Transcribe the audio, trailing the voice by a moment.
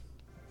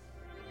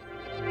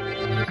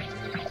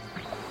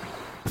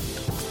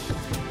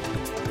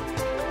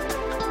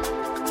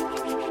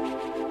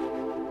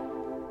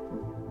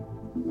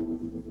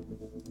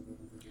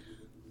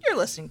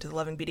listening to the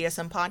Loving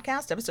BDSM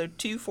podcast, episode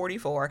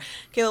 244.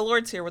 Kayla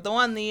Lords here with the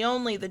one, the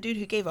only, the dude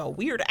who gave a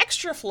weird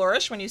extra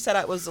flourish when you said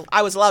I was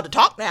allowed to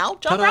talk now.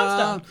 John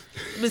Brownstone.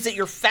 Was it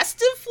your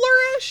festive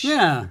flourish?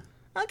 Yeah.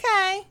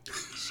 Okay.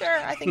 Sure.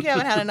 I think you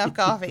haven't had enough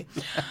coffee.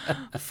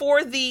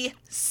 For the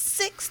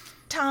sixth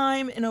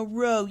time in a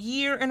row,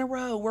 year in a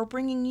row, we're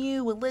bringing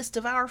you a list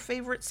of our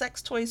favorite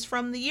sex toys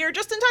from the year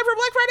just in time for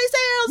Black Friday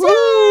sales.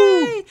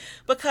 Woo! Yay!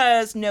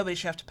 Because nobody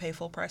should have to pay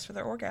full price for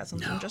their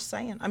orgasms. No. I'm just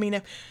saying. I mean,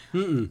 if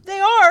they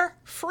are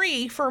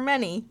free for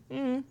many,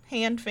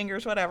 hand,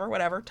 fingers,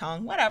 whatever,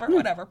 tongue, whatever.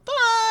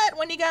 But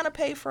when you gotta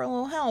pay for a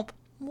little help,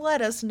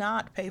 let us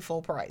not pay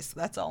full price.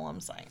 That's all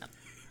I'm saying.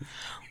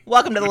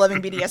 Welcome to the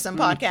Loving BDSM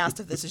podcast.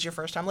 If this is your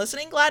first time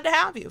listening, glad to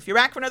have you. If you're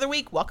back for another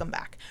week, welcome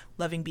back.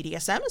 Loving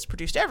BDSM is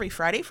produced every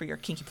Friday for your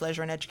kinky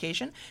pleasure and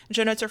education, and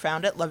show notes are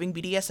found at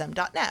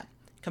lovingbdsm.net.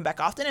 Come back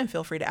often and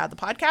feel free to add the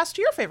podcast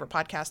to your favorite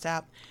podcast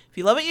app. If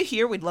you love what you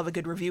hear, we'd love a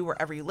good review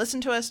wherever you listen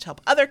to us to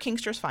help other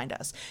kinksters find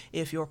us.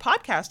 If your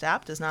podcast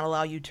app does not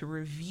allow you to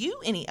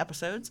review any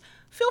episodes,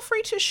 feel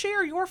free to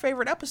share your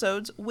favorite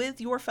episodes with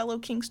your fellow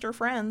kinkster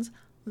friends.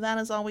 That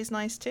is always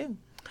nice too.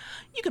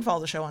 You can follow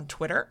the show on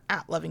Twitter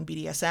at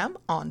LovingBDSM,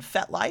 on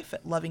FetLife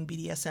at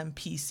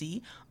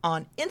LovingBDSMPC,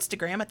 on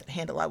Instagram at the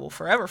handle I will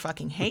forever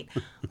fucking hate,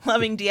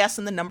 LovingDS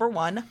and the number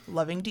 1,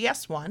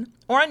 LovingDS1,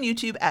 or on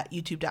YouTube at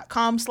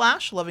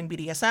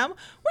youtube.com/LovingBDSM,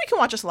 where you can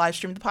watch us live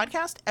stream the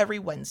podcast every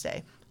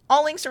Wednesday.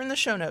 All links are in the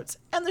show notes,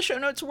 and the show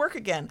notes work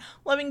again.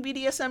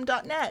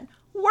 LovingBDSM.net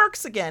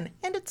works again,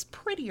 and it's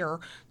prettier.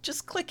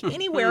 Just click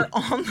anywhere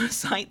on the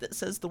site that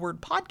says the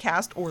word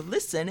podcast or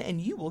listen,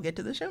 and you will get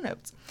to the show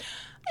notes.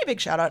 A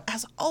big shout out,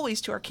 as always,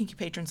 to our kinky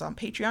patrons on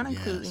Patreon,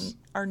 including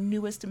our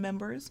newest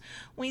members.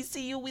 We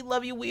see you, we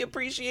love you, we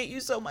appreciate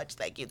you so much.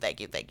 Thank you.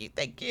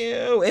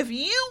 If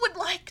you would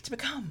like to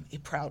become a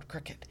proud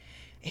cricket,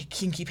 a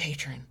kinky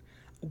patron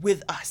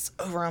with us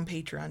over on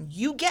Patreon,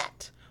 you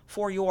get,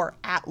 for your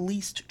at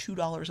least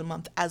 $2 a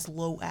month, as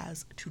low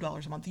as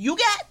 $2 a month, you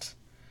get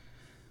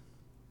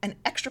an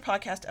extra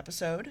podcast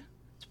episode.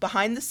 It's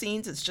behind the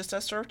scenes. It's just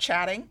us sort of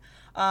chatting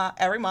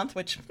every month,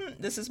 which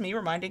this is me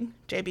reminding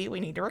JB we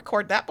need to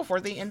record that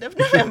before the end of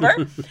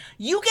November.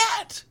 You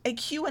get a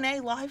Q&A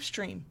live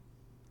stream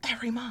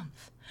every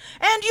month.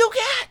 And you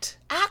get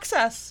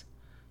access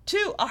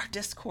to our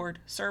Discord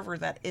server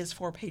that is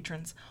for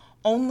patrons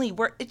only,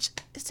 where it's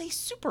a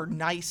super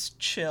nice,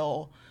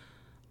 chill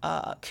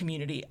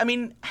community. I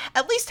mean,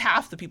 at least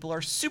half the people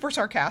are super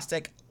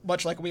sarcastic,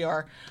 much like we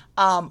are,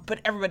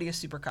 but everybody is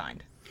super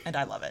kind, and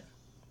I love it.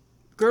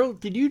 Girl,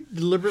 did you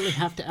deliberately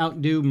have to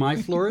outdo my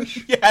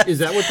flourish? Yes. Is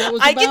that what that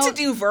was about? I get to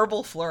do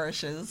verbal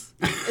flourishes.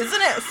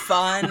 Isn't it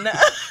fun?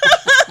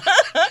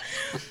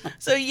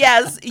 So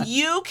yes,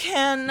 you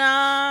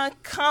can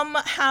come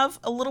have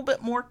a little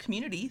bit more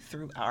community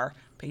through our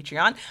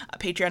Patreon,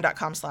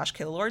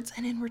 patreon.com/Kayla Lords,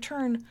 and in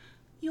return,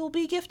 you'll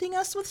be gifting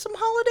us with some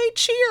holiday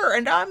cheer,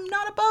 and I'm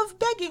not above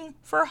begging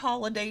for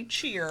holiday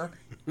cheer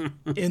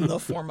in the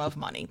form of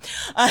money.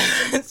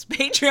 It's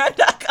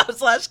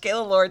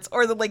patreon.com/Kayla Lords,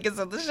 or the link is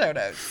in the show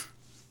notes.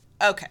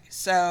 Okay,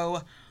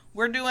 so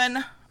we're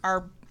doing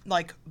our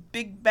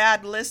big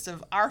bad list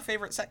of our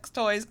favorite sex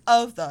toys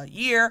of the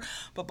year.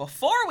 But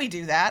before we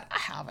do that, I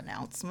have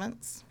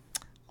announcements.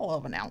 I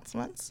love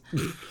announcements.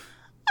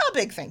 A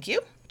big thank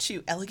you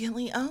to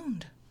Elegantly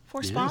Owned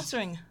for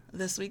sponsoring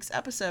this week's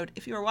episode.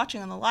 If you are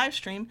watching on the live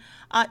stream,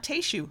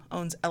 Tayshu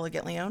owns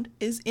Elegantly Owned,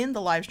 is in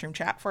the live stream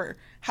chat for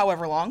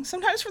however long,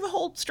 sometimes for the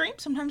whole stream,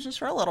 sometimes just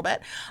for a little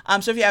bit.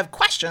 So if you have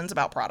questions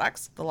about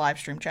products, the live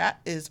stream chat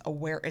is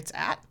where it's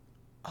at.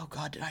 Oh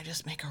God, did I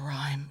just make a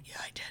rhyme? Yeah,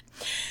 I did.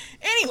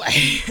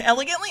 Anyway,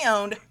 Elegantly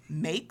Owned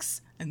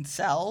makes and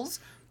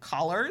sells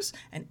collars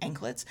and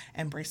anklets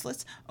and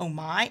bracelets. Oh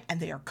my, and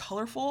they are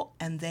colorful,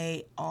 and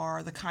they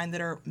are the kind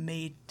that are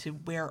made to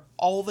wear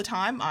all the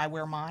time. I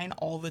wear mine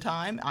all the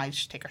time. I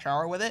just take a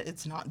shower with it.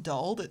 It's not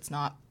dulled. It's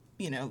not,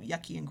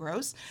 yucky and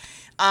gross.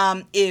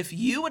 If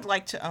you would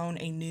like to own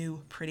a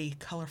new, pretty,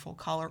 colorful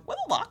collar with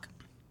a lock,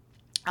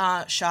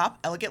 shop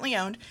Elegantly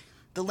Owned.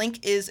 The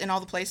link is in all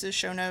the places,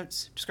 show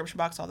notes, description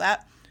box, all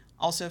that.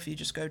 Also, if you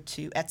just go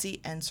to Etsy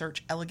and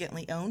search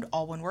Elegantly Owned,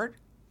 all one word,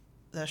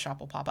 the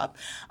shop will pop up.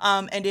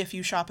 And if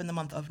you shop in the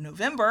month of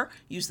November,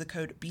 use the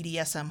code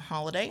BDSM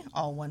Holiday,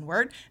 all one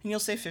word, and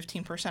you'll save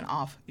 15%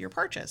 off your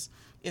purchase.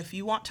 If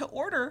you want to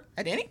order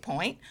at any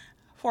point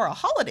for a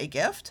holiday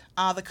gift,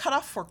 the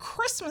cutoff for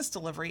Christmas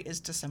delivery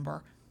is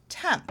December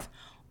 10th.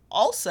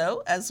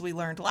 Also, as we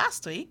learned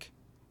last week,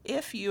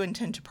 if you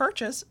intend to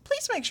purchase,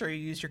 please make sure you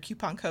use your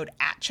coupon code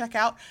at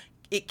checkout.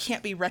 It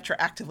can't be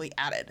retroactively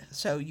added.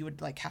 So you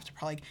would have to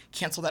probably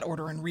cancel that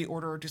order and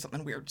reorder or do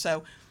something weird.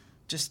 So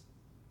just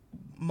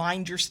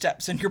mind your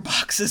steps and your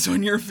boxes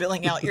when you're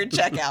filling out your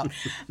checkout.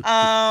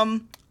 I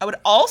would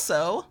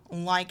also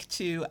like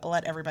to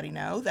let everybody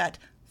know that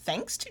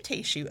thanks to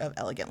Tayshu of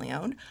Elegantly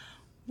Owned,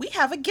 we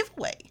have a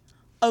giveaway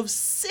of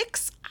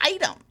 6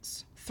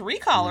 items. 3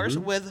 collars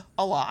with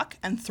a lock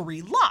and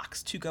 3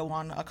 locks to go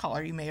on a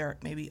collar you may or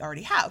maybe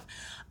already have.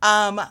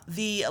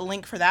 The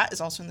link for that is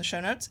also in the show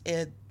notes.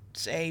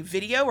 a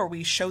video where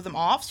we show them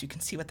off so you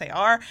can see what they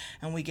are,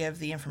 and we give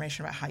the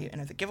information about how you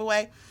enter the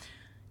giveaway.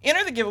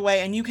 Enter the giveaway,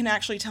 and you can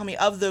actually tell me,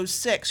 of those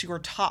 6, your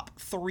top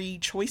 3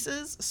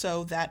 choices,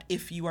 so that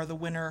if you are the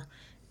winner,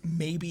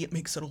 maybe it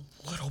makes it a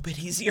little bit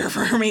easier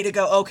for me to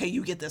go, okay,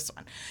 you get this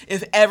one.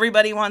 If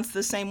everybody wants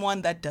the same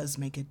one, that does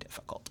make it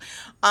difficult.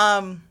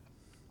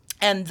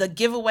 And the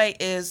giveaway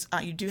is,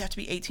 you do have to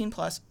be 18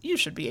 plus. You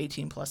should be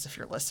 18 plus if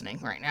you're listening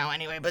right now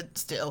anyway, but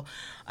still.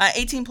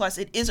 18 plus.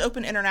 It is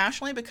open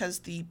internationally because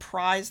the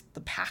prize,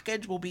 the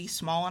package will be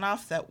small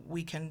enough that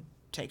we can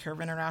take care of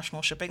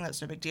international shipping.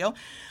 That's no big deal.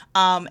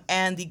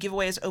 And the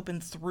giveaway is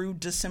open through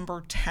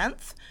December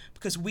 10th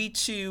because we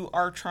too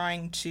are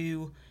trying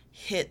to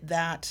hit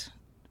that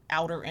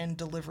outer end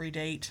delivery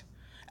date.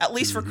 At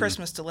least for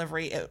Christmas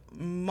delivery. It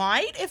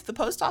might, if the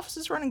post office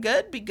is running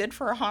good, be good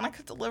for a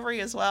Hanukkah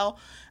delivery as well.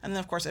 And then,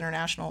 of course,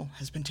 international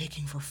has been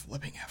taking for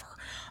flipping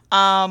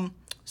ever.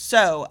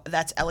 So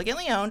that's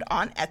Elegantly Owned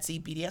on Etsy.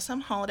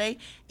 BDSM Holiday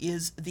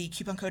is the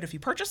coupon code if you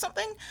purchase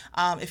something.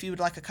 If you would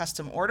like a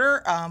custom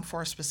order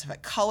for a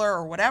specific color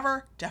or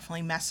whatever,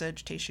 definitely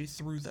message Tayshu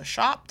through the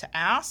shop to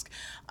ask.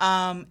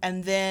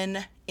 And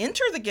then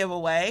enter the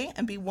giveaway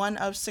and be one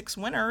of 6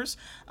 winners.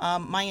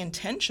 My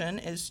intention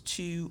is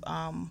to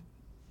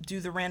do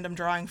the random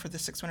drawing for the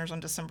 6 winners on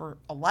December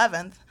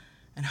 11th.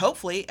 And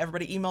hopefully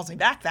everybody emails me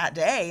back that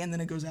day, and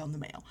then it goes out in the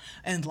mail.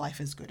 And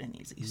life is good and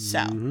easy.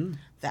 So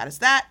that is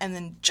that. And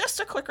then just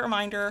a quick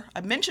reminder,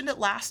 I mentioned it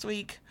last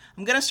week.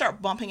 I'm going to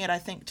start bumping it, I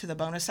think, to the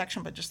bonus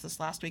section, but just this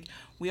last week.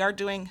 We are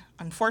doing,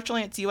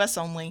 unfortunately, it's US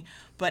only,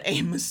 but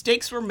a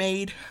mistakes were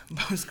made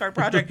postcard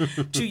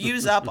project to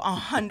use up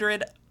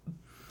 100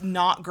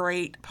 not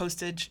great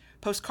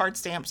postcard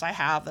stamps I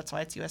have. That's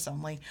why it's US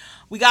only.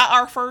 We got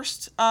our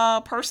first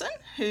person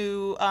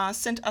who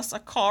sent us a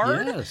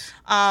card. Yes.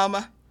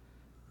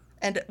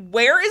 And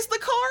where is the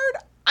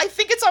card? I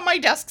think it's on my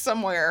desk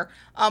somewhere.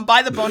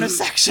 By the bonus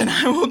section,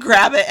 I will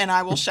grab it and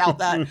I will shout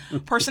that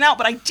person out.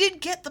 But I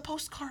did get the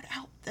postcard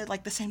out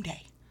like the same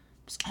day.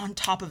 It was on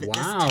top of it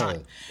this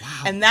time.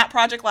 Wow. And that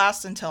project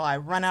lasts until I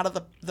run out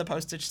of the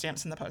postage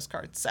stamps and the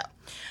postcards. So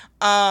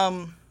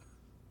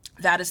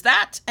that is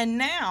that. And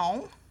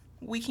now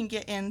we can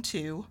get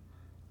into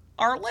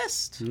our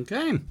list.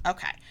 Okay.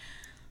 Okay.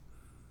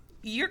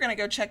 You're going to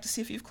go check to see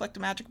if you've clicked a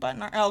magic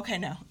button. Okay,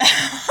 no.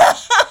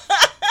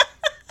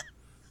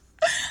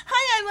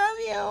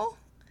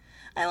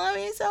 I love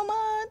you so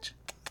much.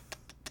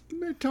 You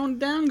better tone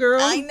down, girl.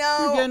 I know.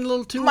 You're getting a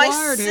little too My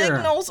wired here. My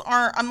signals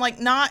aren't, I'm like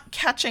not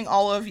catching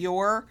all of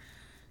your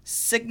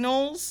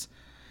signals.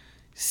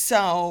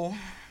 So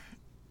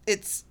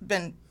it's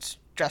been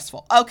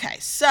stressful. Okay,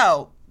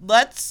 so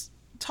let's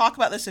talk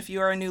about this if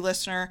you are a new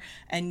listener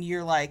and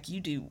you're like, you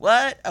do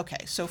what?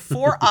 Okay, so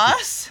for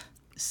us,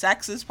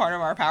 sex is part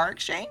of our power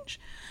exchange.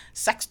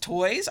 Sex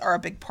toys are a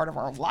big part of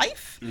our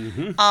life.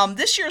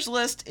 This year's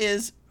list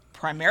is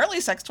primarily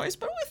sex toys,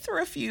 but we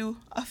threw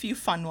a few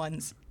fun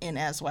ones in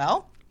as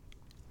well.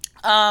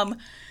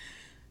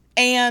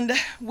 And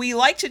we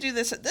like to do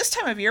this at this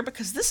time of year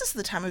because this is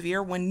the time of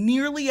year when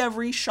nearly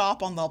every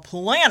shop on the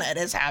planet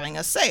is having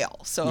a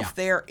sale. So if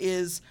there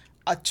is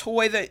a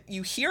toy that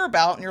you hear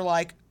about and you're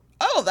like,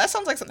 oh, that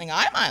sounds like something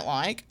I might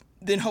like,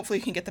 then hopefully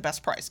you can get the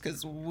best price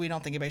because we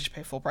don't think anybody should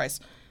pay full price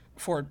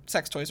for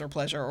sex toys or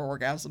pleasure or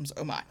orgasms.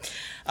 Oh my.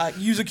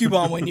 Use a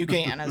coupon when you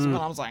can, is what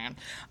I'm saying.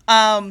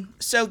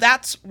 So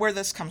that's where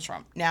this comes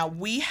from. Now,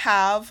 we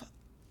have,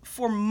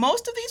 for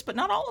most of these, but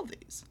not all of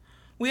these,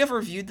 we have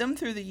reviewed them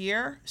through the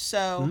year.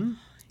 So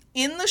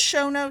in the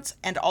show notes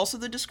and also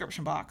the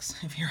description box,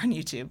 if you're on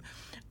YouTube,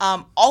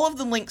 all of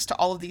the links to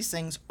all of these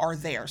things are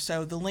there.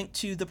 So the link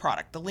to the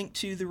product, the link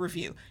to the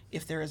review,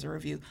 if there is a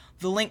review,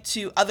 the link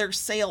to other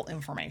sale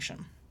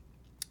information.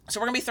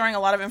 So we're going to be throwing a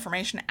lot of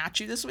information at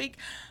you this week.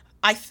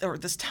 Or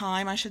this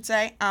time, I should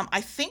say.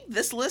 I think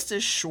this list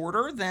is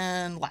shorter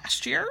than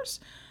last year's,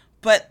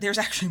 but there's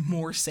actually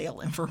more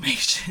sale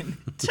information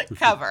to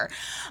cover.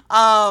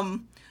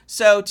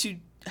 So to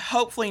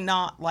hopefully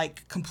not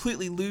like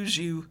completely lose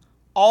you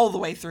all the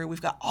way through,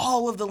 we've got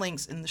all of the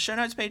links in the show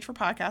notes page for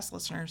podcast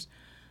listeners,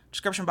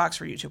 description box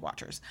for YouTube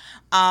watchers.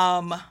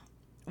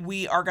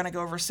 We are going to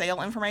go over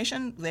sale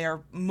information.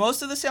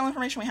 Most of the sale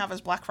information we have is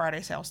Black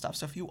Friday sale stuff.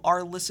 So if you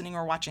are listening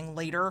or watching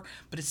later,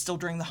 but it's still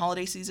during the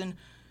holiday season,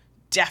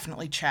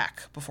 definitely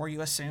check before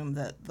you assume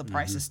that the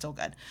price is still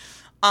good.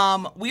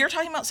 We are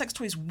talking about sex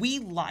toys we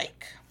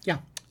like. Yeah.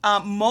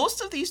 Most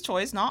of these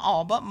toys, not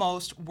all, but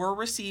most, were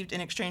received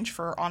in exchange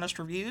for honest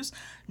reviews.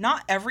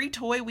 Not every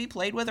toy we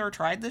played with or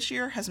tried this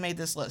year has made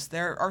this list.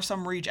 There are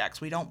some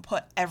rejects. We don't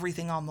put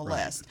everything on the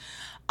list.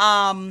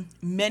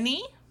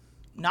 Many,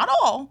 not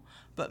all,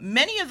 but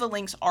many of the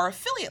links are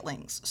affiliate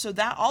links. So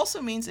that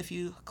also means if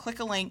you click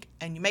a link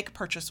and you make a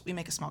purchase, we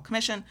make a small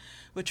commission,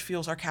 which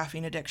fuels our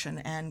caffeine addiction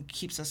and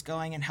keeps us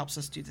going and helps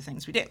us do the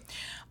things we do.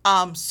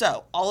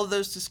 So all of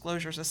those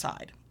disclosures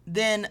aside,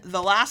 then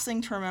the last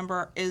thing to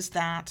remember is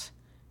that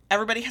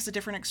everybody has a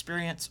different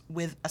experience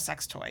with a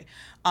sex toy.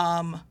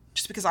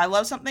 Just because I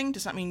love something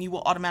does not mean you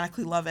will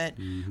automatically love it.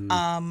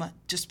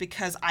 Just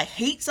because I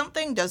hate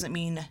something doesn't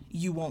mean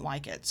you won't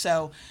like it.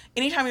 So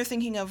anytime you're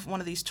thinking of one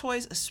of these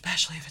toys,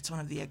 especially if it's one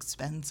of the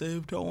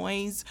expensive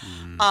toys,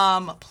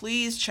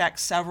 please check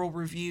several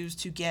reviews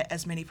to get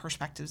as many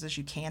perspectives as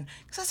you can,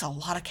 because that's a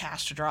lot of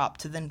cash to drop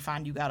to then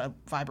find you got a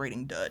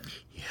vibrating dud.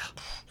 Yeah.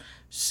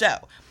 So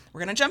we're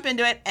going to jump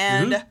into it,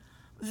 and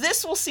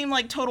this will seem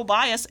like total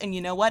bias, and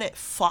you know what? It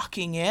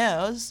fucking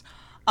is.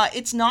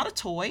 It's not a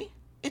toy.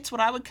 It's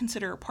what I would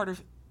consider part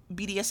of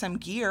BDSM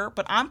gear,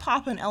 but I'm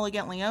popping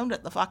Elegantly Owned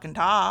at the fucking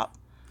top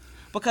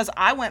because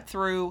I went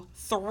through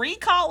 3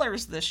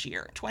 collars this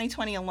year,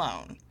 2020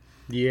 alone.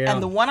 Yeah.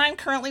 And the one I'm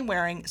currently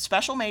wearing,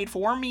 special made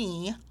for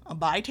me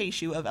by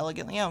Tayshu of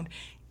Elegantly Owned,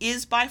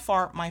 is by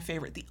far my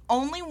favorite. The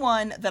only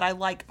one that I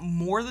like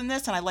more than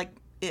this, and I like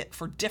it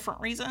for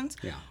different reasons,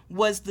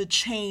 was the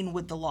chain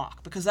with the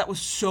lock, because that was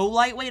so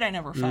lightweight I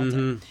never felt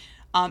it.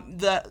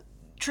 The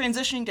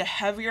transitioning to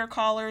heavier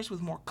collars with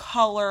more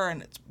color,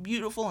 and it's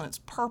beautiful and it's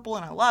purple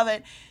and I love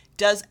it,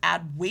 does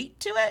add weight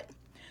to it.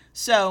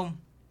 So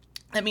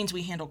that means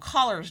we handle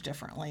collars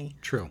differently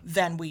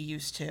than we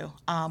used to.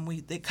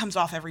 It comes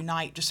off every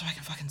night just so I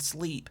can fucking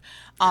sleep.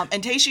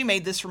 And Tayshu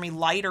made this for me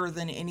lighter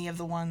than any of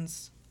the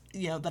ones,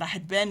 that I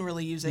had been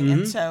really using.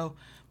 And so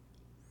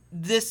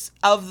this,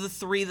 of the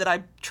 3 that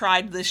I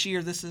tried this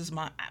year, this is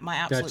my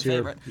absolute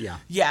favorite.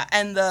 Yeah,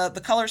 and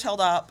the colors held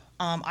up.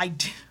 I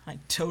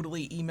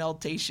totally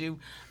emailed Tayshu.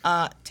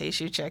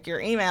 Tayshu, check your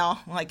email.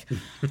 Like,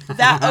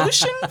 that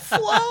Ocean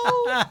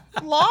Flow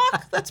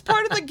lock that's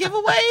part of the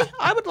giveaway,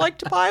 I would like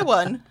to buy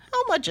one.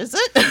 How much is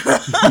it? Because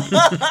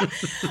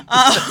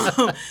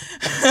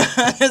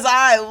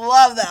I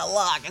love that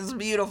lock. It's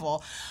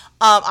beautiful.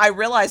 I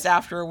realized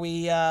after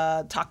we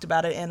talked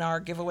about it in our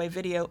giveaway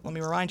video, let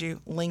me remind you,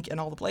 link in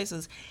all the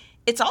places,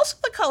 it's also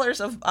the colors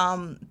of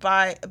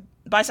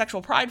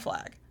Bisexual Pride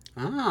Flag.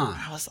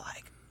 I was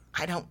like,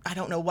 I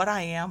don't know what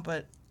I am,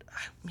 but I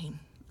mean,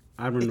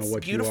 I don't know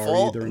what beautiful. You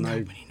are either. And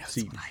nobody knows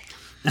what I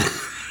am.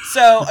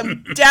 So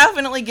I'm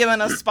definitely giving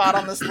a spot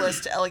on this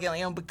list to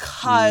Elegantly Owned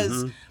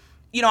because,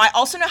 I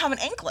also now have an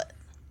anklet.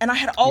 And I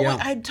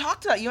had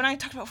talked about, you and I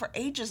talked about for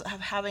ages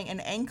of having an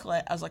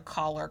anklet as a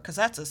collar, because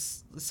that's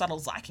as subtle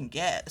as I can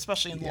get,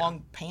 especially in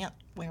long pant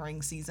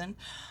wearing season.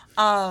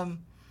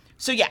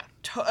 So yeah,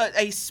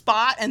 a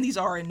spot, and these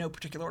are in no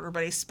particular order,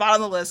 but a spot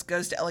on the list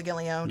goes to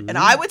Elegantly Owned. And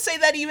I would say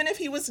that even if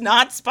he was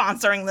not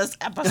sponsoring this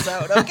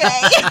episode,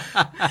 okay?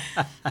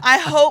 I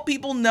hope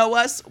people know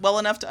us well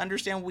enough to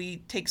understand we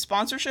take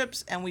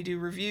sponsorships and we do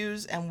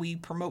reviews and we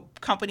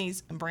promote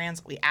companies and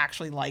brands we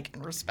actually like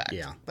and respect.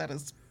 Yeah. That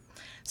is...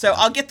 So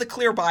I'll get the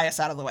clear bias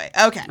out of the way.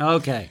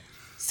 Okay.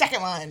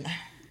 Second one.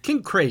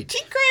 Kink Crate.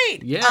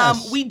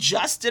 Yes. We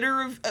just did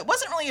it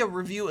wasn't really a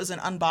review, it was an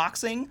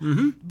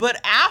unboxing. But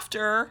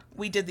after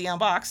we did the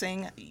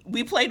unboxing,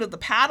 we played with the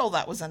paddle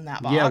that was in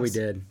that box. Yeah, we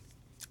did.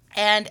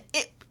 And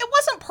it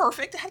wasn't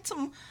perfect. It had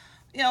some,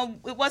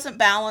 it wasn't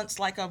balanced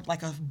like a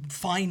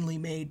finely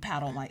made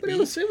paddle might be. But it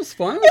was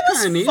fun. It was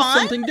kind of neat.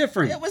 Something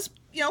different. It was,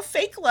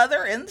 fake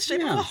leather in the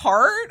shape of a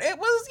heart. It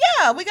was,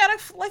 we got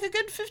a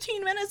good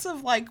 15 minutes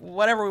of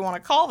whatever we want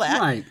to call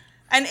that. Right.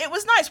 And it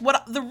was nice.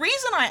 The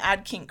reason I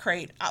add Kink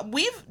Crate,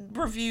 we've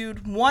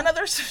reviewed one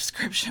other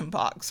subscription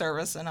box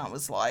service, and I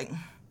was like,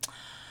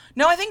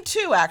 no, I think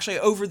 2 actually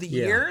over the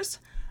years.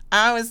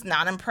 I was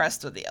not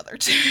impressed with the other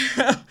 2.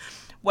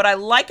 What I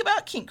like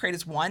about Kink Crate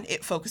is, 1,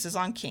 it focuses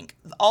on kink.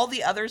 All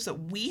the others that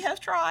we have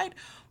tried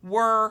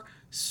were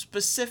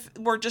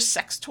just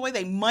sex toy.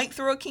 They might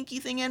throw a kinky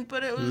thing in,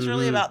 but it was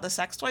really about the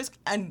sex toys.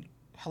 And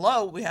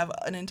we have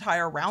an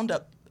entire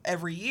roundup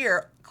every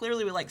year.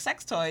 Clearly we like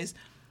sex toys.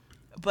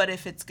 But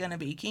if it's gonna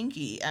be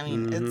kinky, I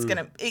mean,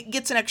 it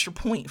gets an extra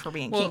point for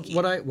being kinky.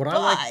 What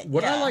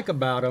I like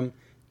about them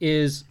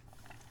is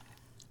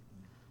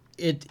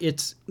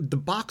it's the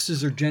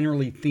boxes are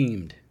generally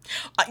themed.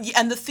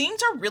 And the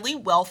themes are really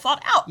well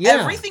thought out. Yeah.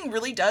 Everything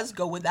really does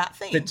go with that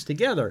theme. Fits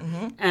together,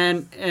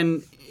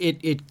 and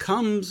it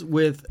comes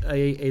with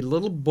a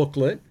little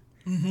booklet.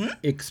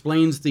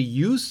 Explains the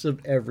use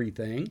of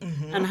everything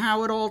and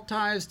how it all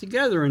ties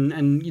together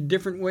and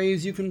different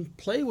ways you can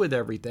play with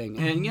everything.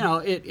 And,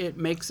 it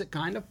makes it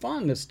kind of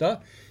fun. The stuff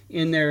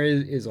in there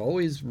is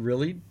always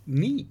really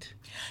neat.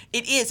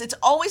 It is. It's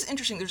always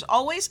interesting. There's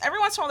always, every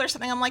once in a while there's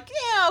something I'm like,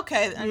 yeah,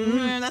 okay,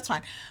 that's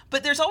fine.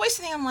 But there's always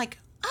something I'm like,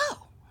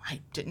 oh, I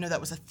didn't know that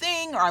was a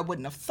thing, or I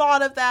wouldn't have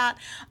thought of that.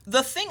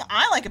 The thing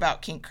I like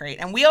about Kink Crate,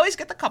 and we always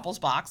get the couples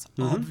box,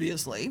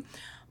 obviously,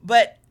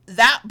 but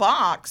that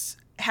box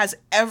has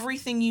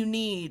everything you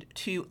need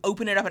to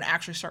open it up and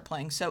actually start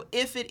playing. So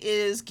if it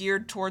is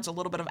geared towards a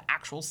little bit of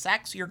actual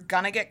sex, you're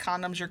gonna get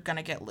condoms, you're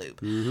gonna get lube.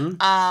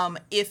 I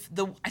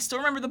still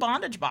remember the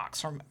bondage box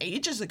from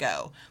ages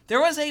ago. There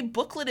was a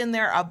booklet in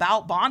there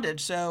about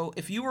bondage. So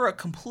if you were a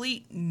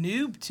complete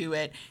noob to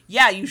it,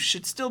 you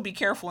should still be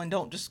careful and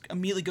don't just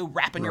immediately go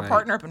wrapping your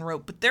partner up in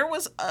rope. But there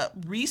was a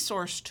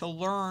resource to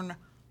learn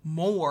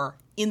more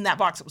in that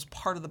box. It was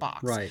part of the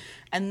box. Right.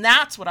 And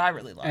that's what I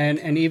really like.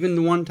 And even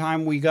the one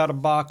time we got a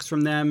box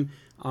from them,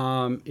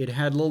 it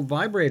had little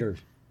vibrators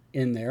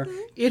in there.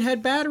 It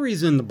had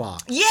batteries in the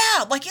box.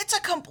 Yeah, like it's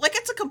a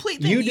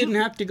complete thing. You didn't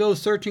have to go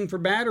searching for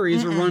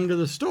batteries or run to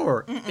the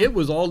store. It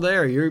was all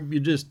there. You're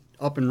just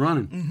up and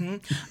running.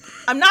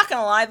 I'm not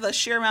going to lie, the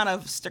sheer amount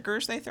of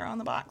stickers they throw in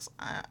the box,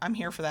 I'm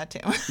here for that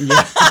too.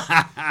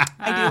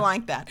 I do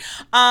like that.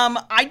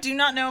 I do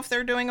not know if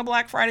they're doing a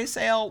Black Friday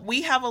sale.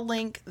 We have a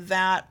link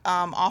that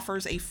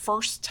offers a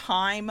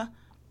first-time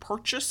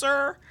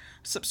purchaser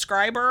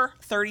subscriber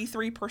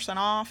 33%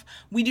 off.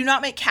 We do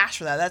not make cash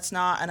for that. That's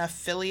not an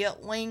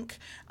affiliate link,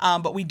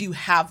 but we do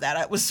have that.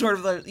 It was sort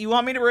of you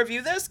want me to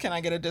review this? Can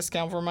I get a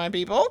discount for my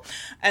people?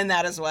 And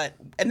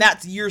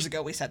that's years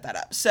ago we set that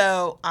up.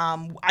 So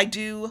I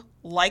do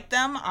like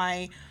them.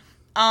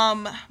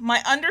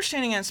 My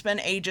understanding, and it's been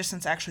ages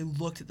since I actually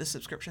looked at the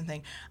subscription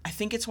thing, I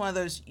think it's one of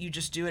those you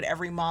just do it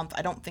every month.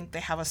 I don't think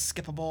they have a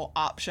skippable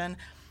option.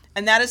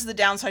 And that is the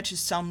downside to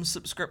some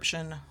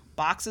subscription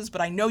boxes, but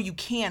I know you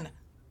can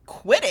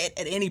quit it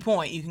at any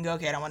point. You can go,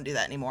 okay, I don't want to do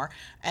that anymore,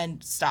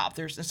 and stop.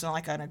 It's not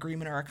like an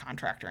agreement or a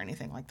contract or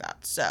anything like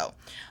that. So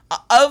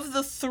of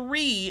the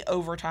 3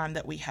 overtime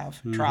that we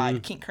have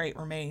tried, Kink Crate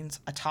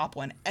remains a top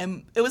one.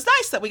 And it was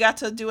nice that we got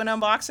to do an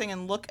unboxing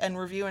and look and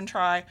review and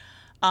try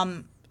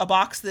a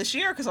box this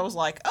year, because I was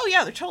like, oh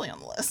yeah, they're totally on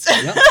the list.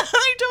 Yep. They're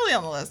totally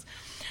on the list.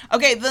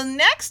 Okay, the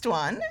next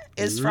one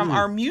is from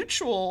our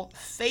mutual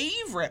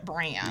favorite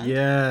brand.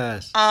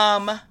 Yes.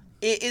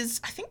 It is,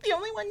 I think, the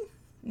only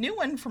new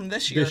one from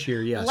this year. This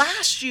year, yes.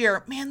 Last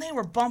year, man, they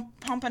were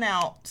pumping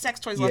out sex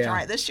toys left and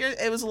right. This year,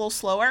 it was a little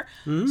slower.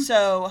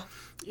 So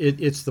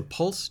it's the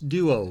Pulse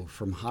Duo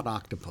from Hot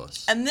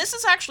Octopuss. And this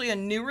is actually a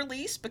new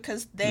release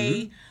because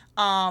they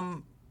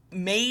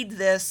made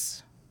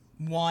this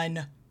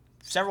one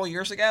several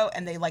years ago,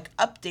 and they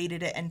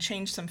updated it and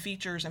changed some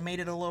features and made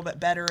it a little bit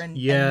better and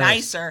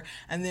nicer,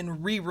 and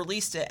then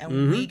re-released it,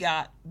 and we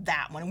got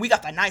that one. We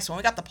got the nice one.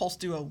 We got the Pulse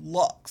Duo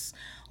Luxe.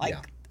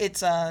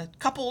 It's a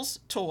couple's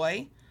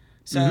toy,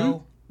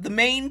 so the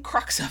main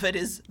crux of it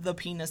is the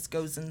penis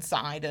goes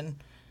inside, and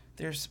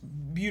there's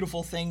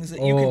beautiful things that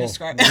you can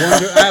describe.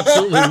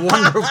 Absolutely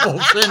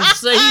wonderful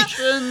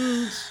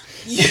sensations.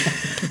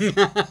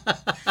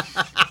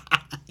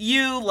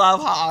 You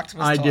love Hot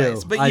Octopuss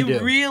toys, but you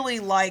really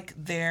like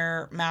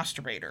their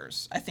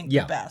masturbators. I think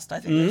the best. I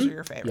think those are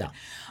your favorite.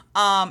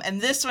 Yeah. And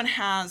this one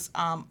has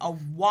a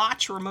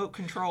watch remote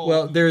control.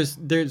 Well, there's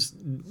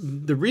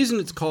the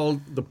reason it's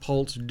called the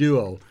Pulse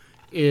Duo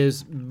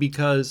is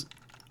because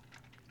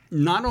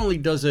not only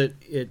does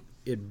it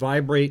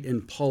vibrate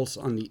and pulse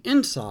on the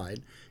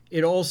inside,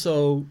 it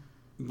also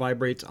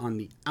vibrates on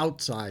the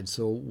outside.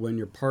 So when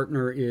your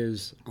partner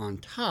is on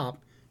top,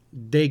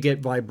 they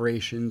get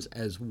vibrations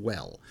as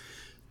well.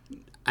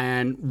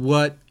 And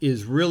what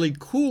is really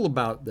cool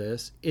about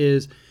this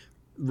is,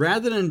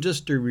 rather than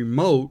just a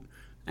remote,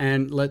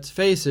 and let's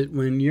face it,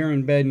 when you're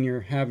in bed and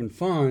you're having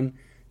fun,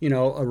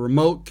 a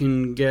remote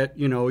can get,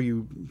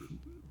 you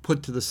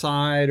put to the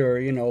side,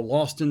 or,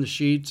 lost in the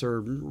sheets,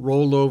 or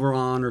rolled over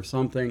on, or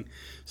something.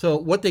 So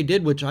what they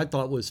did, which I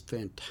thought was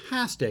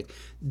fantastic,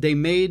 they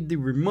made the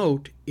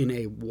remote in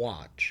a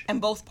watch. And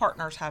both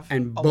partners have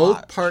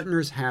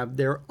partners have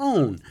their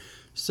own.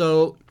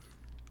 So,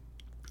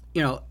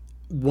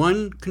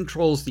 one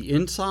controls the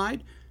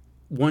inside,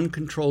 one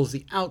controls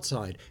the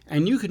outside,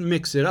 and you can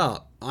mix it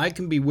up. I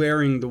can be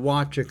wearing the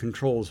watch that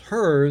controls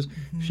hers.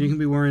 She can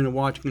be wearing the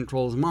watch that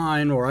controls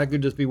mine, or I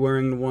could just be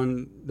wearing the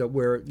one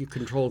that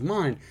controls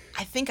mine.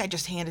 I think I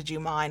just handed you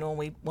mine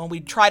when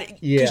we tried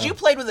it, because you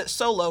played with it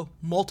solo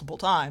multiple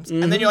times,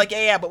 and then you're like,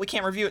 yeah, but we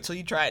can't review it till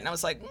you try it. And I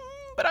was like,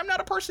 but I'm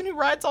not a person who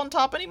rides on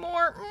top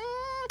anymore.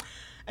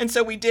 And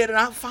so we did, and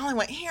I finally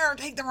went, here,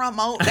 take the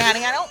remote,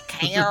 Daddy. I don't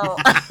care.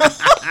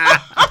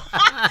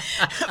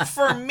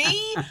 For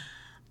me,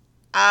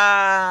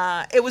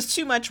 it was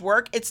too much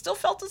work. It still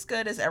felt as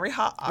good as every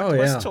Hot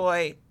Octopuss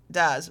toy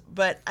does.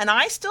 And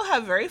I still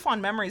have very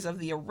fond memories of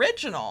the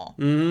original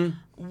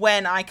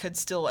when I could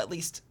still at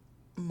least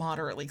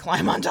moderately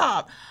climb on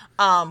top.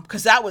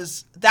 Because that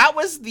was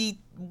the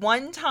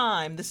one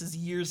time, this is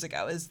years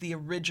ago, is the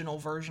original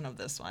version of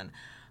this one.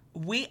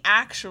 We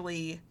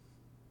actually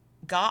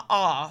got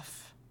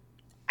off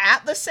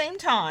at the same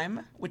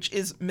time, which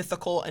is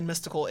mythical and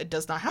mystical. It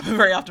does not happen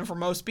very often for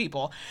most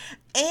people.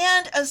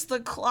 And as the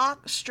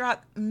clock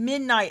struck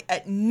midnight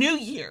at New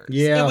Year's,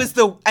 it was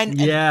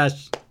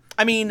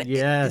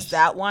is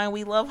that why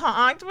we love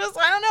Hot Octopuss?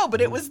 I don't know,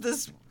 but it was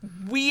this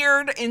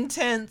weird,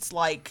 intense,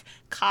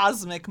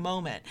 cosmic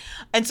moment.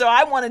 And so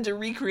I wanted to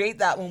recreate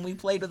that when we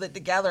played with it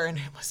together, and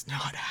it was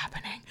not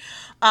happening.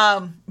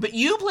 But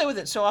you play with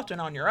it so often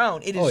on your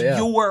own. It is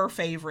your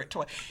favorite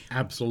toy.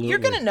 Absolutely. You're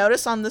going to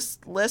notice on this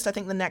list, I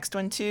think the next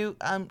one too,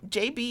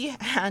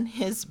 JB had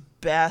his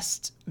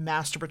best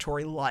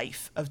masturbatory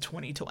life of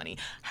 2020.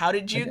 How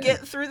did you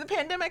get through the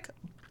pandemic?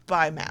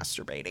 By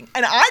masturbating.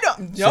 And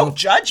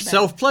judgment.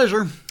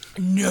 Self-pleasure.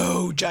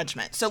 No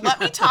judgment. So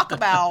let me talk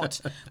about,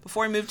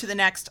 before we move to the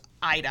next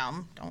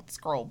item. Don't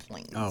scroll,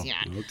 please. Oh,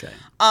 Yeah. okay.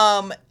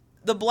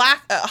 The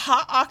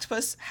Hot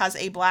Octopuss has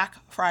a Black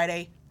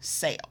Friday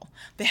sale.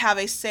 They have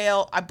a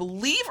sale. I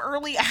believe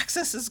early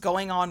access is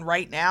going on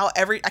right now.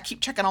 I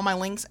keep checking all my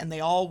links and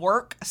they all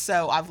work.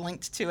 So I've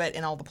linked to it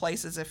in all the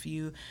places. If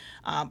you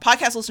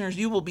podcast listeners,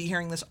 you will be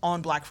hearing this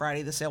on Black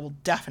Friday. The sale will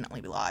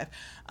definitely be live.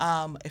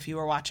 If you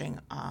are watching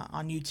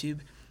on YouTube,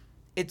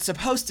 it's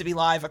supposed to be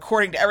live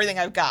according to everything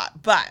I've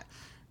got. But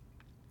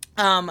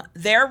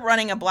they're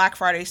running a Black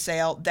Friday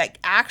sale that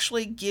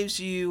actually gives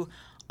you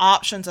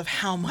options of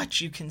how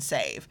much you can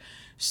save.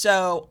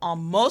 So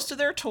on most of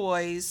their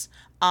toys,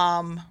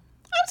 I would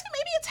say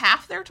maybe it's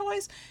half their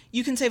toys.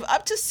 You can save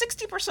up to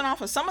 60%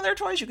 off of some of their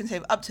toys. You can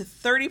save up to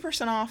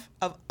 30% off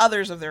of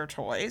others of their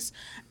toys.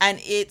 And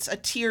it's a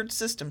tiered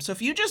system. So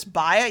if you just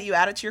buy it, you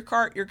add it to your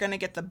cart, you're going to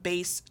get the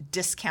base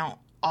discount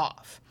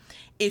off.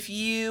 If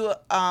you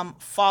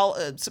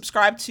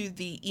subscribe to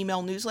the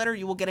email newsletter,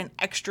 you will get an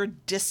extra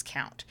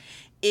discount.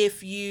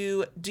 If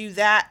you do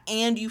that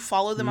and you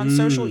follow them on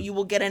social, you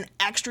will get an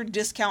extra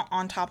discount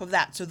on top of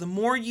that. So the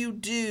more you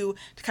do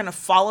to kind of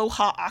follow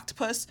Hot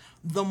Octopuss,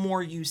 the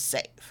more you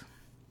save.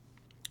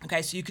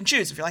 Okay, so you can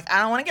choose. If you're like,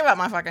 I don't want to give out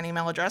my fucking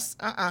email address,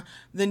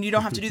 then you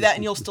don't have to do that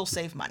and you'll still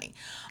save money.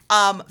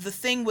 The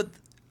thing with,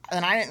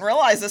 and I didn't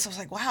realize this, I was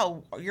like,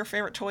 wow, your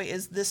favorite toy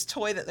is this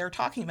toy that they're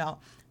talking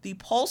about. The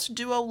Pulse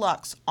Duo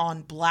Luxe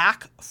on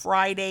Black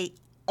Friday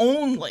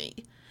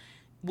only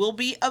will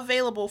be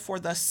available for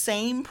the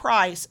same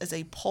price as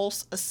a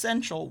Pulse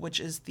Essential,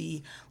 which is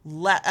the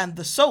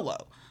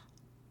Solo,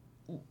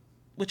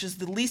 which is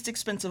the least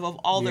expensive of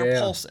all their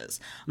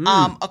pulses.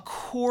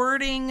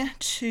 According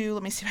to,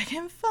 let me see if I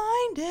can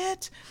find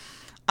it.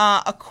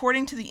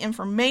 According to the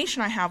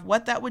information I have,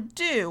 what that would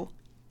do,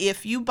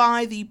 if you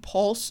buy the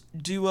Pulse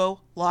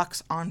Duo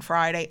Luxe on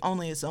Friday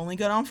only, it's only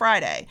good on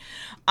Friday,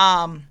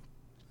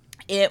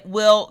 you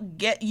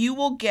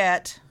will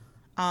get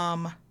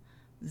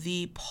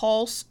the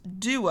Pulse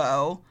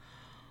Duo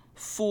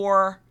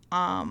for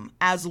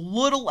as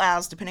little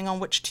as, depending on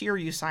which tier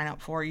you sign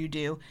up for, you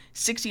do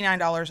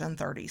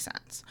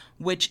 $69.30,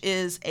 which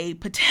is a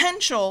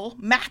potential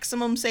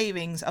maximum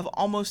savings of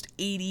almost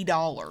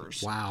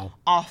 $80. Wow.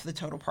 Off the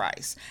total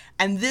price.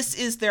 And this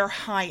is their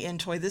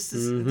high-end toy. This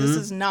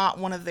is not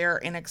one of their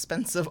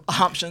inexpensive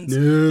options.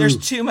 No. There's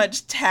too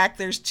much tech.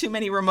 There's too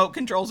many remote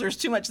controls. There's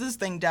too much this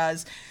thing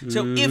does.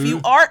 So if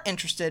you are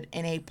interested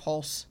in a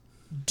Pulse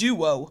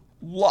Duo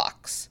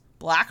Luxe,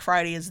 Black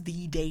Friday is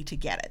the day to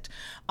get it.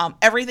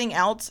 Everything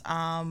else,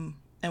 and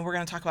we're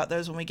going to talk about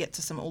those when we get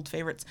to some old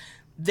favorites,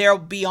 they'll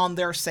be on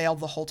their sale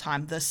the whole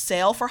time. The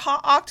sale for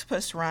Hot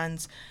Octopuss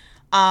runs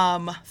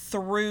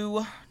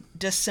through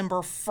December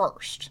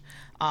 1st.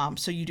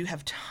 So you do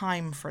have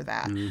time for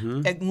that.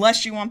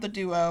 Unless you want the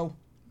Duo,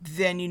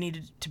 then you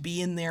need to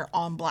be in there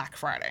on Black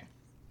Friday.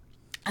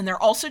 And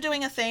they're also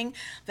doing a thing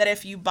that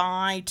if you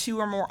buy 2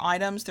 or more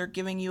items, they're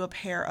giving you a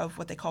pair of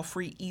what they call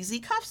free easy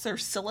cuffs. They're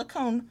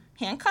silicone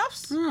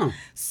handcuffs.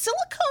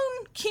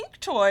 Silicone kink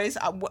toys.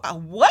 What have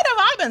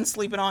I been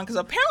sleeping on? Because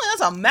apparently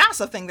that's a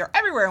massive thing. They're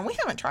everywhere, and we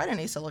haven't tried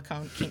any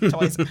silicone kink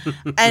toys.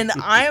 And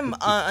I'm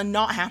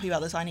not happy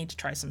about this. I need to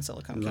try some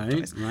silicone kink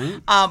toys. Right.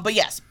 But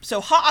yes,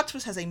 so Hot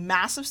Octopuss has a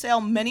massive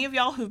sale. Many of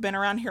y'all who've been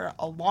around here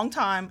a long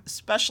time,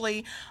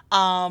 especially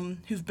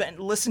who've been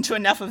listened to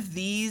enough of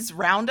these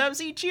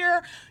roundups each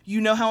year,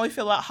 you know how I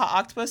feel about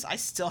Hot Octopuss. I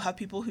still have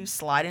people who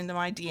slide into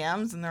my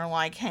DMs and they're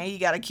like, hey, you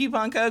got a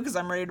coupon code because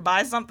I'm ready to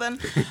buy something.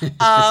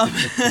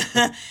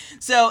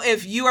 So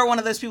if you are one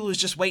of those people who's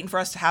just waiting for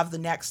us to have the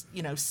next,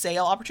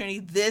 sale opportunity,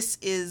 this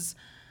is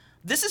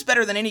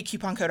better than any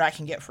coupon code I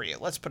can get for you.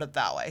 Let's put it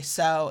that way.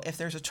 So if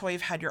there's a toy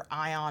you've had your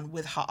eye on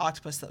with Hot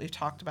Octopuss that we've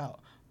talked about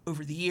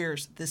over the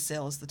years, this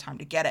sale is the time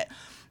to get it.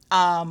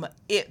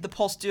 The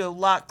Pulse Duo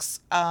Luxe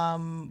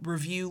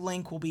review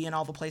link will be in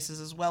all the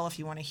places as well if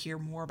you want to hear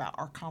more about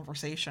our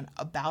conversation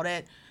about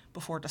it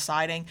before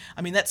deciding.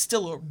 I mean, that's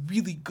still a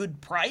really good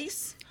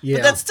price,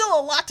 but that's still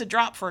a lot to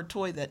drop for a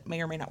toy that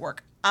may or may not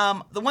work.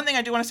 The one thing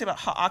I do want to say about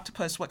Hot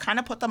Octopuss, what kind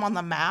of put them on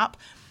the map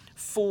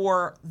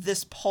for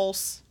this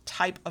Pulse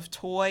type of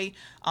toy,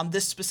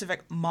 this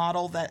specific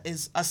model that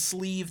is a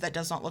sleeve that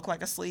does not look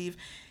like a sleeve,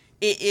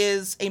 it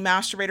is a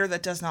masturbator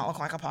that does not look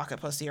like a pocket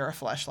pussy or a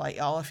fleshlight,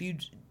 y'all. If you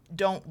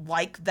don't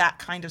like that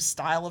kind of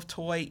style of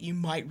toy, you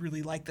might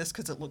really like this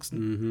because it looks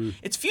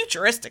it's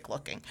futuristic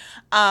looking.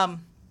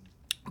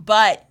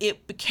 But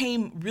it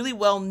became really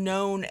well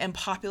known and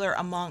popular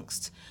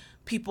amongst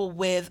people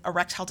with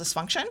erectile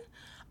dysfunction.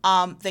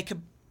 They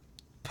could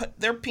put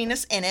their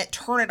penis in it,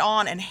 turn it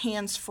on, and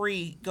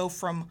hands-free go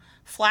from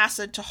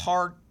flaccid to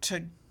hard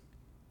to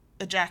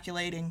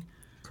ejaculating.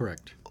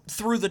 Correct.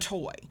 Through the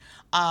toy.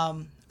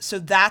 So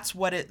that's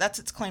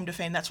its claim to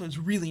fame. That's what it's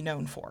really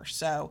known for.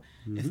 So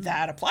if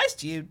that applies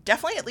to you,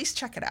 definitely at least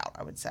check it out,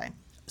 I would say.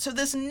 So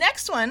this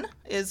next one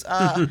is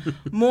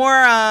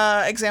more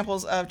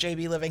examples of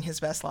JB living his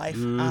best life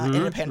in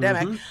the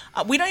pandemic.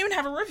 We don't even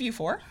have a review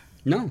for.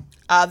 No.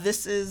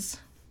 This is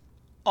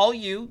all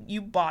you.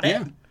 You bought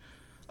it.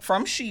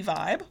 from She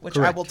Vibe, which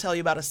I Correct. will tell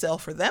you about a sale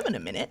for them in a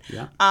minute.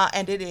 Yeah.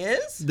 And it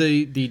is?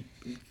 The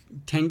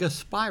Tenga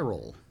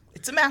Spiral.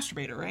 It's a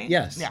masturbator, right?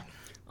 Yes. Yeah.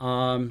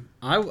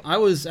 I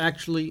was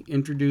actually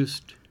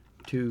introduced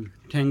to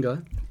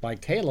Tenga by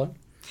Kayla.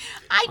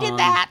 I did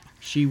that.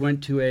 She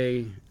went to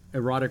a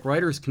erotic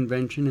writers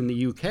convention in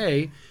the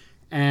UK,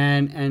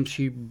 and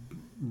she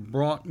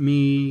brought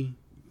me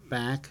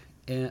back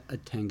a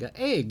Tenga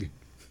egg,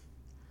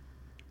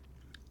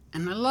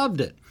 and I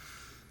loved it.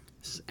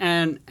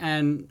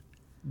 And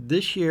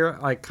this year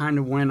I kind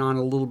of went on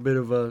a little bit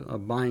of a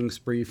buying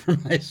spree for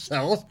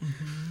myself,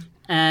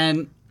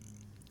 and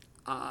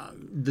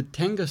the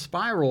Tenga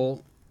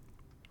Spiral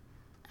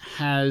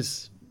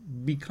has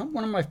become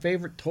one of my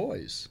favorite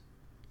toys.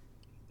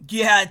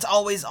 Yeah, it's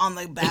always on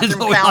the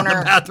bathroom always on counter.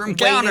 the bathroom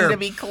counter. Waiting to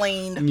be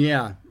cleaned.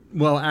 Yeah.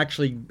 Well,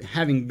 actually,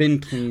 having been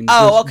cleaned,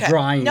 Oh, just okay.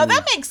 drying. No,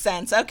 that makes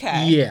sense.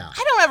 Okay. Yeah.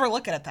 I don't ever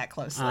look at it that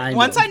closely. I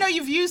Once know. I know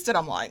you've used it,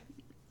 I'm like,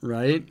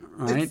 Right.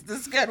 this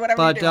is good. Whatever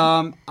But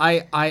you're doing.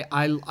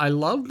 I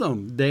love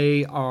them.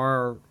 They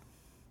are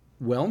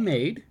well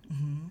made.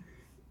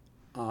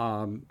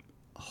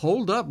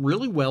 Hold up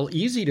really well.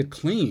 Easy to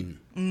clean.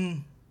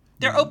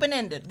 They're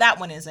open-ended. That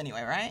one is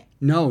anyway, right?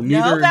 No,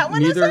 neither that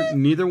one neither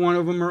isn't? neither one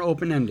of them are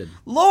open ended.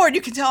 Lord,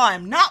 you can tell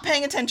I'm not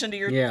paying attention to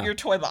your Yeah. your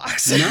toy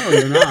box. No,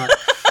 you're not.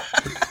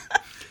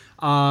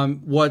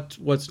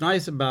 What's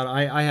nice about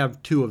I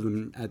have two of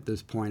them at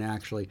this point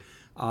actually.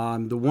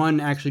 The one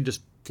actually just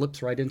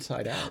flips right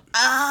inside out.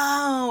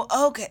 Oh,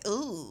 okay.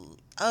 Ooh.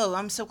 Oh,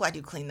 I'm so glad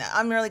you cleaned that.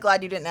 I'm really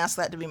glad you didn't ask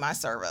that to be my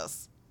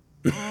service.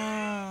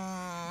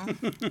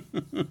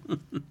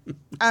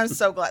 I'm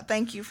so glad.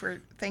 Thank you for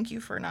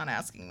not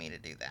asking me to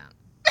do that.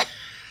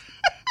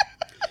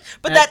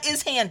 But that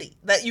is handy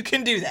that you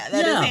can do that.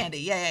 That is handy.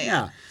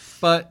 Yeah.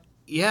 But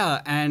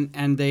yeah,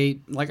 and they,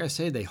 like I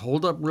say, they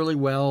hold up really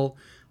well.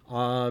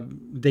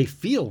 They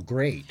feel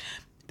great.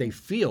 They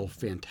feel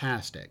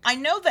fantastic. I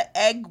know the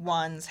egg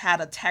ones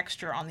had a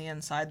texture on the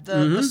inside.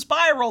 The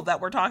spiral that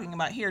we're talking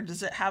about here,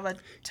 does it have a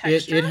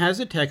texture? It has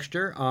a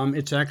texture.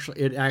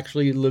 It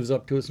actually lives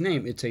up to its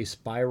name. It's a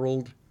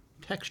spiraled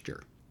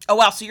texture. Oh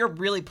wow! So you're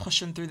really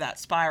pushing through that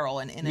spiral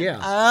and in it.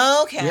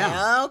 Yeah. Okay.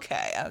 Yeah.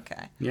 Okay.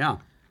 Yeah,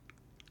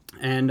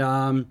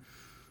 and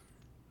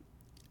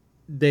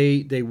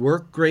they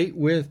work great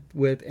with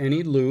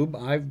any lube.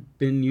 I've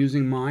been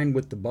using mine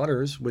with the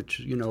butters,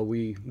 which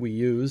we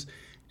use,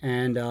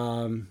 and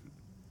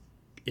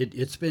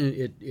it's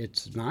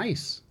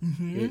nice.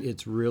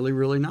 It's really,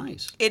 really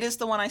nice. It is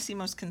the one I see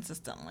most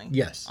consistently.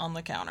 Yes. On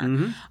the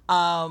counter.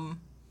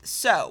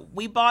 So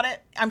we bought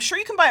it. I'm sure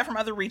you can buy it from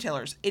other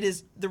retailers. It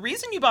is the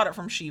reason you bought it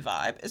from She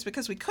Vibe is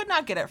because we could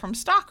not get it from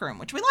Stockroom,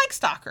 which we like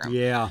Stockroom.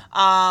 Yeah.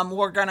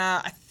 We're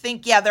gonna. I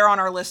think they're on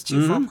our list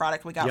too for a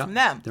product we got Yep, from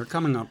them. They're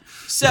coming up.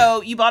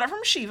 So you bought it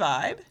from She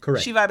Vibe.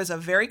 Correct. She Vibe is a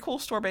very cool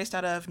store based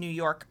out of New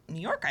York,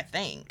 I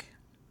think.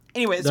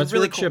 Anyway, it's That's a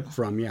really where it cool. shipped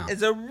from. Yeah.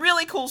 It's a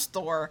really cool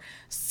store.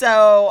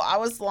 So I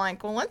was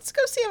like, well, let's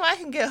go see if I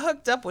can get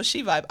hooked up with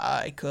She Vibe.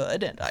 I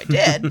could, and I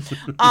did.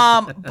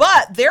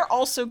 But they're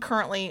also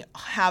currently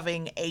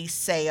having a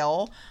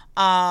sale.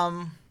 It's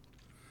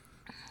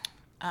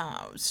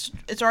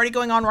already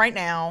going on right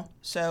now.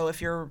 So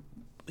if you're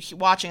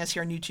watching us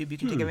here on YouTube, you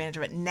can take advantage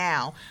of it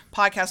now.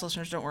 Podcast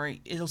listeners, don't worry.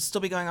 It'll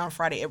still be going on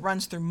Friday. It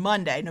runs through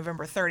Monday,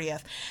 November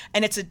 30th.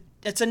 And it's a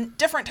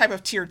different type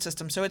of tiered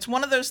system. So it's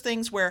one of those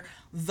things where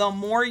the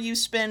more you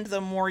spend, the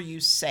more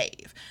you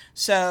save.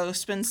 So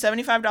spend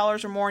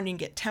 $75 or more and you can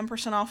get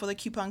 10% off with a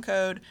coupon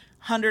code.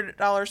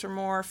 $100 or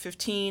more,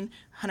 15,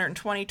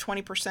 120,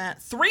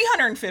 20%,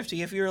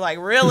 350 if you're like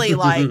really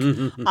like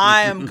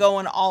I am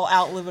going all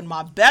out living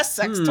my best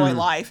sex toy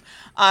life.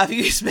 If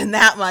you spend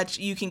that much,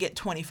 you can get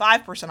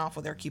 25% off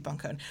with their coupon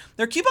code.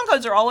 Their coupon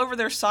codes are all over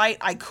their site.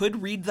 I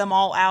could read them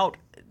all out.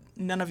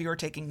 None of you are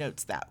taking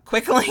notes that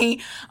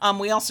quickly.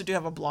 We also do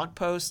have a blog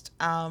post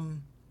are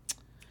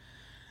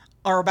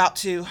about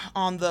to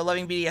on the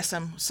Loving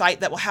BDSM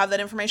site that will have that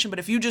information. But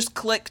if you just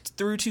clicked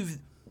through to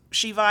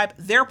She Vibe,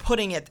 they're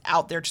putting it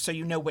out there so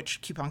you know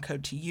which coupon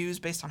code to use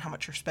based on how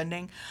much you're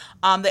spending.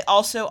 They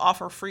also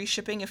offer free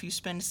shipping if you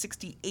spend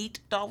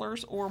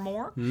 $68 or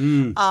more.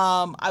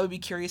 I would be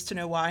curious to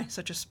know why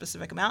such a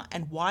specific amount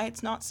and why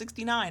it's not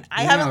 $69.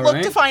 I haven't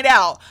looked to find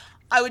out.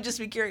 I would just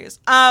be curious.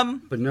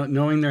 But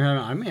knowing they're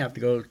having, I may have to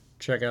go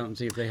check out and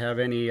see if they have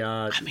any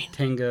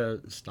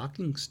Tenga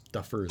stocking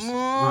stuffers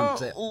on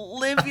sale.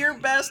 Live your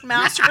best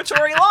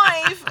masturbatory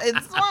life.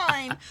 It's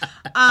fine.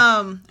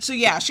 So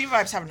yeah, She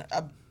Vibe's having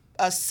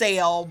a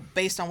sale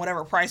based on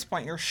whatever price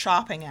point you're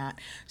shopping at.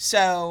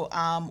 So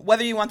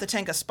whether you want the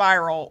Tenga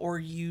Spiral or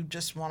you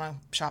just want to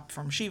shop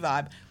from She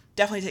Vibe,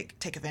 definitely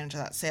take advantage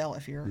of that sale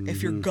if you're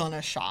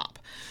gonna shop.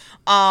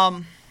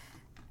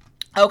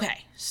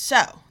 Okay,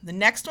 so the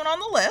next one on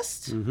the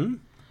list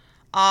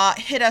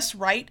hit us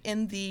right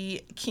in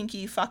the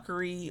kinky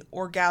fuckery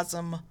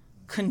orgasm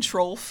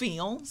control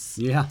feels.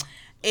 Yeah.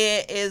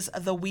 It is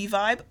the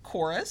WeVibe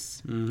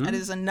Chorus. It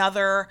is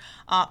another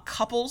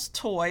couples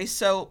toy.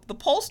 So the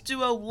Pulse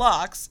Duo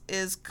Luxe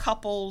is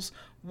couples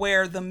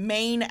where the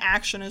main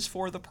action is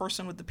for the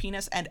person with the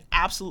penis and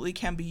absolutely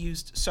can be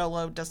used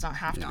solo, does not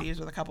have to be used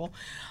with a couple.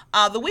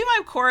 The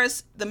WeVibe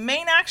Chorus, the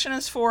main action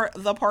is for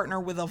the partner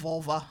with a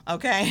vulva,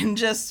 okay? And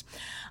just,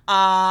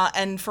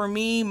 and for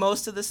me,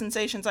 most of the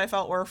sensations I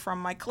felt were from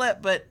my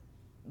clit, but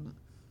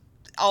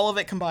all of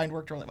it combined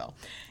worked really well.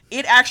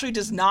 It actually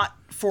does not,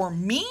 for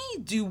me,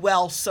 do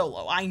well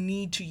solo. I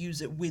need to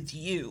use it with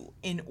you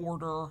in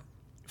order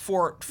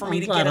for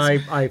me to get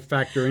it. I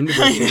factor into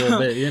this a little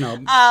bit, you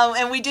know.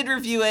 And we did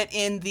review it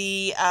in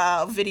the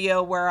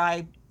video where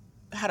I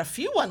had a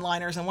few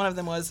one-liners, and one of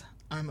them was,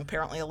 I'm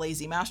apparently a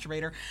lazy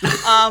masturbator.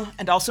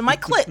 And also my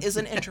clit is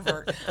an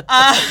introvert.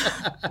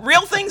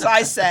 Real things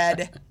I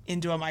said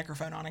into a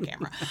microphone on a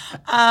camera.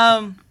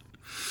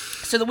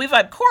 So the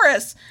WeVibe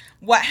Chorus,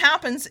 what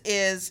happens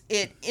is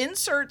it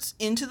inserts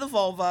into the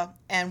vulva,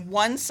 and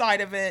one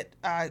side of it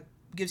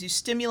gives you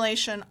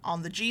stimulation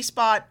on the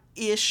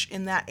G-spot-ish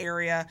in that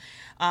area.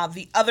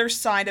 The other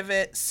side of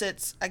it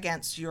sits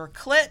against your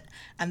clit,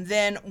 and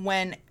then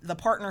when the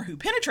partner who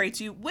penetrates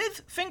you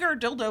with finger,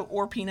 dildo,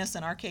 or penis,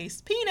 in our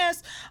case,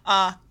 penis,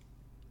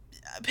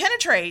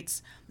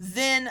 penetrates,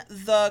 then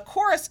the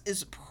chorus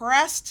is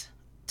pressed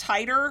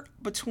tighter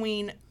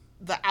between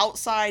the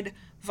outside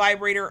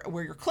vibrator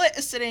where your clit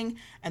is sitting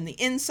and the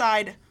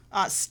inside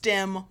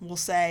stem, we'll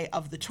say,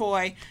 of the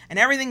toy, and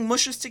everything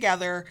mushes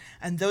together,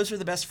 and those are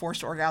the best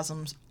forced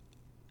orgasms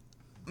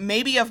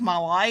maybe of my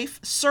life,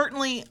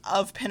 certainly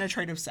of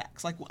penetrative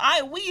sex. Like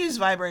we use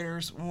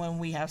vibrators when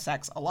we have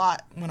sex a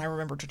lot, when I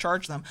remember to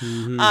charge them.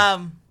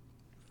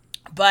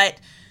 But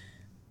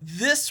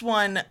this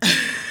one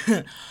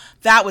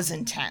that was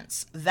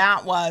intense.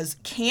 That was,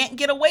 can't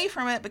get away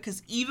from it,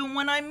 because even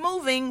when I'm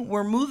moving,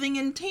 we're moving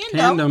in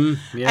tandem.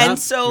 Yeah, and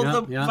so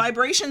the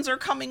vibrations are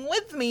coming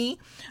with me.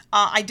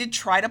 I did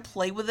try to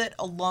play with it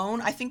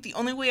alone. I think the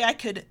only way I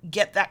could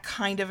get that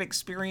kind of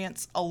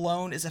experience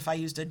alone is if I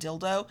used a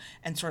dildo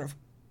and sort of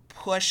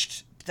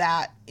pushed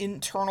that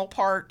internal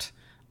part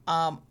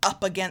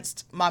up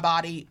against my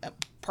body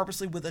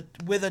purposely with a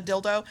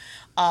dildo.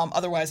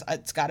 Otherwise,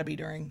 it's got to be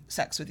during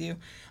sex with you.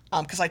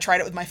 Because I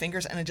tried it with my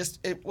fingers, and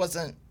it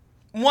wasn't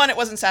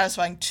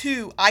satisfying.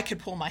 Two, I could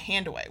pull my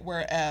hand away,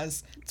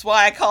 whereas it's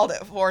why I called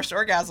it forced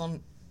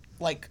orgasm,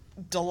 like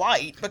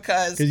delight,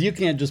 because you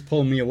can't just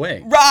pull me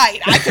away. Right,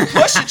 I could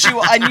push at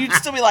you, and you'd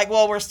still be like,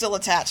 well, we're still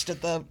attached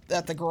at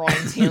the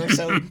groins here,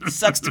 so it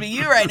sucks to be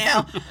you right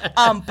now.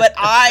 But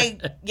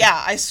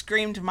I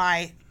screamed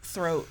my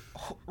throat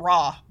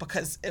raw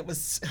because it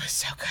was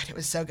so good. It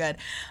was so good.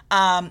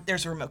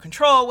 There's a remote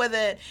control with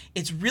it.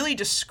 It's really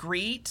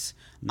discreet.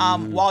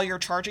 While you're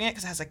charging it,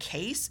 because it has a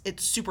case.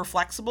 It's super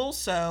flexible,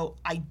 so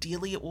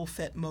ideally it will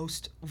fit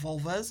most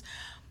vulvas.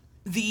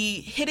 The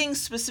hitting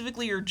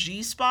specifically your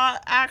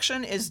G-spot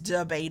action is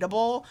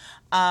debatable,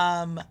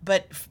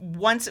 but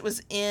once it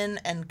was in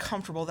and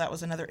comfortable, that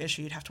was another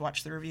issue. You'd have to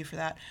watch the review for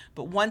that.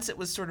 But once it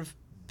was sort of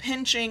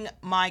pinching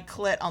my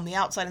clit on the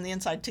outside and the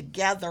inside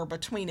together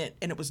between it,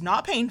 and it was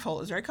not painful, it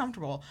was very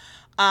comfortable,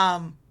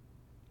 that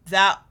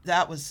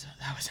was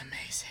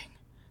amazing.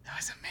 That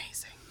was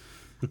amazing.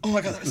 Oh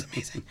my God, that was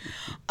amazing.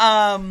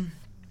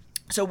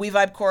 So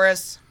WeVibe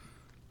Chorus,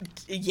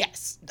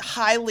 yes,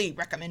 highly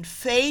recommend.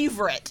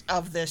 Favorite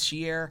of this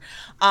year.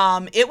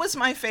 It was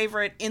my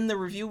favorite in the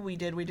review we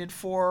did. We did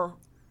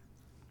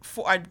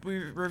we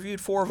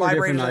reviewed four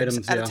vibrators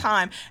items, at a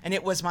time, and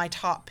it was my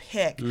top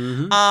pick.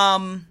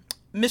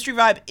 Mystery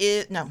Vibe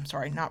is, no,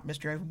 sorry, not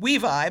Mystery Vibe,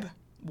 WeVibe.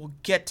 We'll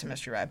get to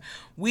Mystery Vibe.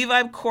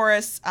 WeVibe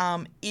Chorus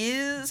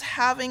is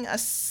having a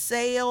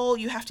sale.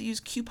 You have to use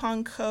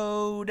coupon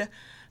code, I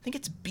think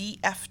it's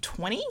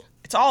BF20.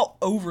 It's all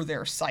over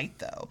their site,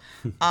 though.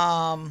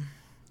 I'm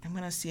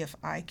going to see if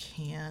I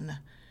can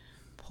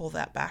pull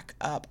that back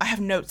up. I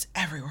have notes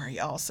everywhere,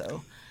 y'all,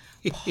 so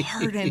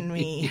pardon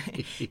me.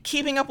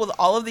 Keeping up with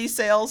all of these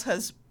sales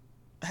has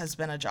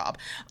been a job.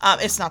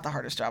 It's not the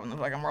hardest job in the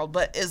fucking world,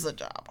 but is a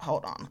job.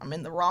 Hold on. I'm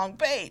in the wrong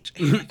page.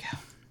 Here we go.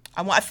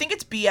 I think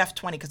it's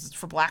BF20 because it's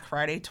for Black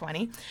Friday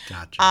 20.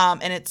 Gotcha.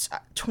 And it's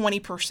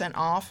 20%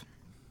 off.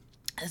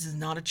 This is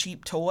not a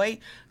cheap toy,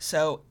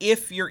 so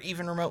if you're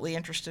even remotely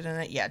interested in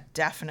it, yeah,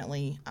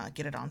 definitely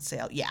get it on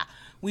sale. Yeah,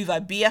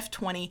 WeVibe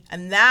BF20,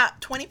 and that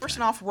 20%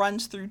 off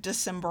runs through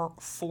December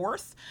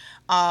 4th.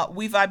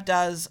 WeVibe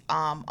does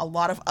a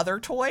lot of other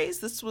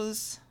toys. I think this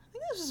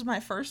was my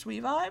first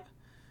WeVibe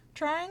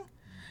trying.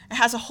 It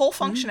has a whole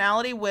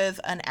functionality with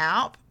an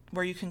app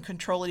where you can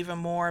control it even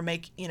more,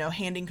 make,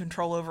 handing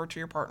control over to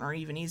your partner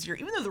even easier,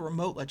 even though the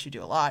remote lets you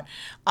do a lot.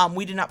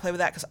 We did not play with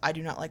that because I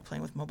do not like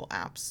playing with mobile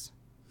apps.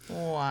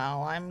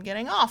 Wow, I'm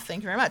getting off.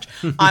 Thank you very much.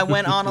 I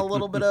went on a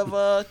little bit of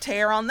a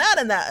tear on that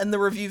and the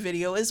review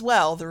video as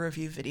well. The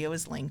review video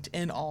is linked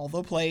in all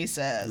the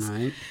places.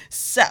 Right.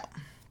 So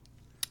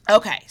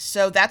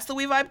that's the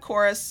WeVibe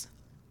Chorus.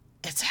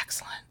 It's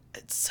excellent.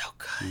 It's so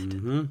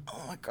good.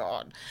 Oh my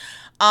God.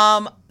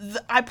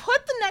 I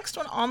put the next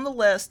one on the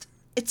list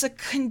it's a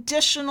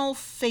conditional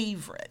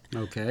favorite.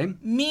 Okay.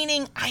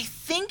 Meaning, I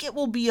think it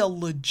will be a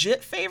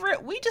legit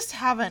favorite. We just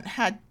haven't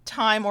had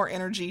time or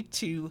energy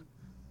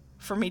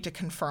for me to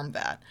confirm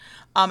that.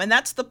 And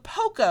that's the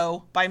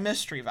Poco by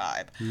Mystery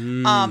Vibe.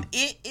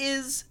 It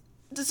is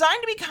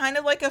designed to be kind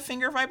of like a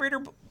finger vibrator,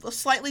 but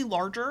slightly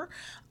larger.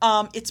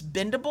 It's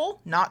bendable,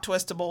 not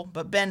twistable,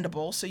 but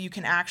bendable. So you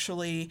can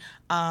actually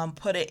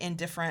put it in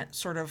different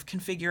sort of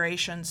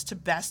configurations to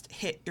best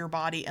hit your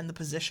body and the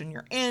position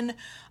you're in.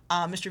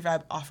 Mystery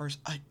Vibe offers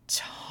a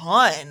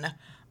ton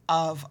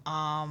of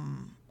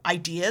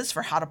ideas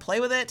for how to play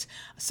with it.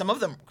 Some of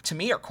them, to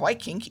me, are quite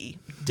kinky.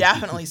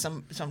 Definitely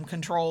some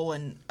control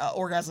and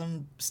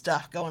orgasm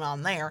stuff going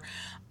on there.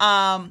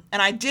 And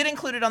I did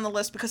include it on the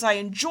list because I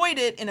enjoyed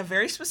it in a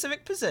very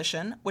specific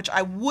position, which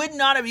I would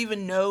not have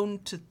even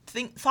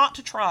thought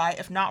to try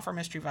if not for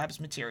Mystery Vibe's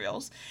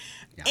materials.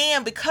 Yeah.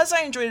 And because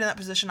I enjoyed it in that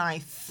position, I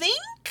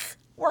think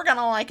we're going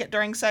to like it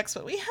during sex,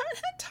 but we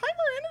haven't had time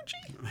or energy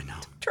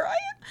to try it.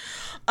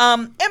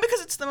 And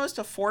because it's the most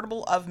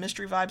affordable of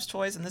Mystery Vibe's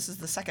toys, and this is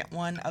the second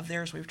one of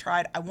theirs we've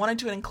tried, I wanted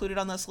to include it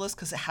on this list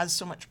because it has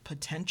so much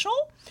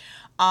potential.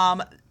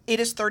 It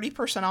is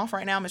 30% off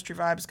right now. Mystery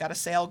Vibe's got a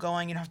sale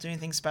going. You don't have to do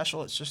anything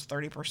special. It's just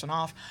 30%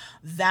 off.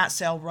 That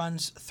sale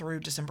runs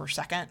through December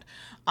 2nd.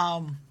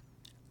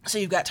 So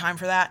you've got time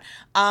for that.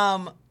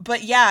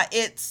 But yeah,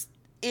 it's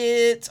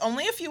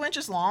only a few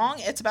inches long.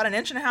 It's about 1.5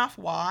 inches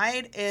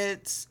wide.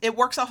 It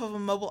works off of a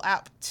mobile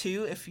app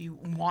too, if you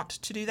want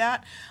to do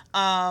that.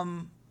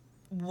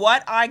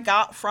 What I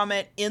got from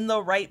it in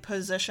the right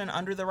position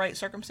under the right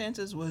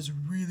circumstances was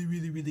really,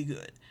 really, really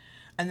good.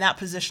 And that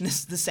position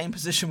is the same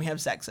position we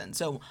have sex in.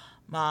 So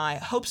my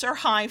hopes are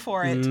high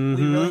for it. Mm-hmm.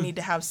 We really need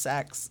to have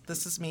sex.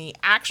 This is me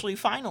actually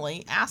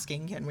finally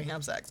asking, can we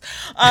have sex?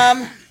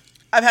 I've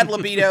had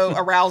libido,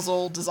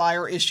 arousal,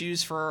 desire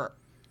issues for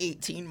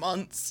 18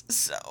 months.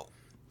 So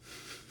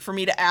for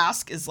me to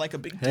ask is like a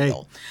big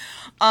deal.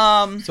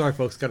 Sorry,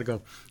 folks. Got to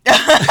go.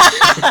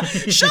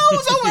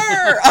 Show's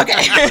over.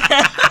 Okay.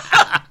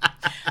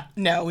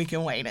 No, we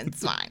can wait.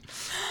 It's fine.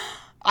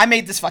 I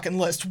made this fucking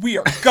list. We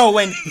are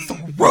going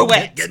through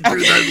it. Get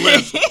through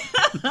that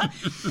list.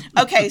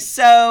 Okay,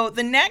 so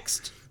the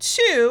next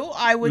two,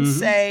 I would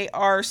say,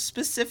 are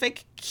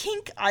specific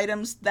kink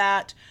items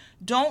that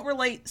don't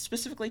relate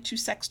specifically to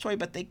sex toy,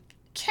 but they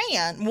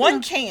can.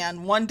 One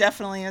can. One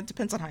definitely. It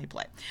depends on how you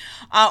play.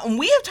 And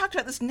we have talked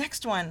about this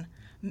next one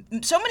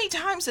so many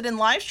times that in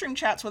live stream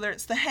chats, whether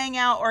it's the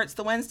Hangout or it's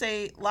the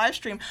Wednesday live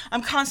stream,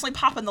 I'm constantly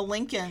popping the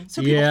link in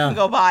so people can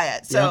go buy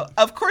it. So,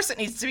 of course, it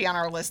needs to be on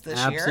our list this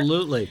year.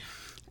 Absolutely.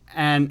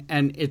 And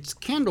it's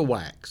candle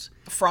wax.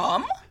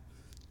 From?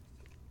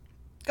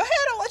 Go ahead,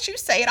 I'll let you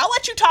say it. I'll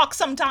let you talk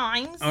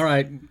sometimes. All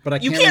right, but I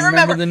can't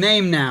remember the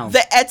name now.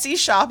 The Etsy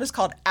shop is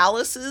called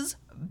Alice's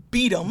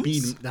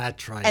Beat'ems.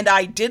 That's right. And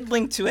I did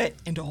link to it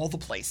into all the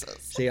places.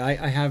 See, I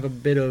have a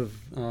bit of...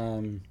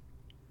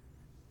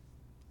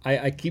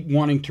 I keep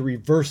wanting to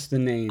reverse the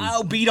name.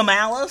 Oh, Beat'em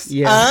Alice?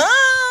 Yeah.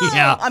 Oh,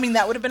 yeah. I mean,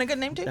 that would have been a good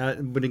name, too.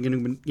 That would have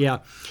been, yeah.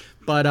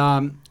 But,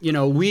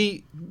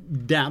 we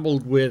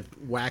dabbled with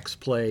wax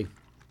play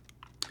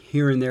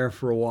here and there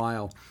for a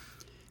while.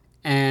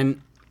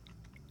 And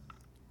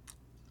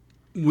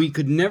we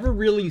could never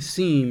really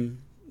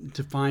seem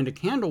to find a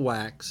candle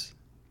wax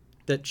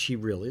that she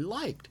really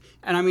liked.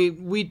 And, I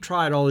mean, we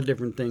tried all the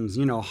different things,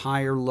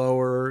 higher,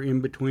 lower,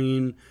 in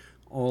between,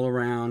 all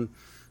around,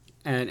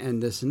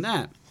 and this and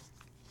that.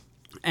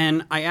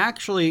 And I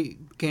actually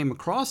came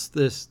across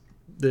this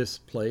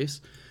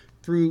place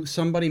through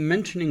somebody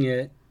mentioning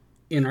it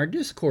in our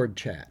Discord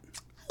chat.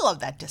 I love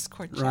that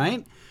Discord chat.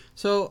 Right?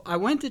 So I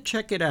went to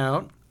check it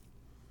out,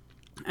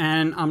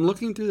 and I'm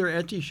looking through their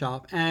Etsy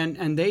shop,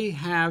 and they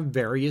have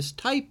various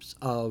types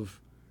of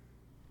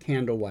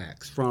candle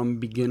wax, from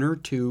beginner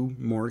to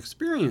more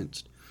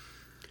experienced.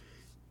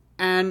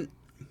 And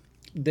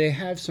they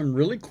have some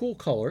really cool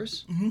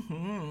colors.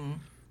 Mm-hmm.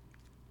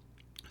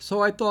 So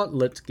I thought,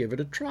 let's give it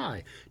a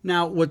try.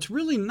 Now, what's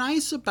really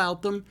nice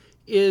about them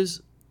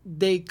is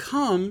they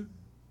come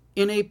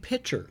in a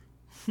pitcher.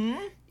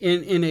 In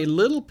a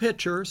little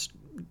pitcher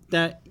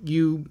that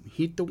you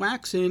heat the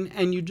wax in,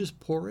 and you just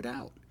pour it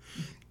out.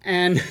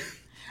 And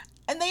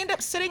they end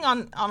up sitting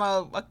on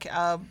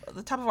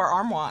the top of our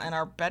armoire in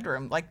our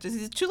bedroom. Like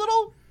these two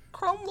little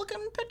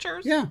chrome-looking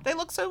pitchers. Yeah. They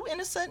look so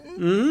innocent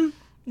and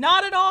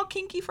not at all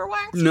kinky for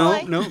wax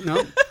play.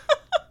 No.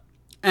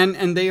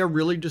 And they are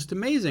really just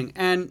amazing.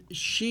 And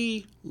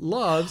she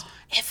loves...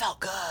 It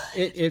felt good.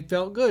 It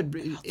felt good.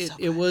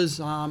 It was,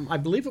 I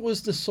believe it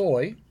was the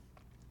soy.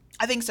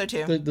 I think so,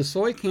 too. The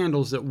soy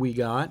candles that we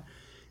got.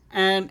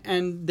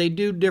 And they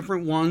do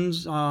different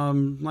ones,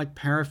 like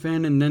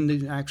paraffin. And then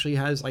it actually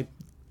has, I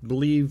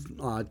believe,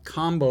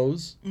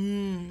 combos.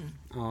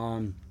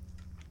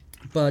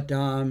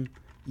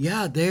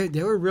 Yeah,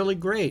 they were really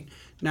great.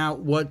 Now,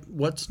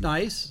 what's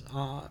nice...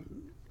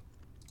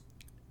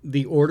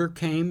 the order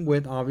came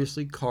with,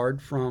 obviously, card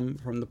from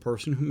the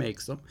person who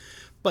makes them.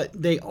 But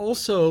they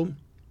also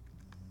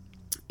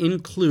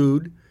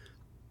include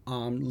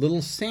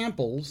little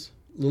samples,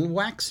 little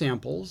wax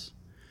samples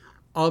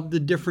of the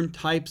different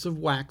types of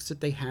wax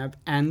that they have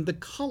and the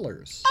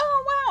colors.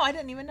 Oh, wow. I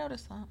didn't even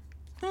notice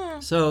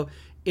that. So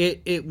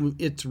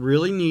it's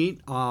really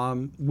neat.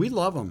 We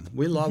love them.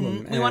 We love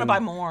them. We want to buy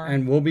more.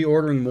 And we'll be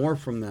ordering more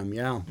from them.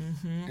 Yeah,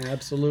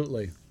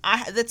 absolutely.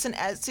 That's an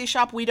Etsy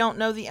shop. We don't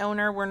know the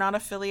owner. We're not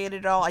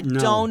affiliated at all. I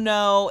don't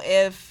know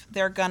if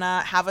they're going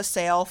to have a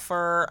sale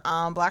for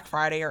Black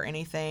Friday or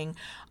anything.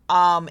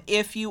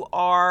 If you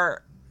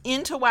are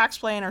into wax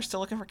play and are still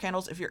looking for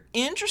candles, if you're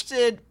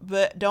interested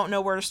but don't know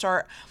where to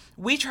start,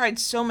 we tried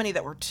so many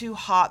that were too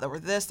hot, that were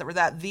this, that were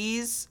that.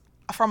 These,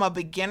 from a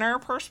beginner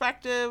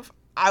perspective,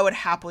 I would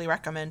happily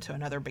recommend to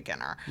another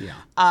beginner. Yeah.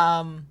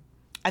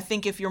 I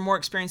think if you're more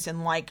experienced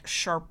in like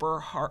sharper,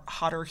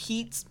 hotter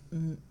heats,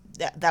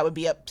 that would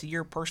be up to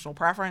your personal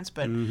preference.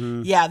 But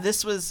yeah,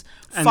 this was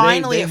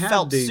finally, it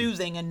felt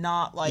soothing and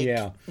not like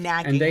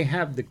nagging. And they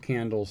have the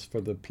candles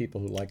for the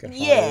people who like it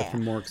hotter, for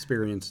more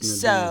experienced in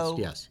advanced.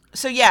 Yes.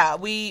 So yeah,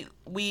 we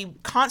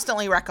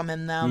constantly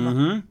recommend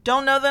them.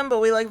 Don't know them,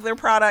 but we like their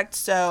product,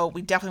 so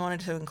we definitely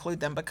wanted to include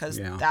them because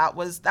that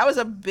was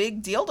a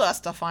big deal to us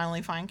to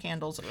finally find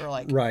candles that were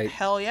like,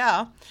 hell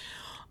yeah.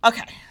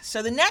 Okay,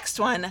 so the next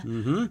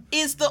one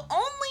is the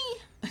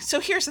only.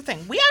 So here's the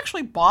thing: we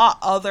actually bought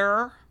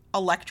other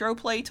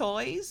Electroplay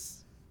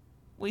toys.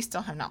 We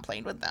still have not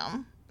played with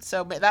them,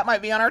 so that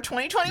might be on our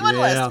 2021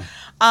 list.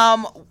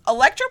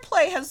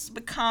 Electroplay has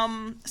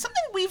become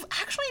something we've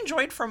actually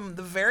enjoyed from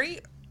the very,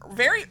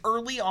 very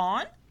early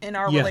on in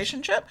our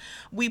relationship.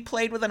 We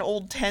played with an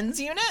old TENS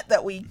unit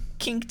that we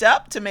kinked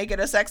up to make it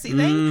a sexy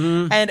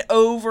thing, and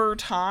over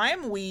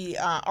time we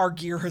our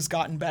gear has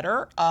gotten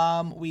better.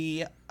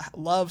 We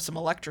love some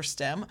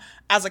Electrostim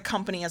as a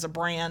company, as a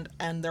brand,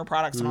 and their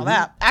products and all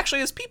that.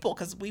 Actually, as people,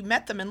 because we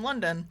met them in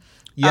London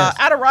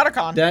at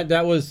Eroticon.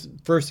 That was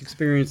first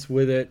experience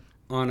with it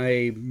on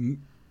a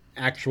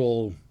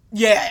actual.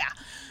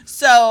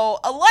 So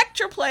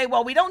Electroplay,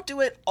 while we don't do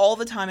it all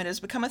the time, it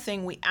has become a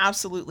thing we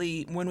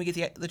absolutely, when we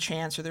get the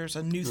chance or there's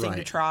a new thing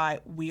to try,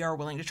 we are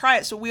willing to try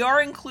it. So we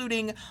are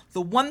including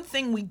the one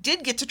thing we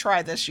did get to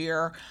try this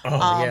year.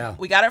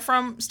 We got it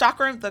from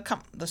Stockroom,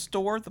 the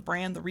store, the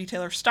brand, the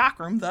retailer,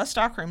 Stockroom. The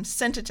Stockroom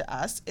sent it to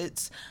us.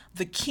 It's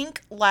the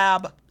Kink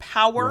Lab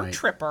Power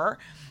Tripper.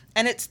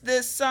 And it's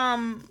this,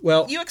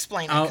 you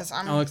explain it because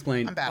I'll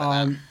explain. I'm bad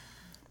at that.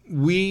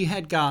 We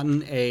had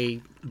gotten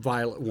a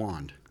violet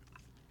wand.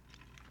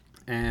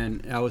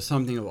 And that was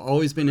something I've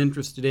always been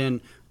interested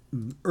in.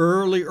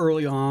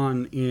 Early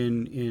on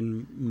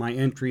in my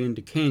entry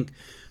into kink,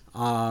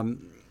 I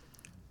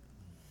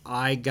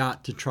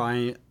got to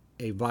try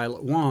a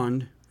violet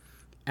wand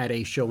at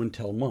a show and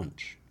tell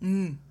munch.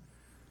 And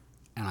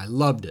I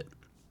loved it.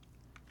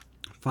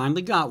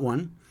 Finally got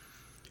one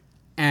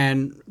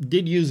and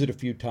did use it a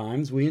few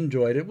times. We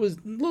enjoyed it. It was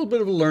a little bit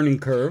of a learning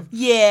curve.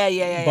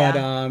 But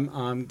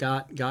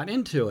got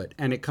into it.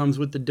 And it comes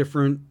with the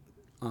different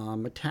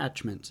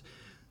attachments.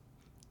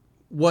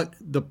 What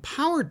the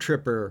Power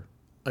Tripper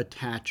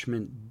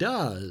attachment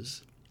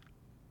does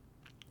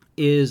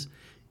is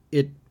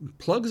it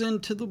plugs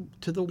into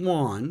the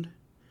wand,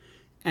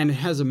 and it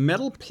has a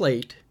metal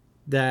plate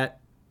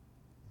that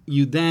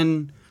you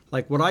then,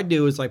 like what I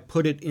do is I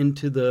put it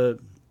into the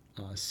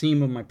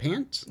seam of my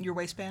pants. Your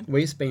waistband?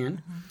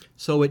 Waistband.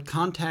 So it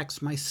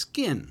contacts my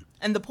skin.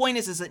 And the point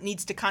is it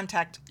needs to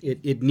contact...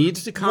 It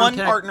needs to contact...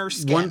 One partner's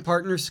skin. One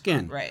partner's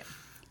skin. Right.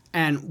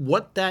 And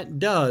what that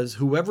does,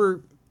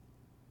 whoever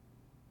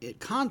it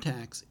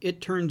contacts,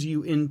 it turns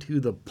you into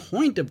the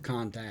point of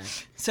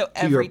contact. So to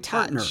every your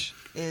partner. touch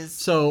is...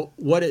 So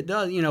what it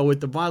does,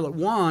 with the violet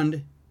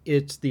wand,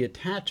 it's the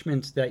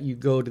attachments that you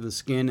go to the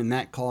skin, and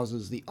that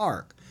causes the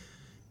arc.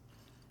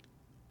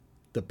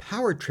 The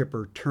Power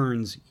Tripper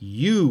turns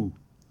you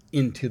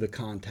into the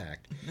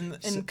contact.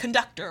 In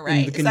conductor,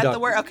 right? Is that the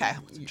word? Okay.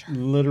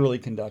 Literally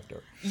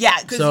conductor. Yeah,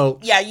 because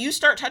you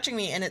start touching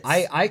me and it's...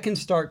 I can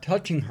start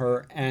touching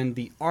her and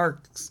the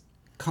arcs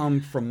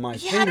come from my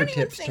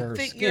fingertips to her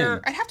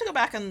skin. I'd have to go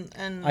back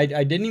and... I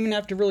didn't even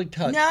have to really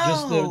touch. No.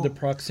 Just the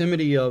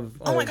proximity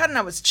of... Oh my God, and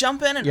I was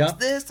jumping and it was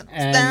this and it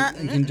was that.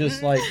 And you can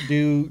just like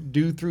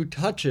do through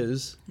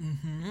touches,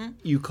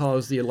 you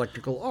cause the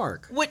electrical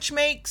arc. Which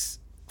makes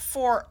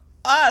for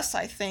us,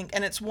 I think,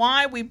 and it's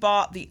why we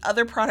bought the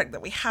other product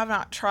that we have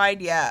not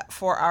tried yet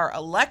for our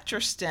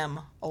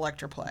Electrostim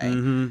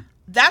Electroplay.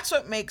 That's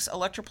what makes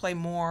Electroplay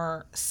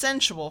more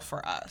sensual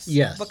for us.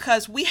 Yes.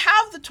 Because we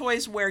have the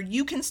toys where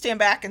you can stand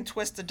back and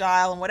twist the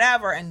dial and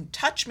whatever and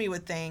touch me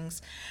with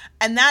things.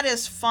 And that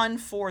is fun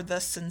for the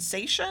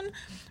sensation.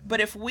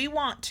 But if we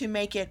want to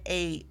make it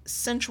a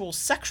sensual,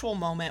 sexual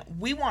moment,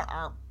 we want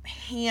our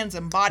hands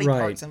and body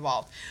parts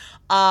involved.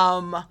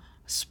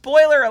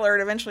 Spoiler alert,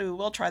 eventually we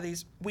will try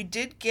these. We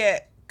did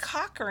get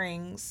cock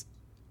rings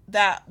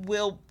that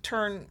will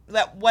turn,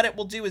 that what it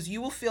will do is you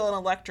will feel an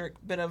electric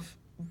bit of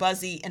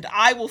buzzy and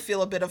I will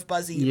feel a bit of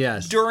buzzy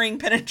during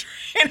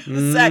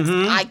penetrating sex.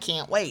 I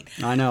can't wait.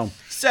 I know.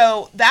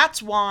 So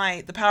that's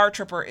why the Power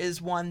Tripper is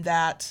one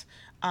that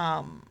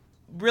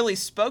really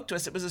spoke to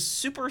us. It was a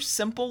super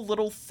simple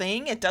little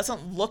thing. It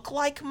doesn't look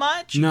like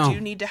much. No. You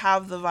do need to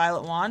have the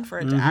violet wand for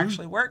it to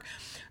actually work.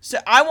 So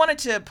I wanted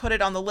to put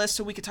it on the list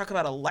so we could talk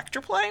about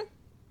Electroplay,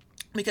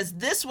 because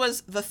this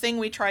was the thing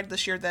we tried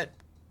this year that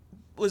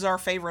was our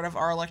favorite of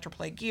our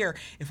Electroplay gear.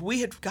 If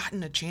we had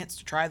gotten a chance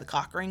to try the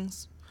cock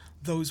rings,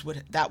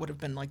 that would have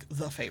been like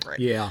the favorite.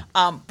 Yeah.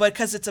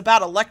 Because it's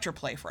about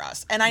Electroplay for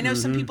us. And I know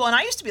some people, and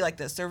I used to be like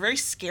this, they're very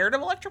scared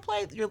of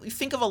Electroplay. You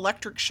think of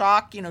electric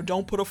shock,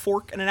 don't put a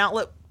fork in an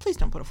outlet. Please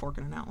don't put a fork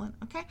in an outlet,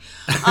 okay?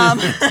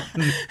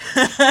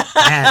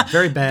 Bad,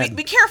 very bad.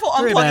 Be careful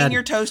Very unplugging bad.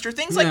 your toaster.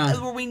 Things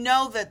like where we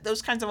know that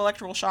those kinds of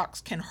electrical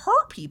shocks can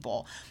hurt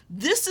people.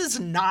 This is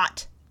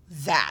not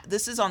that.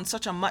 This is on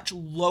such a much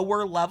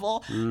lower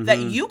level that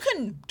you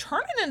can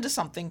turn it into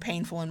something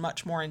painful and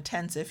much more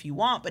intense if you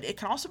want, but it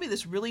can also be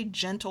this really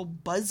gentle,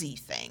 buzzy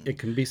thing. It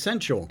can be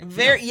sensual.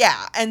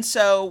 Yeah. And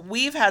so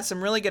we've had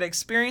some really good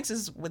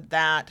experiences with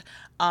that.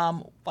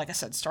 Like I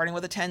said, starting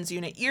with a TENS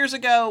unit years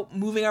ago,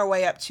 moving our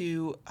way up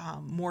to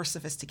more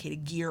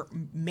sophisticated gear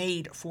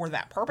made for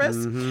that purpose.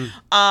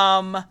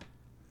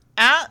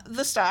 At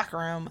the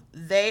stockroom,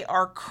 they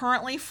are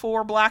currently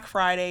for Black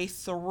Friday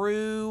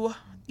through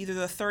either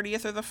the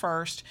 30th or the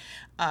 1st,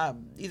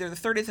 either the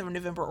 30th of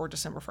November or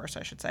December 1st,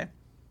 I should say,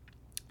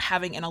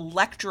 having an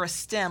Electra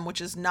Stim,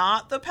 which is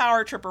not the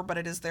Power Tripper, but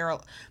it is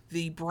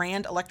the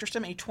brand Electra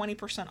Stim, a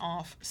 20%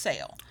 off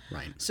sale.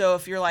 Right. So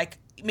if you're like,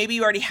 maybe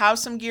you already have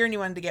some gear and you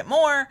wanted to get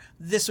more,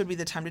 this would be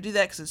the time to do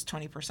that because it's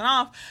 20%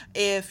 off.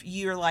 If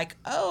you're like,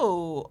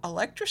 oh,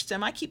 Electra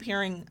Stim, I keep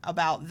hearing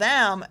about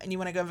them, and you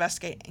want to go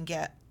investigate and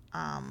get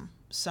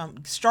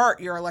start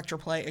your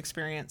Electroplay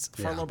experience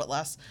for a little bit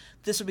less,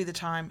 this would be the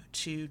time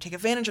to take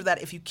advantage of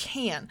that if you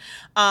can.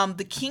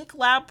 The Kink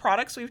Lab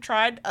products we've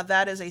tried,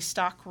 that is a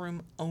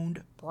stockroom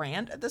owned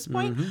brand at this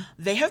point.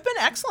 They have been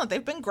excellent.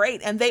 They've been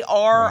great. And they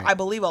are, I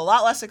believe, a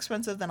lot less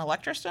expensive than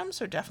Electrostim,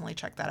 so definitely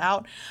check that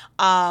out.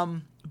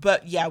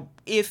 But yeah,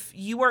 if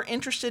you are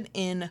interested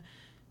in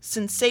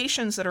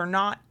sensations that are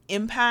not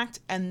impact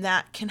and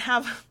that can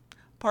have,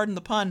 pardon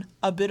the pun,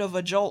 a bit of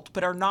a jolt,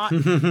 but are not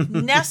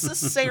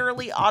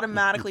necessarily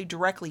automatically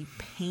directly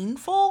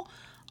painful,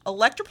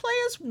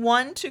 Electroplay is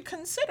one to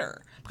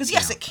consider. Because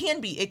yes, it can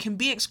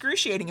be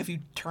excruciating if you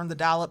turn the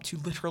dial up to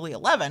literally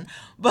 11,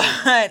 but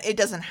it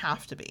doesn't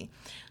have to be.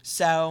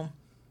 So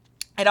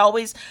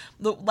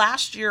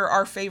last year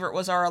our favorite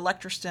was our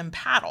Electrostim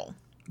paddle.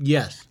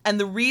 Yes. And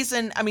the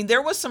reason,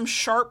 there was some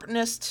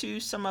sharpness to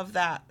some of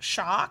that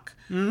shock,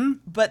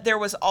 but there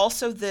was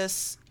also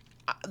this,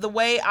 the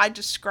way I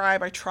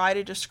try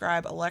to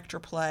describe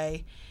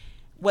Electroplay,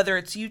 whether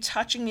it's you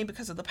touching me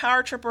because of the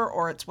Power Tripper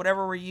or it's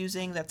whatever we're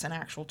using that's an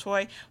actual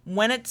toy,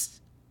 when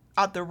it's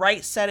at the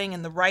right setting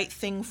and the right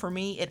thing for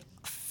me, it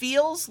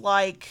feels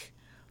like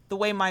the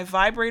way my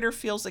vibrator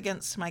feels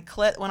against my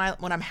clit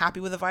when I'm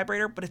happy with a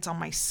vibrator, but it's on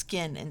my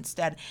skin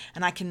instead.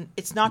 And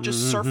it's not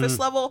just surface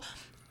level.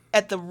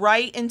 At the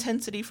right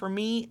intensity for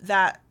me,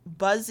 that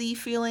buzzy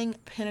feeling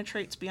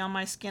penetrates beyond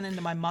my skin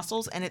into my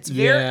muscles, and it's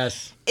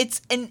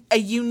it's a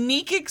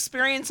unique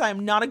experience.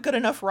 I'm not a good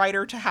enough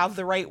writer to have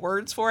the right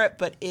words for it,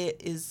 but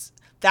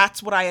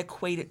that's what I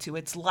equate it to.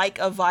 It's like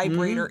a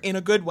vibrator in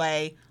a good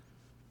way,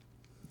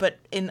 but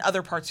in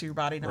other parts of your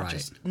body,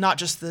 not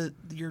just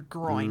your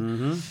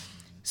groin.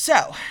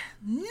 So,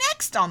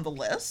 next on the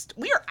list,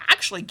 we are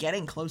actually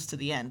getting close to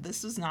the end.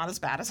 This is not as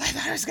bad as I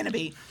thought it was going to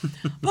be.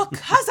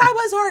 Because I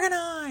was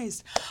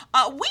organized.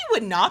 We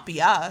would not be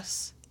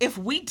us if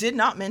we did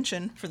not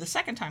mention, for the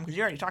second time, because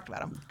you already talked about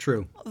them.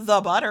 True.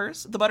 The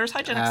Butters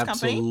Hygienics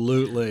Company.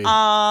 Absolutely.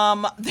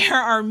 There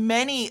are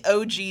many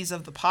OGs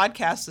of the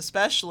podcast,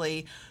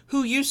 especially,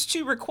 who used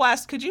to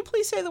request, could you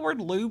please say the word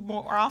lube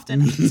more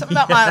often? Something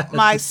about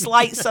my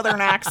slight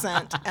southern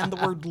accent and the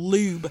word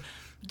lube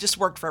just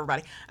worked for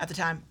everybody at the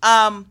time.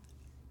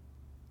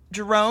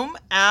 Jerome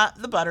at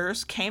the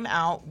Butters came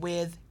out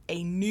with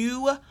a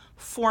new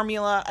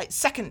formula.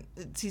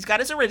 He's got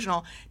his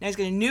original. Now he's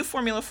got a new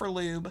formula for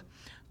lube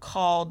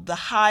called the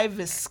High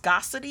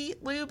Viscosity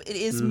Lube. It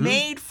is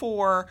made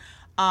for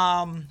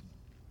anal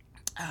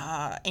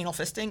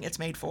fisting. It's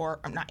made for,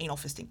 not anal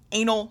fisting,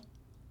 anal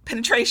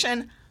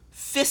penetration,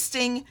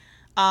 fisting,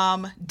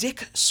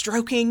 dick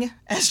stroking,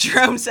 as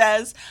Jerome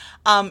says.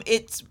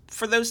 It's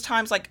for those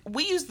times, like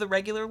we use the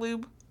regular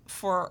lube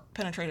for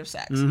penetrative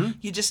sex.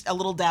 You just a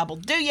little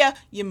dabble,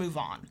 you move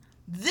on.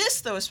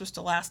 This, though, is supposed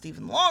to last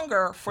even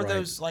longer for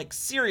those like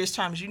serious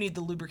times you need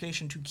the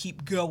lubrication to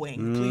keep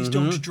going. Please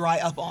don't dry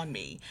up on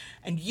me.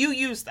 And you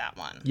use that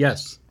one.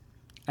 Yes.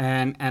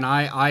 And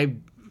I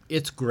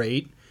it's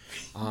great.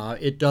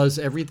 It does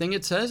everything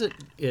it says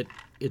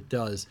it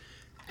does.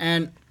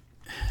 And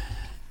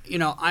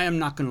I am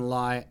not going to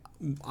lie.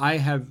 I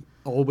have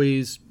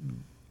always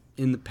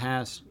in the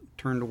past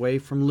turned away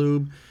from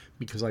lube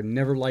because I've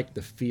never liked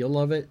the feel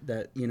of it,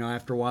 that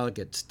after a while it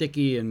gets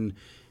sticky and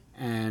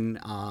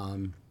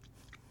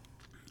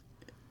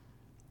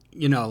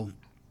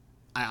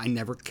I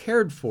never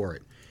cared for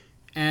it.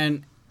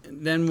 And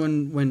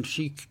then when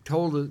she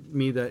told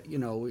me that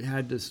we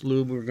had this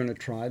lube, we were going to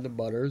try the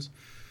Butters,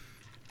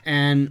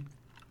 And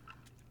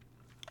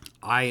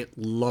I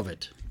love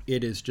it.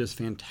 It is just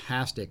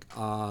fantastic.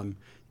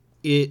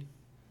 It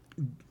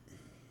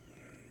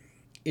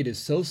is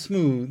so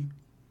smooth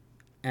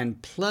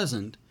and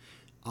pleasant.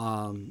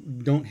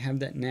 Don't have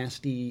that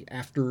nasty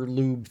after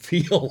lube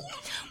feel.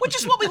 Which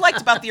is what we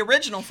liked about the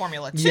original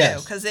formula, too,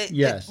 Yes, because it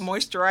yes.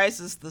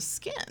 moisturizes the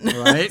skin.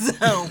 Right?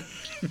 So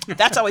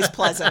that's always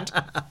pleasant.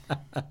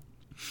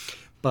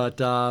 But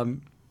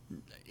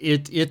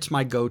it's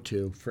my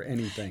go-to for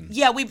anything.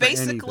 Yeah, we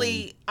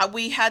basically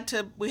we had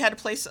to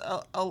place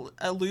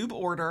a lube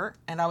order,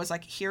 and I was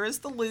like, here is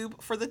the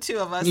lube for the two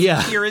of us.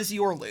 Yeah. Here is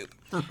your lube.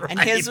 Right. And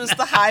his was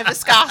the high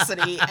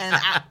viscosity,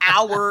 and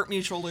our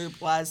mutual lube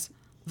was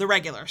the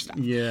regular stuff.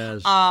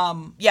 Yes.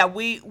 Yeah,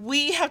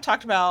 we have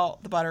talked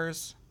about the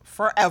butters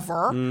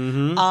forever.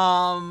 Mm-hmm.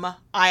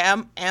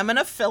 I am an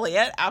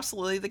affiliate,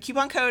 absolutely. The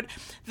coupon code,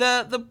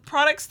 the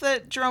products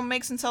that Jerome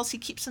makes and sells, he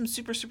keeps them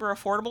super, super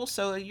affordable,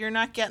 so you're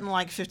not getting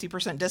like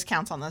 50%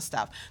 discounts on this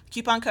stuff. The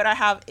coupon code I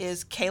have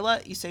is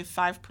Kayla. You save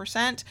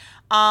 5%.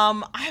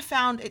 I have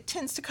found it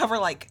tends to cover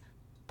like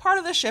part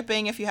of the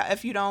shipping if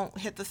you don't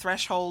hit the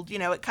threshold.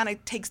 It kind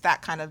of takes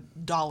that kind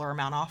of dollar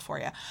amount off for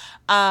you.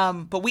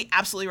 But we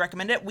absolutely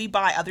recommend it. We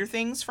buy other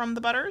things from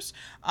the butters.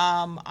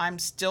 I'm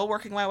still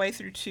working my way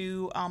through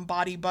 2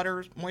 body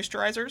butter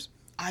moisturizers.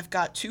 I've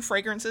got 2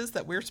 fragrances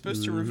that we're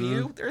supposed to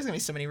review. There's going to be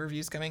so many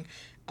reviews coming.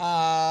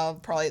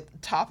 Probably at the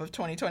top of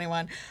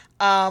 2021.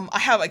 I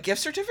have a gift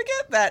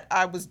certificate that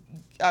I was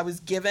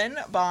given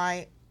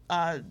by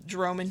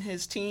Jerome and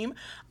his team.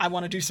 I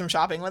want to do some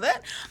shopping with it.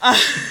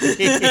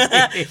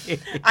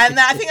 And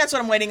I think that's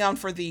what I'm waiting on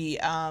for the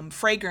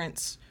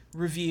fragrance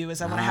review,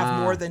 is I want to have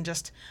more than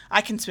just,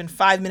 I can spend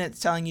 5 minutes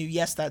telling you,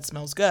 yes, that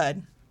smells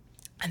good,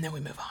 and then we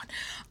move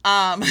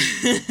on.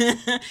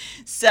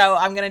 So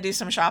I'm going to do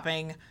some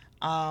shopping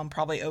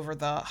probably over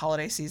the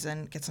holiday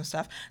season, get some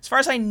stuff. As far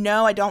as I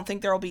know, I don't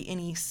think there will be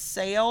any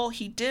sale.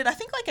 He did, I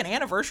think, like an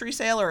anniversary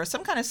sale or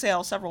some kind of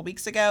sale several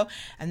weeks ago,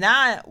 and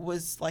that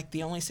was like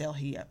the only sale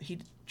he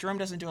Jerome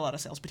doesn't do a lot of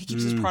sales, but he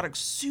keeps his products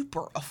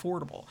super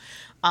affordable.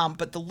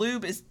 But the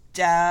lube is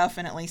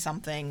definitely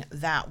something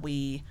that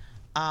we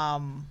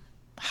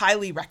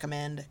highly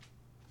recommend.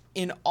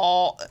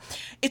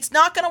 It's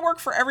not going to work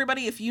for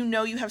everybody if you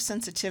know you have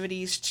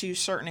sensitivities to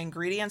certain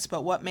ingredients,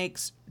 but what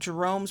makes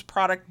Jerome's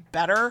product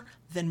better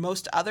than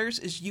most others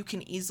is you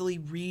can easily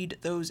read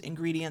those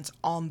ingredients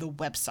on the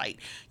website.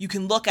 You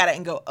can look at it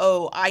and go,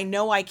 oh, I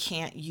know I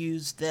can't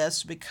use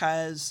this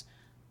because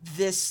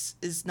this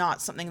is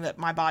not something that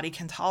my body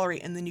can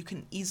tolerate, and then you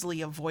can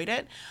easily avoid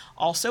it.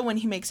 Also, when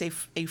he makes a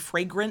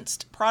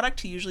fragranced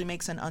product, he usually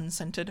makes an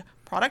unscented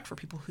product for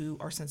people who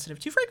are sensitive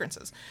to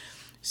fragrances.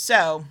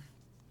 So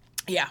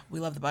yeah, we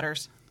love the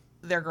butters.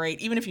 They're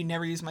great. Even if you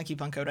never use my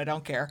coupon code, I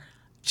don't care.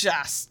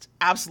 Just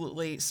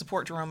absolutely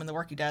support Jerome and the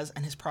work he does,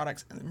 and his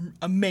products are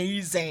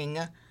amazing.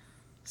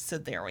 So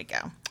there we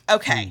go.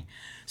 Okay.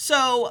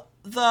 So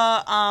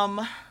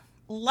the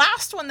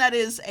last one that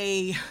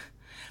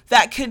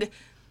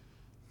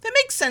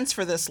makes sense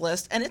for this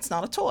list, and it's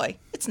not a toy.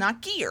 It's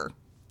not gear.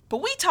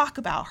 But we talk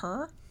about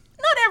her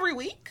not every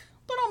week,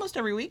 but almost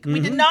every week. We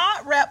did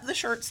not rep the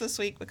shirts this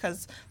week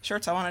because the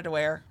shirts I wanted to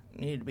wear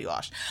needed to be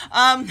washed.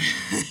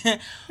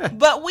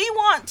 But we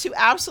want to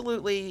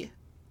absolutely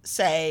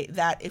say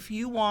that if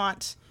you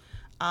want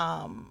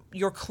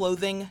your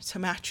clothing to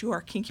match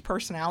your kinky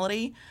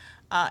personality,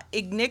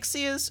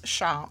 Ignixia's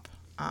shop,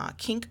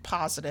 Kink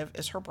Positive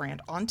is her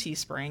brand on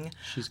Teespring.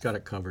 She's got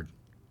it covered.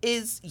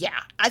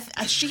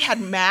 She had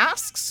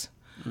masks.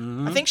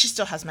 I think she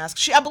still has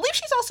masks. I believe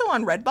she's also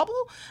on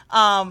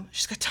Redbubble.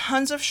 She's got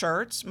tons of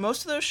shirts.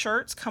 Most of those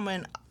shirts come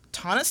in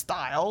ton of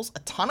styles, a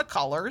ton of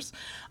colors,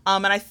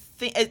 and I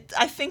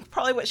think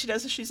probably what she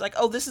does is she's like,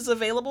 oh, this is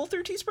available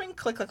through Teespring,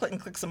 click, and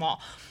clicks them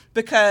all,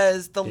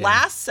 because the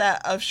last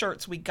set of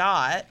shirts we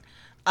got,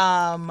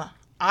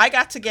 I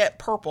got to get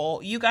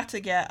purple, you got to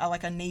get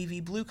like a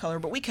navy blue color,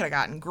 but we could have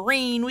gotten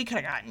green, we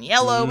could have gotten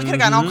yellow, we could have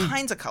gotten all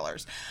kinds of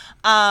colors.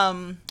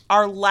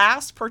 Our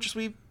last purchase,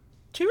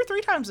 2 or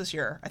 3 times this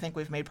year, I think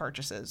we've made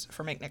purchases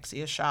from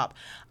Ignixia's shop,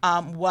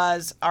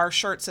 was our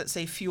shirts that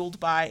say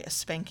fueled by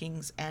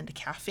spankings and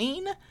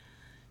caffeine.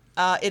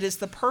 It is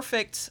the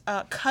perfect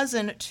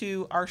cousin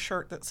to our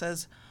shirt that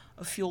says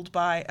fueled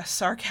by a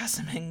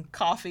sarcasm and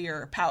coffee,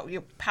 or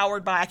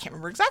powered by, I can't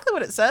remember exactly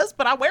what it says,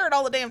 but I wear it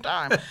all the damn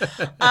time.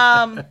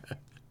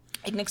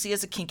 Ignicia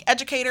is a kink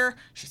educator.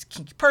 She's a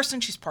kinky person.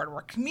 She's part of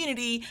our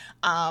community.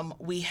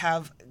 We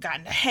have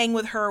gotten to hang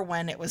with her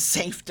when it was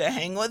safe to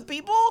hang with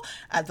people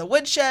at the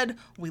Woodshed.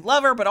 We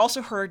love her, but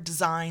also her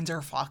designs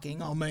are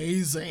fucking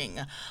amazing.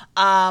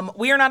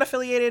 We are not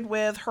affiliated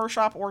with her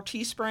shop or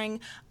Teespring,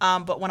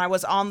 but when I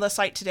was on the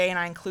site today, and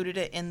I included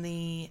it in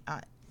the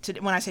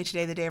when I say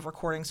today, the day of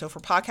recording, so for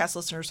podcast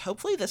listeners,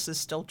 hopefully this is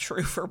still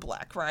true for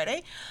Black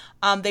Friday.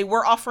 They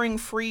were offering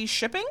free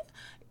shipping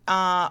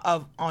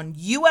on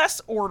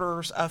U.S.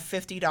 orders of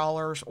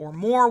 $50 or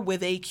more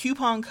with a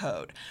coupon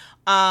code.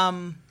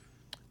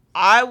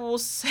 I will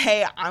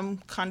say I'm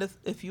kind of,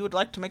 if you would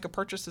like to make a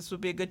purchase, this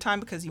would be a good time,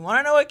 because you want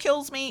to know what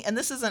kills me, and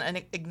this isn't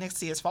an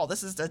Ignixia's fault.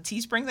 This is a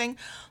Teespring thing.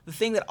 The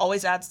thing that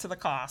always adds to the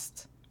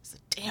cost is the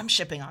damn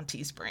shipping on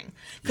Teespring,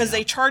 because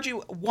they charge you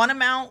one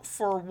amount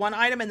for one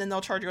item, and then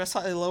they'll charge you a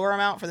slightly lower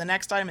amount for the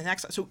next item and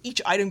next. So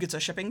each item gets a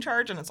shipping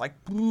charge, and it's like,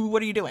 ooh,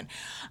 what are you doing?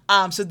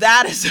 So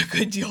that is a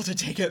good deal to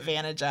take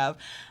advantage of.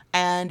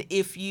 And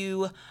if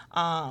you,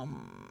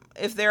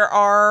 if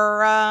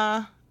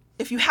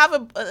you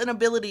have an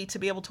ability to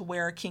be able to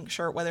wear a kink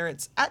shirt, whether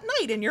it's at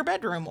night in your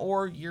bedroom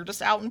or you're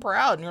just out and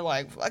proud and you're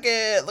like, fuck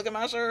it, look at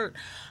my shirt.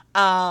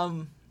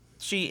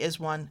 She is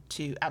one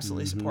to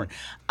absolutely support.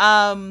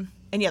 And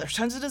yeah, there's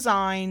tons of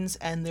designs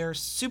and they're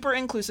super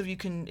inclusive.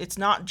 It's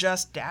not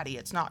just daddy.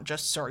 It's not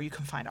just sir. You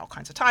can find all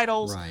kinds of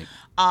titles. Right.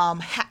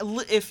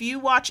 If you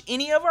watch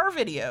any of our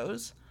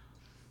videos,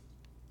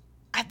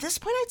 at this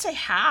point, I'd say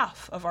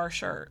half of our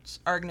shirts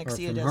are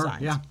Ignicia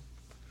designs. Yeah.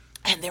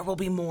 And there will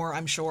be more,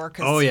 I'm sure.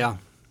 Oh, yeah.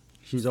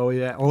 She's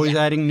always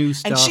adding new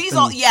stuff. And she's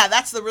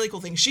that's the really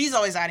cool thing. She's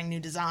always adding new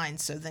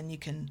designs, so then you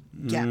can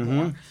get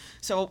more.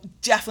 So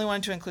definitely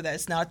wanted to include that.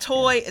 It's not a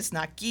toy, it's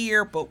not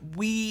gear, but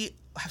we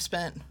have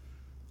spent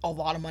a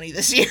lot of money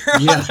this year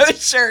on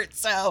those shirts,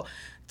 so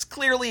it's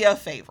clearly a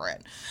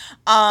favorite.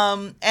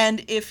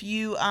 And if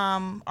you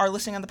are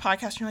listening on the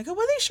podcast and you're like, oh,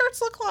 what do these shirts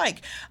look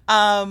like?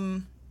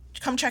 Come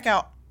check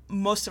out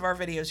most of our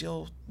videos.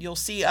 You'll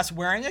see us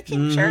wearing a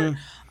kink shirt.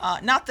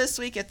 Not this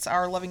week. It's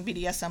our Loving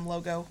BDSM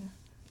logo,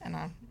 and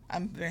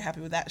I'm very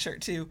happy with that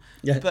shirt too.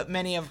 Yeah. But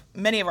many of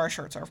our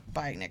shirts are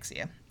by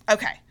Ignicia.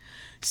 Okay,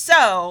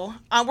 so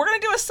we're gonna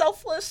do a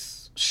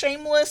selfless,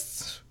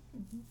 shameless,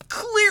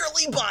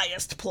 clearly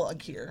biased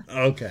plug here.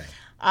 Okay.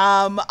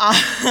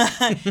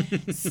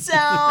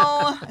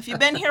 So if you've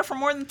been here for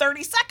more than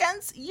 30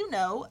 seconds, you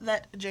know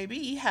that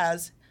JB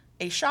has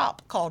a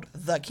shop called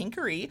The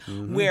Kinkery,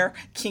 where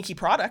kinky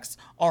products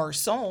are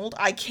sold.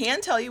 I can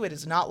tell you it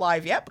is not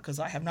live yet because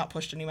I have not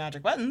pushed any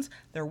magic buttons.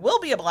 There will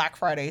be a Black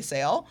Friday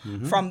sale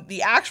from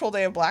the actual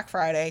day of Black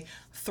Friday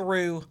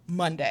through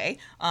Monday.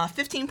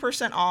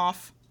 15%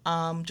 off,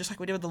 just like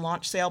we did with the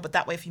launch sale, but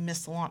that way if you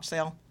missed the launch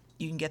sale,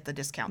 you can get the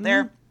discount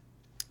there.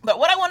 But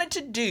what I wanted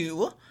to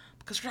do,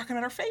 because we're talking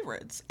about our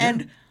favorites,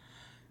 and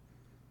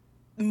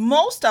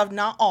most of,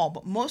 not all,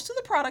 but most of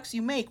the products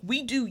you make,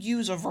 we do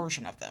use a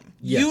version of them.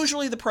 Yes.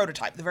 Usually the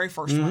prototype, the very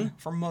first one,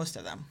 for most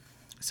of them.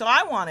 So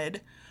I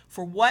wanted,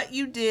 for what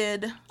you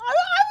did, I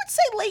would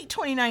say late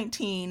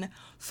 2019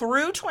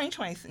 through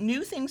 2020,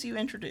 new things you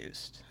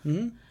introduced,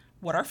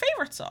 what our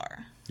favorites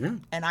are. Yeah.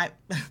 And I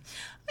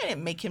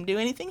didn't make him do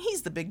anything.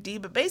 He's the big D,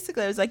 but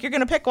basically I was like, you're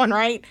going to pick one,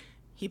 right?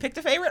 He picked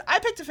a favorite. I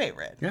picked a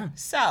favorite. Yeah.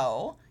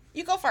 So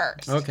you go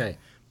first. Okay.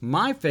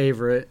 My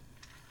favorite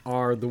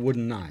are the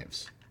wooden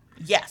knives.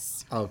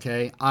 Yes.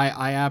 Okay.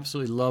 I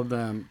absolutely love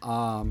them.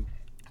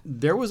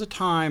 There was a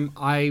time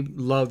I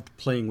loved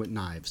playing with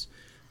knives.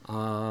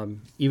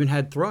 Even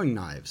had throwing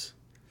knives.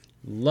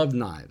 Loved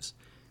knives.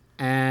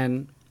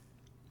 And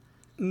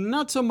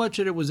not so much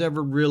that it was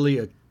ever really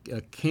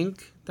a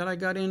kink that I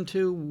got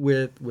into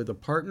with a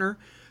partner,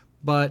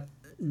 but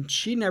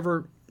she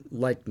never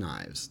liked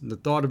knives. The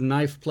thought of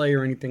knife play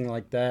or anything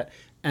like that.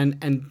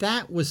 And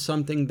that was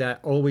something that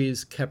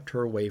always kept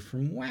her away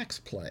from wax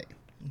play.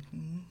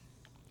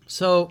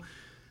 So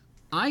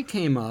I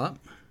came up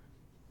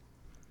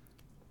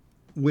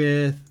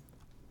with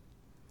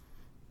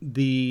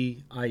the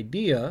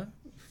idea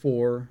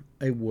for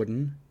a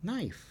wooden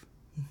knife.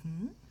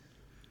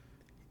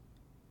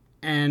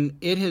 And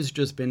it has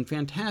just been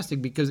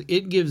fantastic because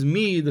it gives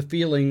me the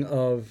feeling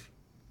of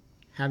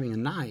having a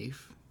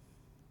knife,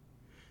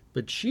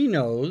 but she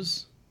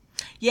knows.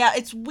 Yeah,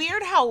 it's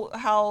weird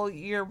how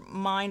your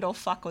mind will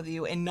fuck with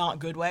you in not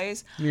good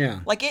ways. Yeah.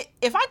 Like,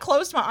 if I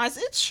closed my eyes,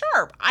 it's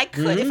sharp. I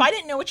could. If I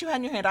didn't know what you had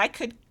in your hand, I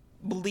could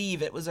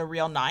believe it was a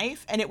real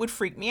knife, and it would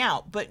freak me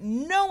out. But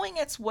knowing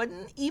it's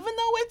wooden, even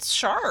though it's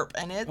sharp,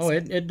 and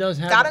it's it does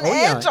have got an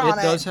edge on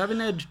it. It does have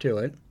an edge to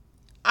it.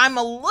 I'm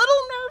a little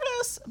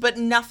nervous, but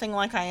nothing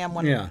like I am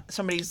when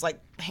somebody's like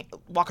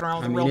walking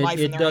around with a real knife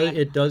in their hand.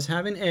 It does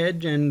have an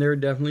edge, and there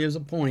definitely is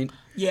a point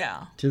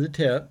to the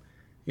tip,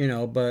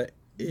 but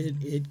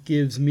it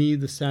gives me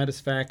the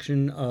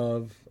satisfaction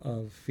of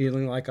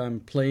feeling like I'm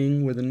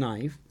playing with a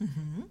knife,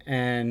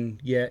 and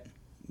yet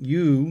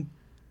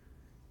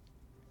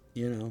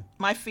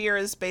my fear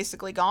is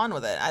basically gone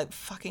with it. I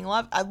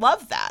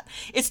love that.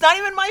 It's not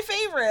even my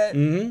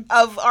favorite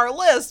of our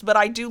list, but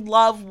I do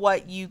love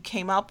what you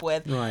came up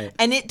with. Right.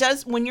 And it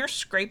does, when you're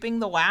scraping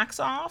the wax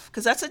off,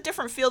 because that's a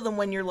different feel than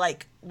when you're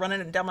like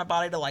running it down my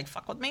body to like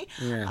fuck with me.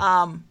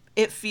 Yeah.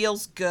 It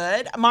feels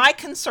good. My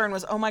concern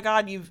was, oh my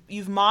God,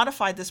 you've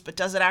modified this, but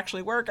does it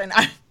actually work? And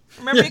I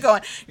remember you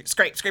going,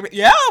 scrape it.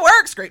 Yeah, it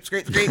works. Scrape.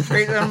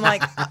 And I'm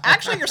like,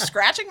 actually, you're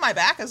scratching my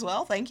back as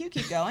well. Thank you.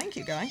 Keep going.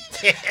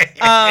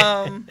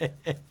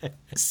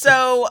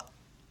 So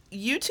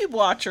YouTube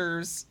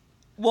watchers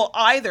will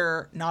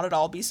either not at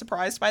all be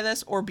surprised by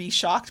this or be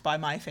shocked by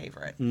my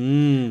favorite.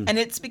 And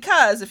it's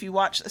because if you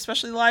watch,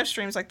 especially live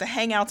streams like the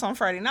Hangouts on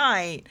Friday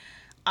night,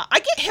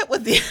 I get hit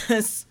with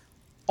this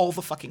all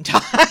the fucking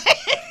time.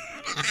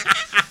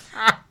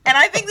 And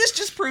I think this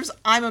just proves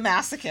I'm a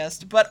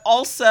masochist, but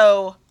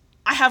also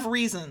I have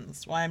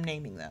reasons why I'm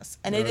naming this.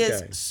 And it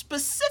is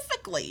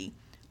specifically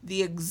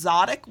the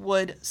exotic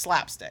wood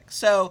slapstick.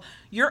 So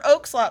your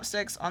oak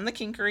slapsticks on the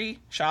Kinkery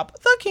shop,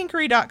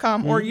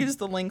 thekinkery.com, or use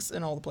the links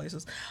in all the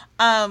places,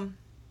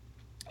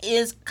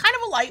 is kind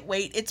of a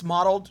lightweight. It's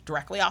modeled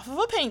directly off of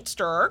a paint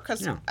stirrer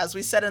because, as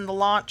we said in the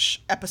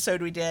launch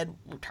episode we did,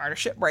 we're tired of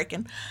shit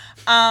breaking.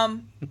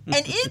 And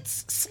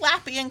it's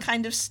slappy and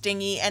kind of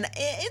stingy, and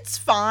it's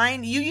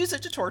fine. You use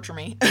it to torture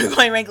me,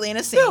 quite frankly, in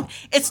a scene. Yeah.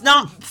 It's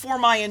not for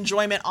my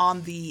enjoyment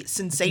on the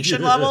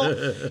sensation level.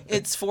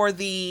 It's for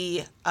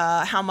the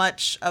how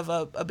much of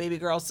a baby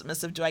girl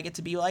submissive do I get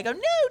to be? While I go, no,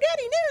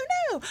 daddy,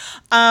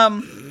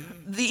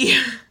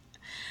 no.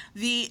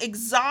 The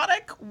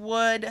exotic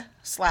wood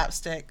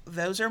slapstick,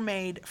 those are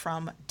made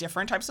from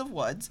different types of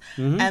woods.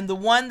 And the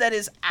one that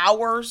is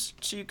ours,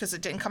 because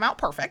it didn't come out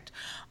perfect,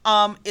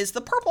 is the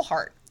Purple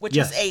Heart, which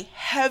is a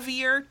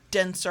heavier,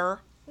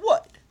 denser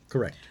wood.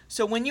 Correct.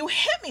 So when you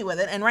hit me with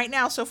it, and right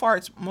now, so far,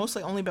 it's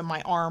mostly only been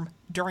my arm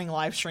during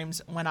live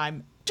streams when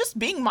I'm just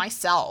being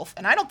myself,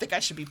 and I don't think I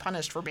should be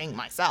punished for being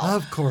myself.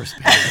 Of course,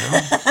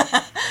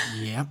 Pedro.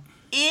 Yep.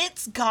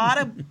 It's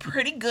got a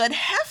pretty good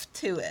heft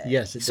to it.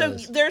 Yes, it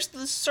does. So there's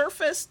the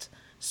surfaced,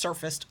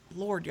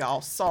 Lord,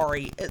 y'all,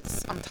 sorry.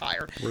 I'm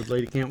tired. Word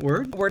lady can't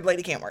word? Word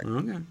lady can't word.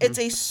 Okay. It's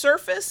a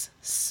surface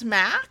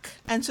smack,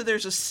 and so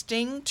there's a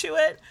sting to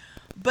it,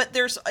 but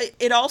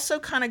it also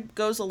kind of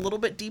goes a little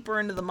bit deeper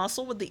into the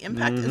muscle with the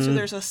impact, and so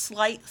there's a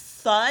slight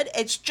thud.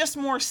 It's just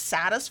more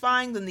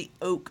satisfying than the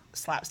oak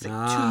slapstick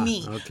to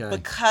me,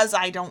 because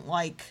I don't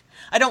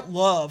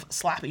love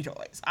slappy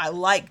toys. I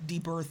like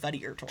deeper,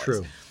 thuddier toys.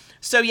 True.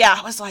 So yeah,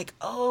 I was like,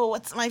 oh,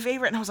 what's my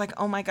favorite? And I was like,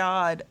 oh my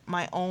God,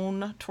 my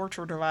own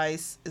torture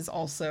device is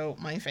also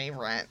my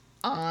favorite.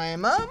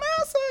 I'm a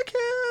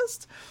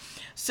masochist.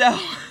 So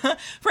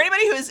for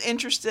anybody who is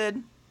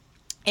interested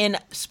in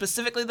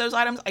specifically those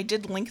items, I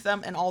did link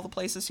them in all the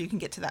places so you can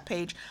get to that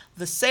page.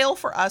 The sale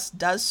for us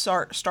does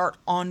start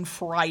on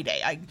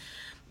Friday.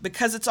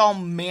 Because it's all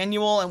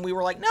manual, and we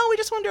were like, no, we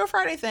just want to do a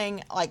Friday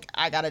thing. Like,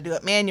 I got to do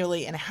it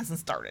manually, and it hasn't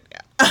started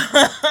yet.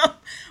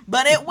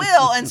 But it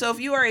will. And so if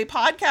you are a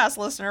podcast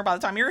listener, by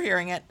the time you're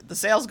hearing it, the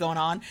sale's going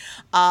on.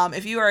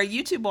 If you are a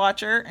YouTube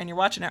watcher and you're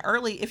watching it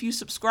early, if you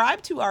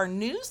subscribe to our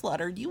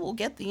newsletter, you will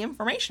get the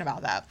information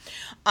about that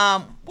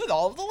with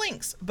all of the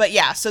links. But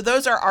yeah, so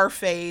those are our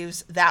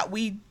faves that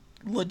we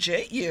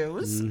legit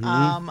use,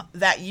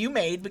 that you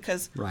made,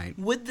 because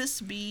would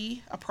this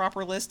be a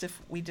proper list if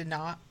we did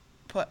not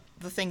put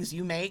the things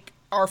you make,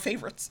 our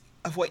favorites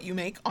of what you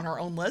make, on our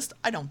own list?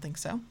 I don't think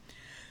so.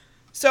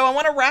 So I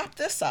want to wrap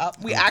this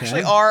up. We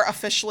actually are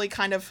officially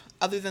kind of,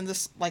 other than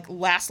this like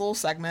last little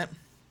segment,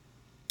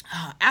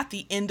 at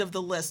the end of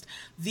the list.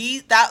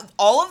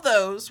 All of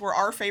those were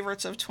our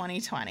favorites of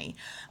 2020.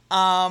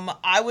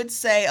 I would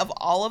say of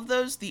all of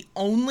those, the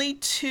only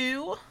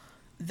two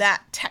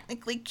that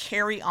technically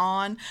carry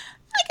on,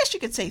 I guess you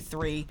could say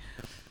three.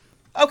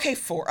 Okay,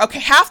 4. Okay,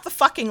 half the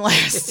fucking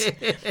list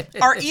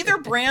are either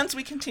brands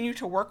we continue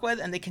to work with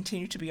and they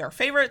continue to be our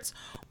favorites,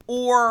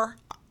 or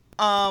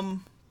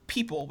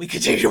people we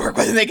continue to work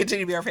with and they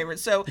continue to be our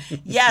favorites. So,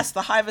 yes,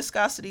 the high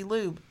viscosity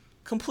lube,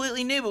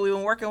 completely new, but we've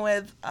been working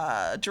with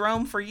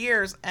Jerome for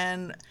years,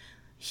 and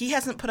he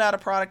hasn't put out a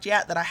product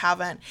yet that I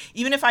haven't.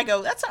 Even if I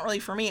go, that's not really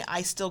for me,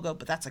 I still go,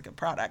 but that's a good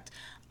product.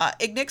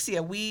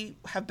 Ignixia, we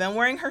have been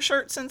wearing her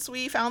shirts since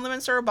we found them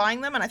and started buying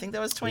them, and I think that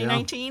was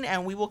 2019,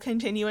 and we will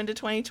continue into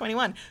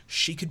 2021.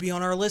 She could be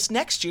on our list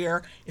next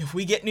year if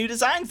we get new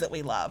designs that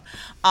we love.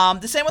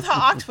 The same with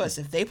Hot Octopuss.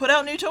 If they put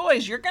out new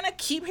toys, you're going to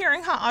keep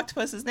hearing Hot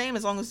Octopuss's name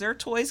as long as their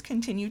toys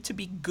continue to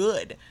be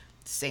good.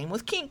 Same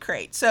with Kink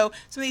Crate. So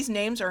some of these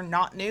names are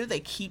not new.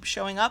 They keep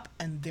showing up,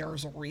 and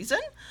there's a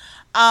reason.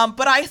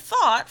 But I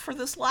thought for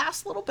this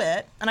last little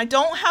bit, and I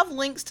don't have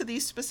links to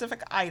these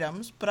specific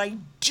items, but I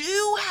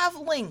do have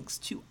links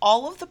to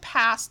all of the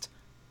past,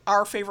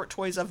 our favorite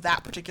toys of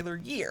that particular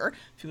year,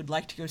 if you would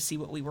like to go see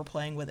what we were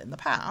playing with in the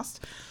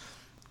past.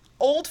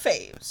 Old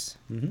faves.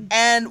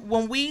 And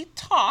when we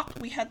talked,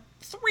 we had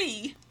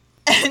 3,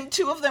 and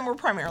 2 of them were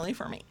primarily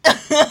for me.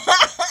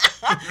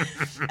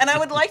 And I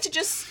would like to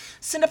just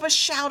send up a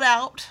shout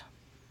out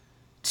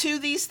to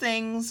these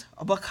things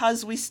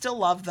because we still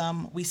love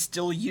them. We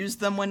still use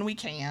them when we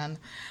can.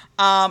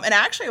 And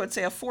actually, I would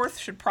say a 4th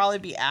should probably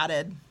be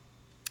added.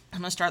 I'm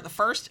going to start. The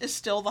first is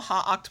still the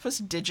Hot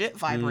Octopuss Digit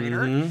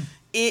vibrator.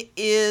 It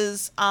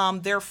is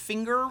their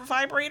finger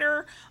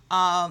vibrator.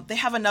 They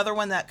have another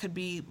one that could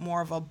be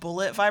more of a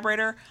bullet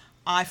vibrator.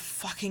 I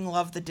fucking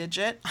love the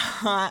Digit.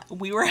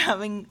 We were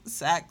having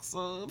sex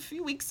a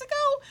few weeks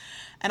ago,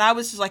 and I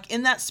was just like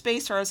in that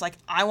space where I was like,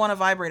 I want a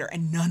vibrator,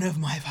 and none of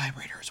my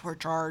vibrators were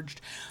charged.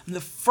 And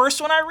the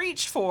first one I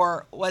reached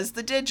for was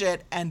the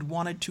Digit and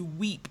wanted to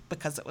weep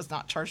because it was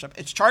not charged up.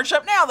 It's charged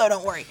up now, though,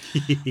 don't worry.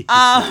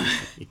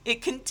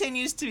 It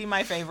continues to be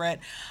my favorite.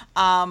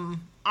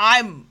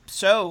 I'm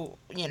so,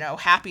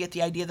 happy at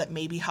the idea that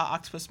maybe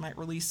Hot Octopuss might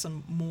release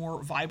some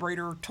more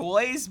vibrator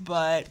toys,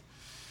 but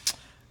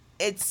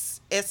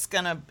it's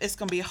gonna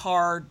be a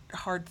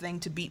hard thing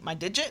to beat my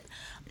Digit.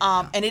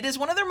 And it is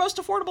one of their most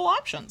affordable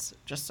options,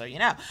 just so you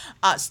know.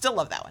 Still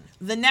love that one.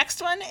 The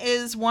next one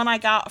is one I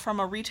got from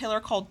a retailer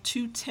called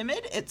Too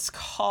Timid. It's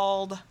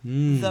called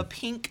the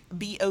Pink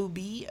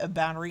B.O.B., a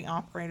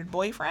battery-operated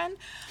boyfriend.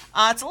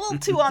 It's a little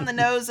too on the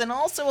nose and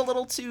also a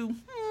little too,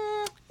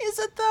 is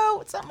it though?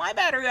 It's not my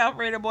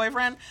battery-operated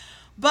boyfriend.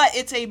 But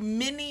it's a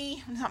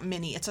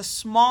it's a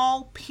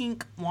small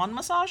pink wand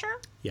massager.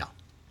 Yeah.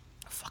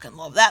 Fucking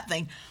love that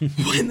thing.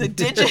 When the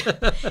Digit,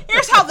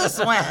 here's how this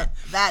went.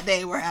 That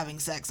day we're having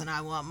sex and I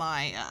want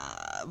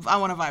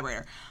a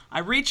vibrator. I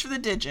reach for the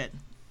Digit.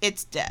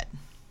 It's dead.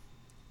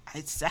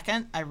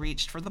 I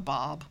reached for the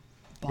Bob.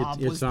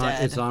 Bob was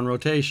dead. It's on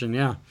rotation,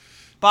 yeah.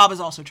 Bob is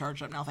also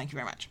charged up now. Thank you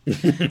very much.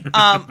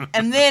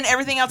 And then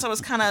everything else I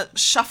was kind of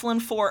shuffling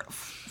for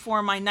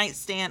my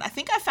nightstand. I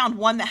think I found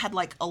one that had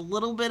like a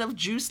little bit of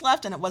juice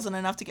left and it wasn't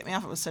enough to get me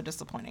off. It was so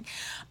disappointing.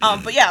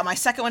 But yeah, my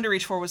second one to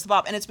reach for was the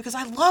Bob. And it's because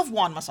I love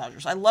wand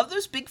massagers. I love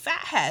those big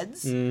fat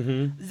heads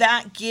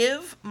that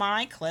give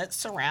my clit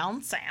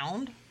surround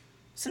sound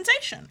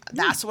sensation.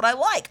 That's what I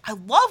like. I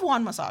love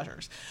wand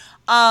massagers.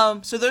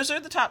 So those are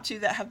the top two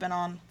that have been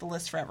on the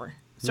list forever.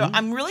 So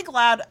I'm really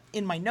glad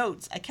in my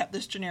notes I kept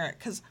this generic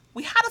because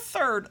we had a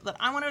third that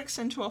I want to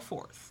extend to a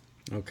fourth.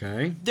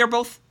 Okay. They're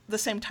both the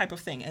same type of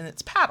thing, and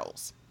it's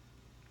paddles.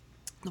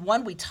 The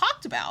one we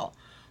talked about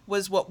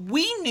was what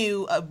we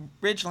knew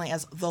originally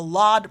as the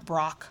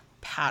Lodbrok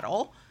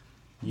paddle.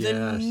 Yes.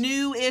 The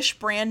new-ish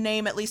brand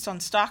name, at least on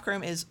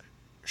Stockroom, is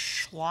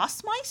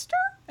Schlossmeister.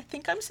 I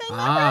think I'm saying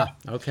that right.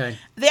 Okay.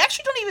 They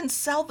actually don't even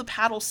sell the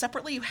paddles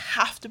separately. You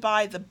have to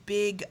buy the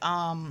big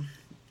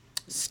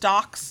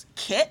Stocks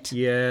kit,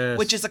 yes,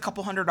 which is a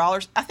couple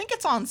 $100s. I think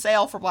it's on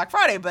sale for Black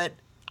Friday, but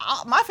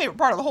my favorite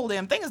part of the whole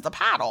damn thing is the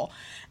paddle.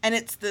 And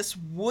it's this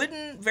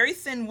very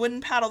thin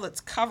wooden paddle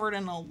that's covered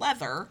in a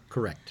leather.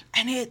 Correct.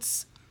 And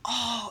it's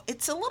a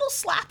little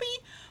slappy,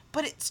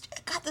 but it's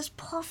got this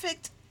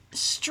perfect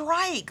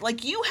strike.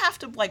 Like, you have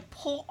to, like,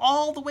 pull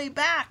all the way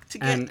back to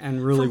get...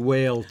 And really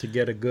wail to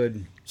get a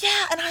good...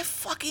 Yeah, and I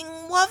fucking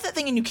love that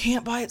thing, and you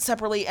can't buy it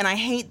separately, and I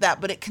hate that,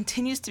 but it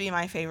continues to be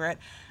my favorite.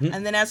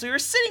 And then as we were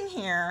sitting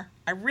here,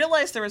 I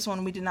realized there was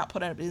one we did not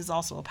put in, but it is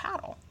also a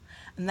paddle.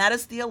 And that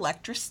is the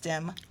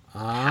Electrostim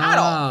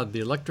paddle. The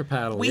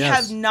Electropaddle, We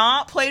have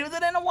not played with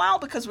it in a while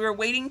because we were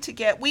waiting to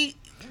get...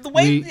 The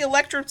way the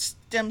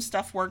Electrostim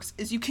stuff works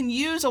is you can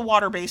use a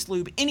water-based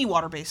lube, any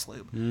water-based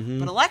lube.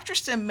 But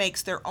Electrostim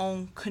makes their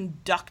own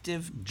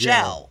conductive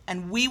gel.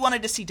 And we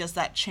wanted to see, does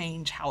that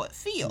change how it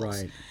feels?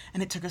 Right.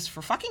 And it took us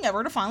for fucking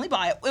ever to finally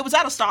buy it. It was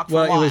out of stock for a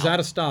while. Well, it was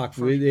out of stock.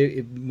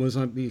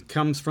 It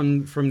comes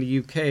from the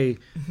UK.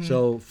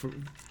 So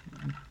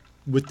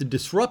with the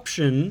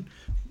disruption...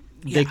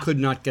 They could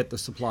not get the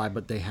supply,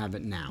 but they have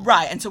it now.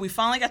 Right, and so we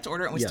finally got to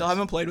order it, and we still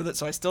haven't played with it,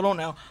 so I still don't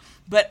know.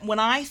 But when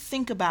I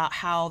think about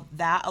how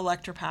that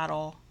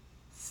Electropaddle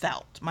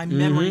felt, my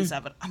memories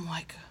of it, I'm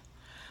like,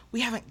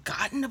 we haven't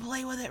gotten to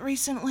play with it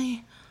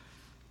recently,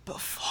 but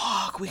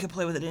fuck, we could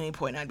play with it at any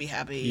point, and I'd be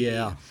happy.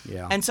 Yeah.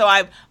 And so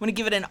I'm going to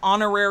give it an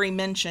honorary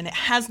mention. It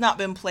has not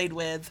been played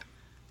with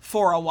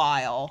for a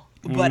while,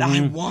 but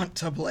I want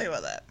to play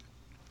with it.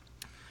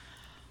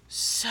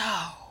 So...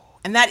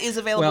 And that is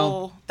available.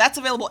 Well, that's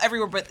available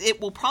everywhere, but it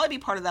will probably be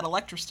part of that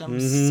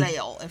Electrostim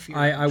sale. If you're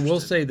I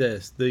will say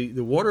this: the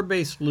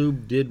water-based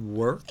lube did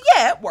work.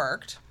 Yeah, it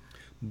worked.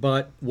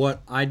 But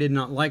what I did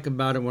not like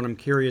about it, what I'm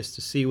curious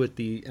to see with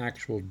the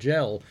actual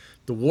gel,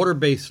 the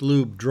water-based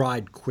lube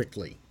dried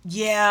quickly.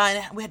 Yeah,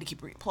 and we had to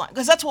keep reapplying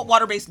because that's what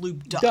water-based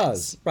lube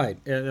does. Right?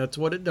 That's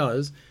what it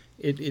does.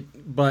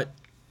 But.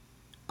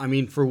 I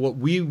mean, for what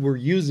we were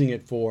using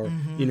it for,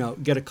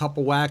 get a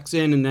couple whacks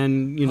in and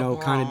then,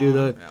 kind of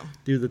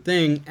do the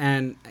thing,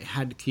 and I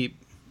had to keep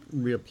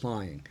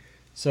reapplying.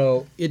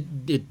 So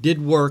it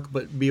did work,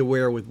 but be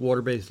aware with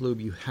water-based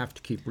lube, you have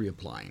to keep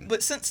reapplying.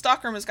 But since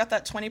Stockroom has got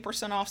that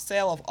 20% off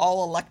sale of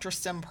all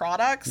Electrostim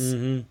products,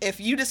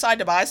 if you decide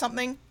to buy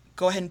something,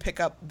 go ahead and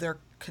pick up their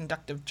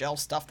conductive gel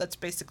stuff. That's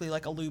basically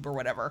like a lube or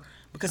whatever,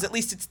 because at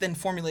least it's then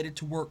formulated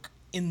to work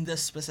in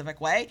this specific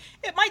way.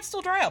 It might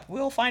still dry up.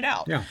 We'll find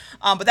out. Yeah.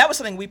 But that was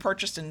something we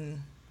purchased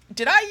in...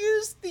 Did I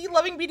use the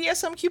Loving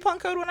BDSM coupon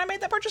code when I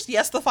made that purchase?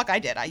 Yes, the fuck I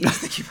did. I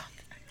used the coupon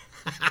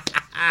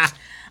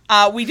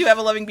code. We do have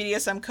a Loving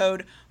BDSM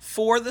code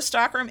for the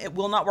Stockroom. It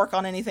will not work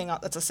on anything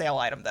that's a sale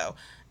item, though.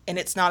 And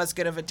it's not as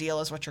good of a deal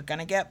as what you're going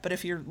to get. But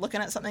if you're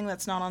looking at something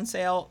that's not on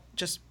sale,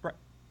 just...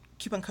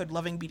 coupon code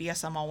Loving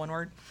BDSM, all one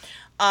word.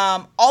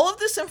 All of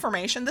this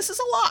information, this is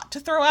a lot to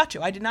throw out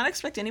to. I did not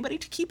expect anybody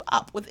to keep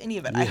up with any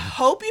of it. Yeah. I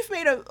hope you've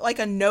made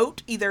a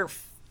note, either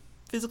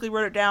physically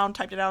wrote it down,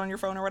 typed it out on your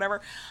phone or whatever,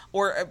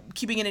 or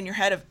keeping it in your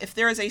head if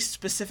there is a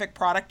specific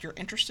product you're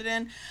interested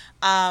in.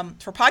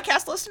 For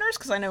podcast listeners,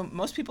 because I know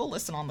most people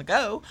listen on the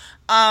go,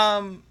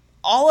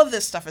 all of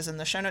this stuff is in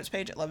the show notes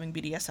page at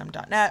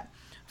lovingbdsm.net.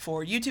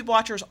 For YouTube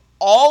watchers,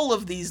 all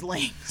of these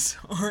links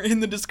are in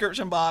the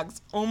description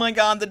box. Oh my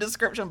God, the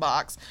description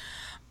box.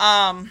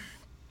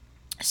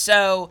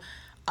 So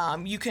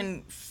You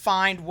can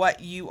find what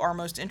you are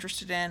most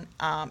interested in.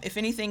 If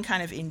anything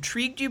kind of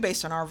intrigued you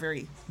based on our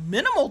very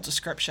minimal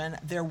description,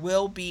 there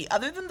will be,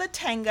 other than the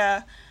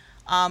Tenga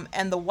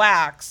and the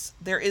wax,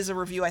 there is a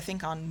review, I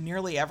think, on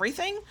nearly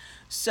everything.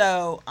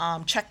 So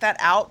check that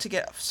out to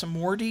get some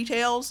more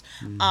details.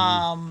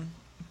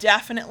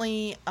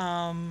 Definitely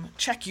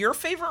check your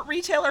favorite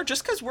retailer,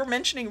 just because we're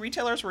mentioning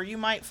retailers where you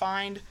might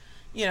find,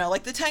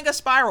 like the Tenga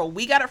Spiral.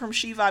 We got it from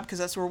She-Vibe because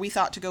that's where we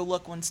thought to go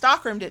look when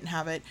Stockroom didn't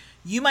have it.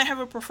 You might have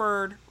a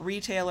preferred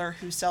retailer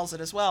who sells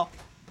it as well.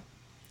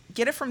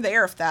 Get it from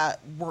there if that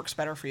works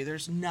better for you.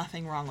 There's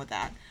nothing wrong with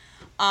that.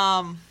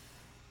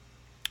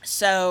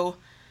 So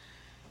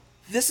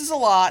this is a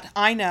lot.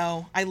 I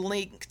know. I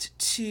linked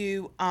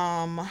to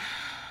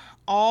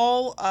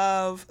all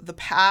of the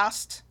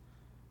past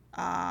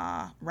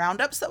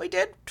roundups that we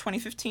did,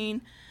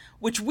 2015,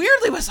 which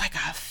weirdly was like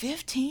a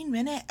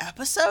 15-minute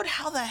episode.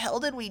 How the hell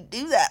did we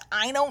do that?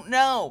 I don't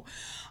know.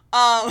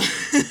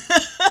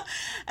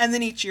 And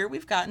then each year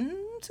we've gotten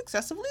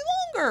successively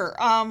longer.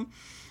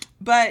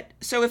 But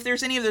so if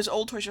there's any of those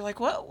old toys, you're like,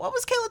 what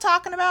was Kayla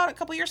talking about a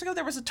couple years ago?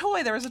 There was a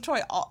toy.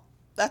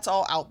 That's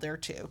all out there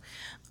too.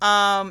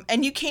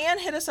 And you can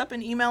hit us up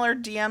in email or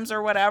DMs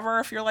or whatever.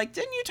 If you're like,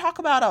 didn't you talk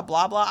about a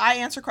blah, blah? I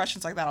answer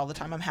questions like that all the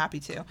time. I'm happy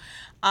to.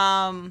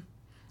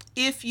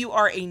 If you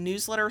are a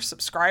newsletter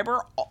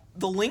subscriber,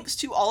 the links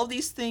to all of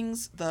these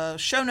things, the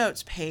show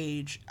notes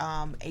page,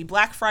 a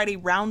Black Friday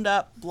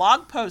roundup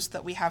blog post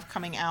that we have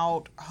coming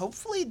out,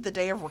 hopefully the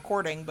day of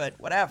recording, but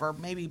whatever,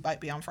 maybe might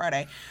be on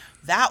Friday,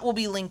 that will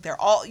be linked there.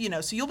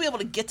 So you'll be able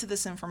to get to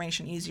this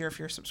information easier if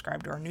you're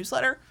subscribed to our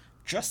newsletter.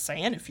 Just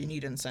saying, if you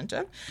need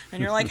incentive.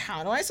 And you're like,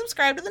 how do I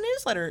subscribe to the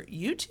newsletter?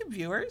 YouTube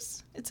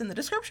viewers, it's in the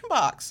description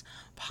box.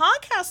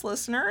 Podcast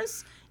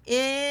listeners,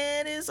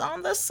 it is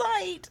on the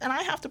site. And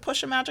I have to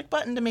push a magic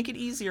button to make it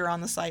easier on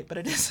the site, but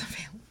it is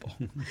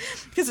available.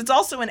 Because it's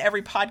also in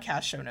every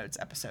podcast show notes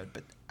episode,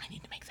 but I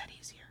need to make that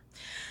easier.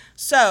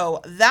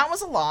 So that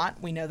was a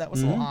lot. We know that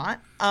was a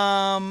lot.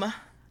 I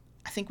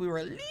think we were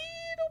a little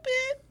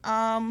bit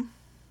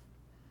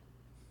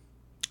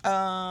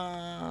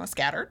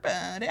scattered,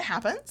 but it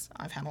happens.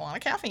 I've had a lot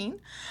of caffeine.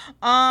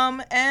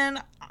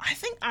 And I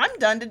think I'm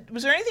done.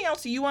 Was there anything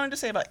else you wanted to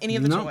say about any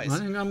of the toys? No, I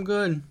think I'm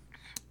good.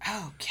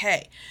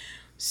 Okay.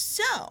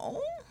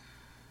 So,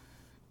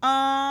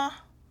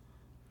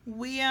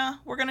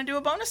 we're going to do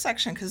a bonus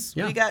section because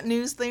we got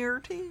news there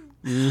too.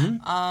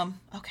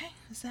 Okay.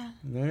 Is that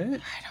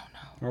it? I don't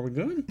know. Are we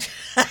good?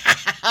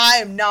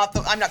 I'm not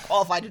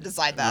qualified to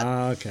decide that.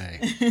 Okay.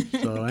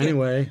 So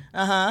anyway.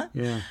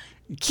 Yeah.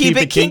 Keep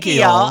it kinky,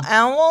 y'all,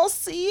 and we'll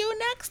see you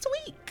next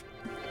week.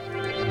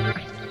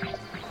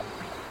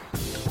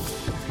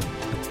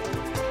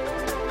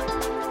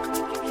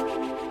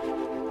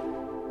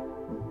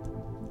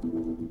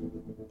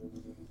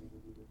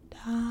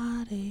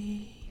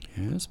 Daddy.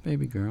 Yes,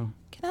 baby girl.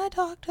 Can I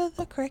talk to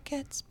the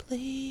crickets,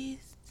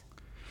 please?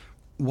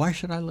 Why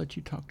should I let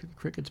you talk to the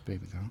crickets,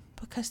 baby girl?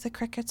 Because the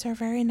crickets are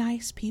very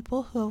nice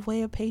people who have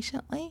waited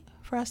patiently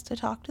for us to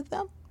talk to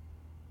them.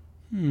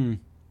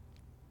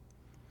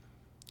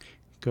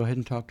 Go ahead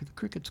and talk to the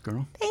crickets,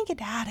 girl. Thank you,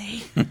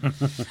 Daddy.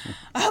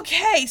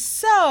 Okay,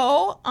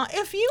 so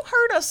if you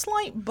heard a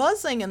slight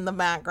buzzing in the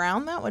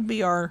background, that would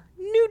be our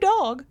new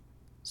dog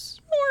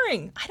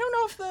snoring. I don't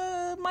know if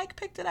the mic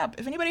picked it up.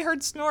 If anybody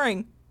heard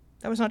snoring,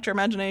 that was not your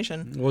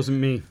imagination. It wasn't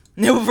me.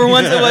 No, for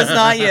once it was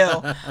not you.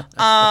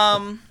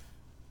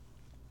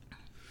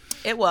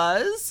 It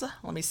was,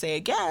 let me say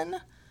again,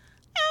 our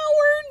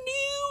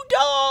new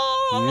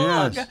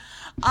dog. Yes.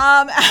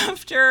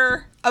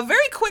 After a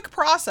very quick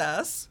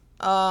process,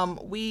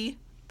 we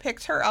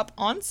picked her up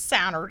on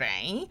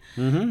Saturday.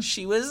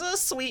 She was a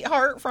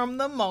sweetheart from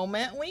the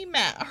moment we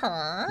met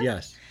her.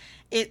 Yes.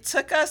 It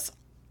took us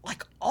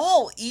like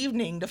all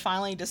evening to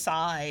finally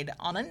decide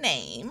on a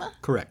name.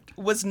 Correct.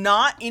 Was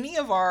not any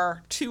of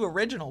our two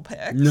original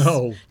picks.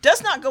 No.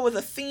 Does not go with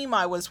a theme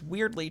I was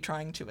weirdly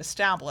trying to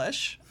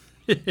establish.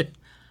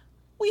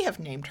 We have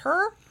named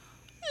her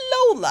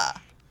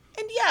Lola.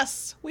 And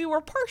yes, we were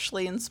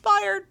partially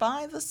inspired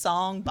by the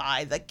song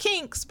by the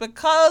Kinks,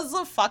 because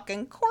of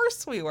fucking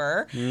course we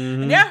were.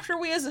 And after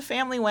we as a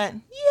family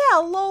went, yeah,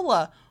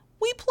 Lola,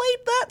 we played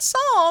that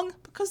song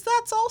because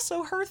that's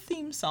also her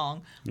theme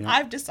song. Yeah.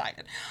 I've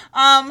decided.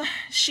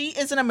 She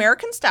is an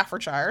American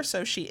Staffordshire,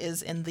 so she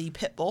is in the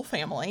Pitbull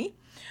family.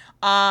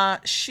 I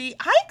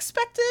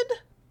expected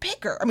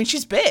bigger. I mean,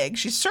 she's big.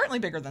 She's certainly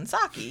bigger than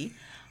Saki.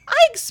 I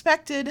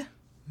expected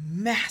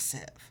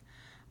massive.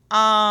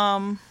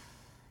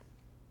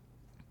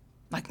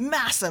 Like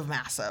massive.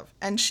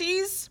 And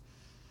she's,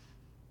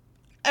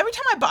 every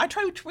time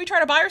we try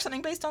to buy her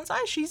something based on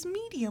size, she's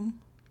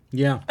medium.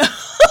 Yeah.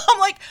 I'm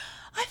like,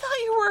 I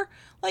thought you were,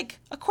 like,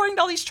 according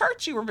to all these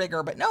charts, you were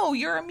bigger, but no,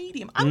 you're a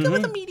medium. I'm good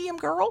with a medium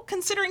girl,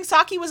 considering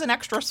Saki was an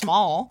extra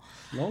small.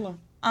 Lola.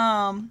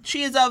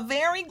 She is a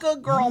very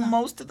good girl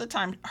most of the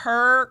time.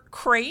 Her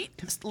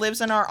crate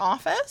lives in our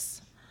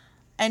office,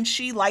 And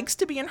she likes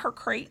to be in her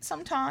crate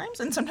sometimes.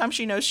 And sometimes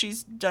she knows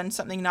she's done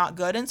something not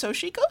good. And so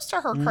she goes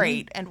to her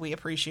crate. And we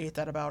appreciate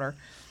that about her.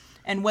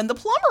 And when the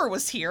plumber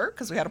was here,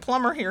 because we had a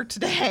plumber here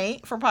today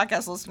for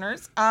podcast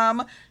listeners,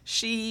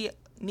 she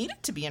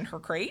needed to be in her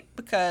crate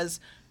because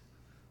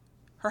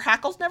her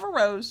hackles never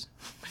rose.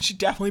 She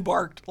definitely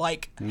barked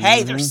like,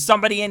 hey, there's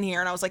somebody in here.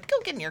 And I was like, go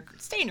get in your,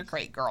 stay in your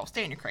crate, girl.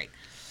 Stay in your crate.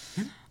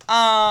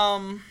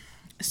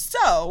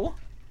 So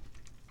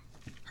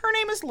her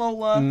name is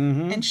Lola,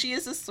 and she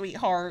is a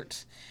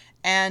sweetheart.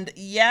 And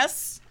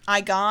yes,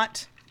 I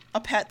got a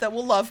pet that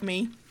will love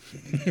me.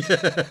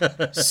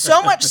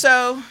 So much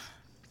so,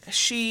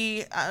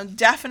 she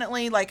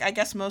definitely, like I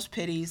guess most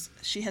pitties,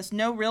 she has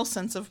no real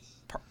sense of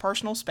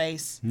personal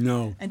space.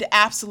 No. And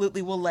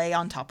absolutely will lay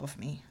on top of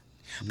me.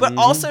 But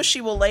also she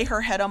will lay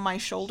her head on my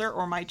shoulder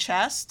or my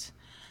chest.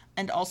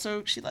 And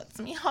also she lets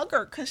me hug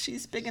her because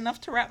she's big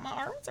enough to wrap my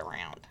arms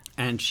around.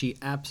 And she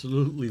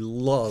absolutely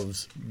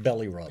loves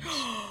belly rubs.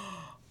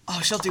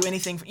 Oh, she'll do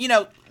anything. You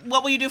know,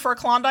 what will you do for a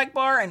Klondike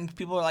bar? And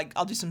people are like,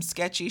 I'll do some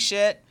sketchy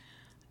shit.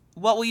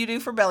 What will you do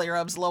for belly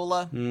rubs,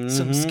 Lola?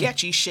 Some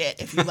sketchy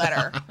shit if you let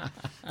her.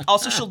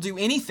 Also, she'll do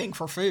anything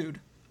for food.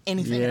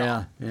 Anything at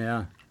all.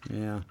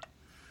 Yeah.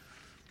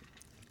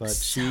 But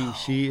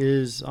she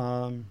is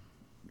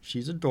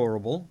she's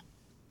adorable.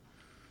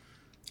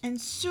 And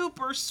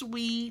super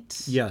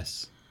sweet.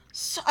 Yes.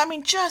 So,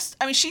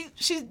 she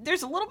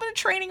there's a little bit of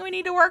training we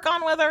need to work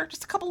on with her.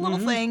 Just a couple little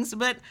things,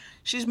 but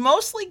she's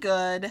mostly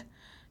good.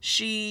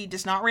 She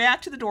does not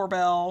react to the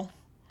doorbell.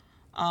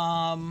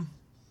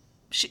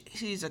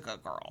 She's a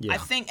good girl. Yeah. I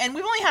think, and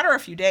we've only had her a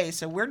few days,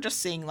 so we're just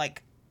seeing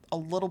like a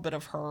little bit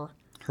of her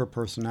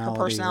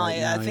personality. Right now,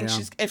 I think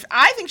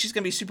she's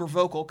going to be super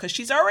vocal because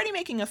she's already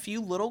making a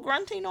few little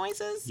grunty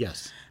noises.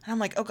 Yes. And I'm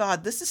like, oh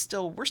God,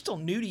 we're still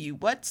new to you.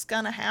 What's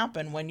going to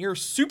happen when you're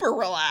super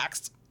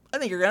relaxed? I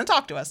think you're going to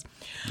talk to us.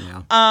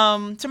 Yeah.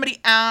 Somebody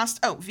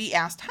asked, V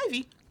asked, hi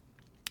V,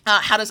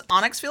 how does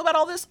Onyx feel about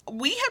all this?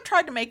 We have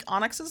tried to make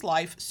Onyx's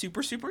life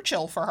super, super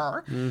chill for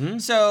her.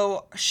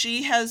 So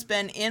she has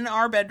been in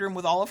our bedroom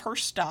with all of her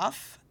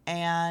stuff,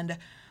 and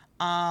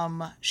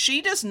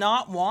she does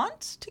not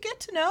want to get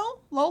to know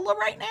Lola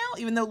right now,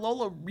 even though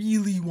Lola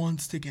really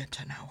wants to get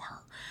to know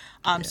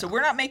her. So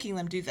we're not making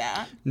them do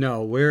that.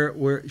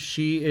 No,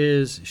 she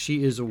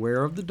is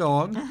aware of the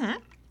dog.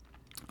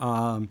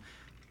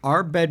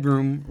 Our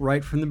bedroom,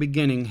 right from the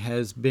beginning,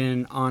 has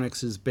been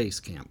Onyx's base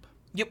camp.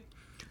 Yep.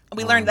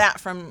 We learned that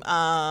from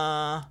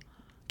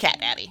Cat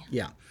Daddy.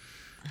 Yeah.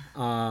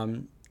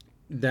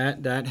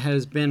 That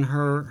has been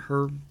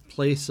her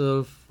place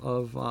of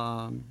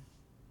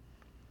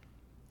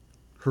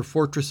her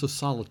fortress of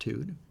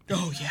solitude.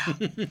 Oh, yeah.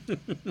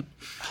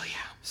 Oh,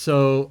 yeah.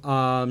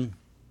 So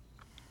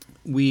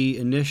we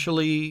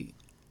initially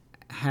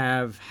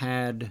have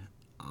had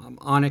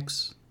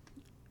Onyx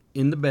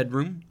in the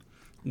bedroom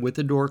with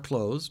the door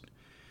closed.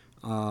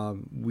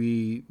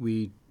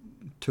 We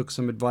took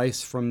some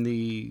advice from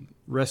the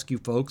rescue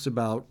folks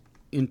about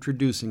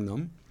introducing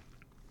them.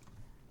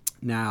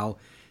 Now,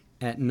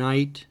 at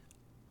night,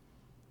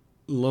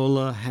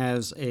 Lola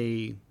has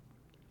a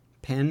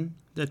pen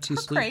that she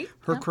sleeps.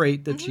 Her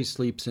crate that she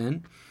sleeps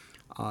in.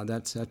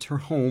 That's her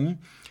home.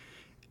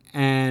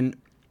 And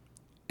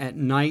at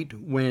night,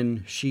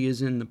 when she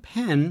is in the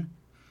pen,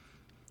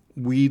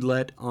 we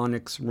let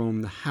Onyx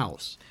roam the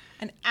house.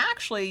 And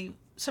actually,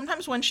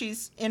 sometimes when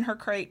she's in her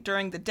crate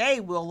during the day,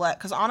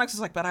 because Onyx is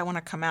like, but I want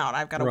to come out.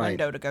 I've got a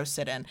window to go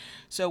sit in.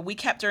 So we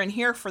kept her in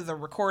here for the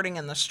recording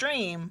and the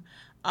stream.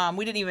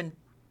 We didn't even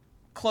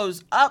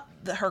close up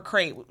her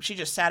crate. She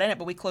just sat in it,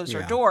 but we closed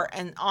her door.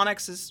 And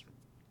Onyx is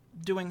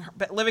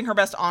living her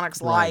best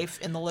Onyx life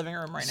in the living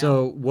room right now.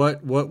 So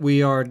what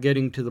we are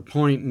getting to the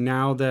point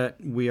now that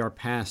we are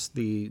past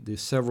the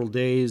several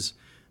days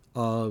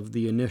of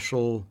the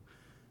initial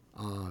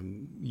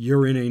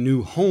you're in a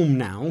new home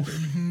now.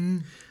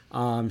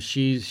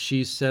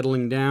 She's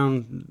settling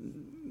down.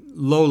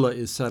 Lola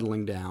is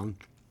settling down.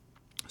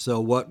 So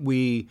what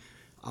we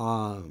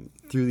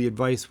through the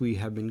advice we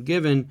have been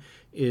given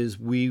is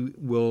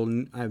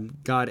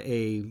I've got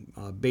a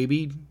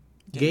baby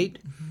gate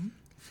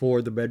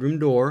for the bedroom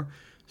door.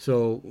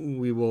 So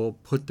we will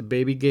put the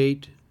baby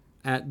gate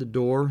at the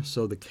door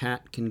so the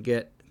cat can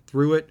get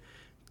through it,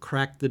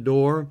 crack the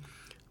door,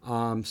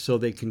 so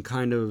they can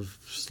kind of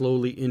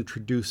slowly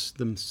introduce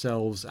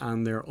themselves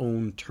on their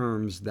own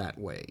terms that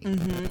way.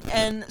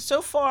 And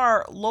so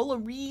far, Lola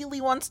really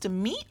wants to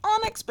meet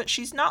Onyx, but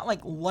she's not like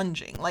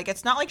lunging. Like,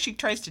 it's not like she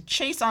tries to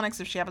chase Onyx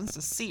if she happens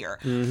to see her.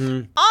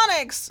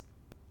 Onyx,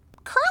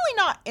 currently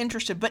not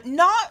interested, but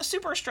not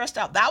super stressed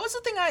out. That was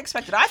the thing I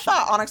expected. I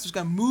thought Onyx was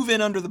going to move in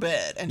under the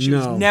bed, and she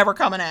was never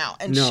coming out.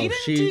 And she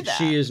didn't do that.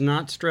 She is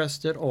not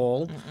stressed at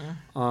all.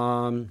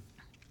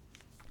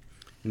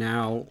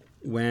 Now,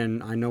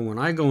 when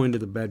I go into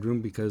the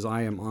bedroom, because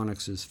I am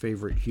Onyx's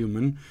favorite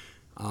human,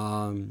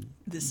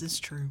 this is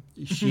true.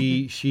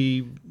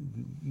 she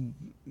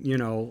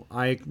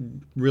I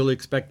really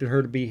expected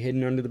her to be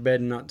hidden under the bed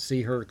and not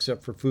see her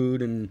except for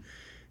food and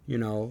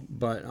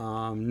But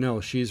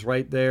no, she's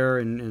right there,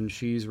 and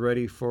she's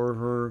ready for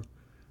her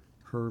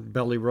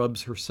belly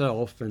rubs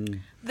herself.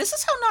 And this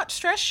is how not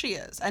stressed she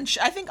is. And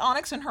I think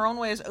Onyx in her own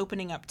way is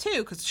opening up too,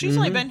 because she's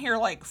only been here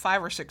like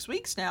 5 or 6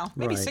 weeks now,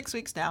 maybe Right. 6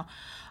 weeks now.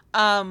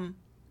 We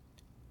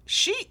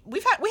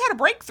had a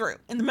breakthrough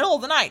in the middle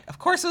of the night. Of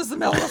course, it was the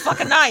middle of the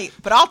fucking night,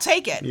 but I'll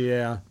take it.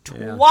 yeah.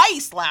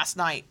 Twice last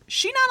night,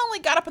 she not only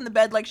got up in the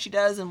bed like she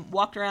does and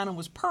walked around and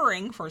was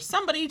purring for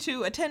somebody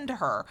to attend to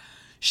her,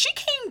 she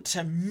came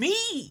to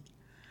me.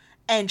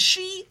 And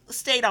she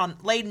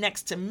laid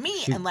next to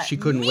me and let she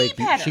couldn't me wake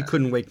pet her. She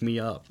couldn't wake me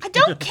up. I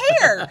don't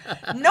care.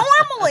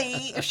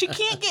 Normally, if she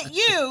can't get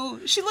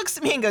you, she looks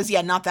at me and goes,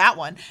 "Yeah, not that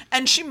one,"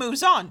 and she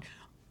moves on.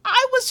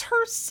 I was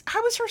her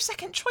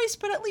second choice,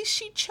 but at least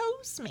she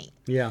chose me.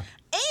 Yeah.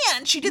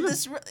 And she did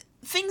this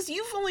things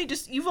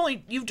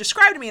you've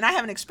described to me and I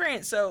haven't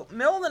experienced. So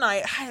middle of the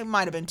night, it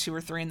might have been 2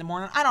 or 3 in the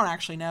morning. I don't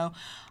actually know.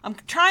 I'm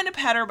trying to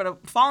pet her, but I'm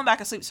falling back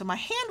asleep. So my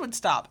hand would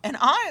stop, and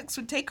Onyx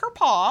would take her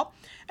paw,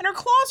 and her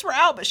claws were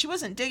out, but she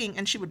wasn't digging,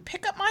 and she would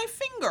pick up my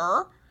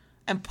finger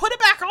and put it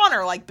back on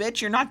her like,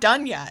 "Bitch, you're not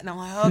done yet." And I'm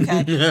like,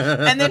 okay.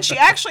 And then she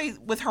actually,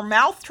 with her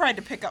mouth, tried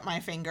to pick up my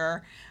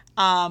finger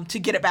to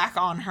get it back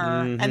on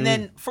her. And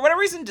then, for whatever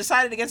reason,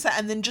 decided against that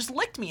and then just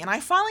licked me. And I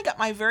finally got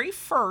my very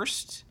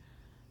first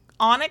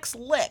Onyx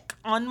lick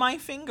on my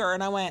finger.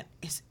 And I went,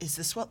 is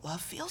this what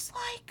love feels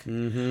like?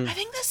 I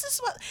think this is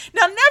what...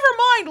 Now,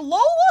 never mind.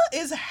 Lola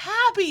is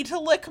happy to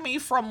lick me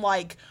from,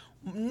 like,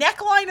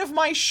 neckline of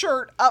my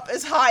shirt up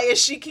as high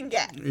as she can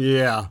get.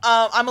 Yeah.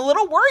 I'm a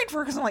little worried for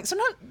her because I'm like,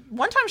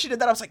 one time she did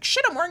that, I was like,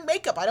 shit, I'm wearing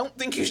makeup. I don't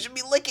think you should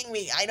be licking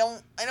me. I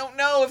don't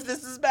know if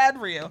this is bad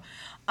for you.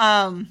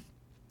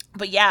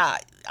 But yeah,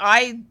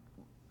 I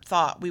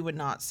thought we would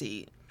not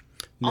see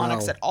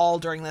Onyx at all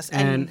during this.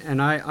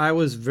 And I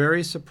was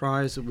very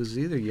surprised. It was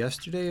either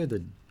yesterday or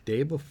the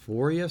day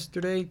before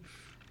yesterday.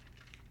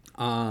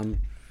 One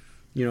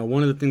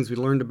of the things we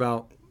learned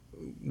about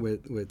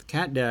with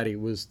Cat Daddy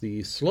was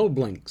the slow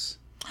blinks.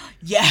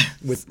 Yeah.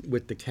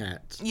 With the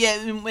cats.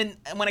 Yeah, when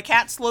a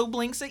cat slow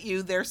blinks at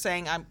you, they're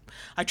saying,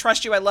 I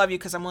trust you, I love you,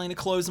 because I'm willing to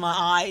close my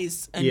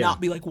eyes and not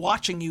be like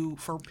watching you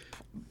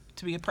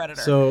to be a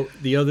predator. So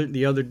the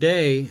other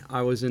day,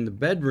 I was in the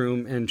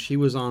bedroom and she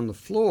was on the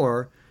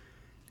floor,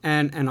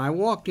 and I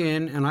walked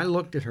in and I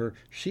looked at her.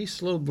 She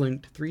slow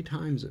blinked 3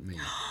 times at me.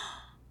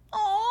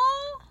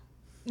 Aww.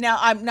 Now,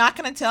 I'm not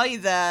going to tell you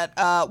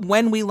that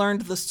when we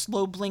learned the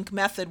slow blink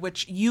method,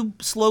 which you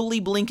slowly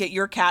blink at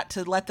your cat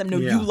to let them know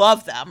you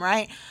love them,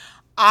 right?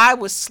 I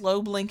was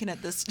slow blinking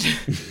at this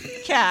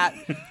cat.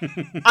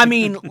 I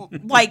mean,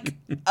 like,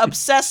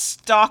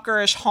 obsessed,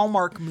 stalkerish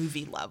Hallmark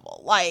movie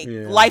level. Like,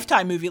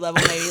 Lifetime movie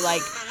level, maybe.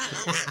 Like,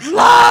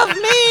 love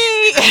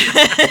me!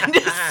 And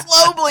just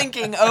slow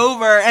blinking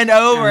over and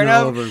over and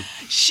over.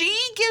 She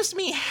gives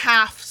me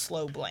half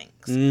slow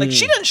blinks. Like,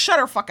 she doesn't shut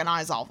her fucking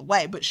eyes all the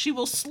way, but she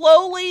will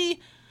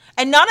slowly...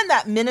 And not in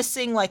that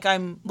menacing, like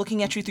I'm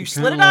looking at you through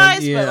slitted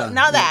eyes, but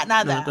not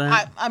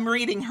that. I'm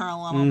reading her a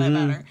little bit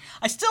better.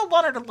 I still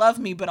want her to love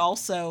me, but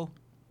also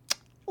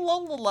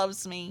Lola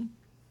loves me.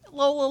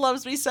 Lola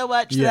loves me so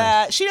much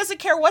that she doesn't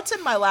care what's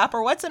in my lap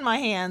or what's in my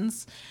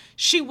hands.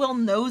 She will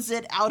nose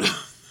it out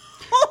of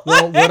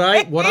Well,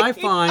 what I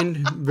find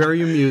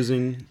very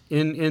amusing,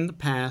 in the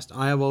past,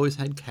 I have always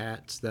had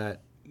cats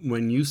that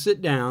when you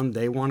sit down,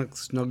 they want to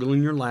snuggle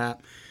in your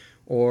lap,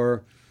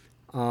 or...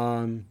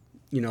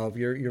 if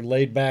you're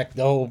laid back,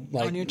 they'll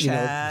on your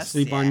chest,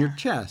 sleep on your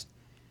chest.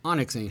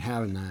 Onyx ain't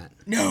having that.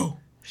 No,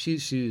 she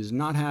is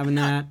not having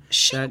that.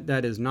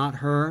 That is not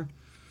her.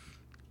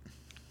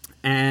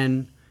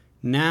 And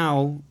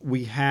now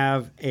we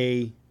have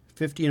a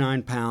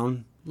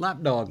 59-pound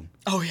lap dog.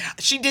 Oh yeah,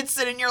 she did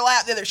sit in your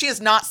lap the other. She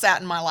has not sat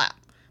in my lap.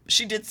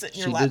 She did sit in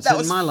your lap. That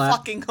was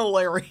fucking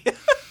hilarious.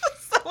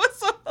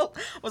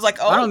 Was like,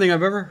 oh. I don't think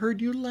I've ever heard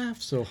you laugh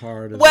so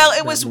hard. Well,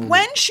 it was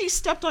when she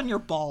stepped on your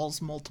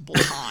balls multiple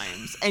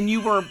times, and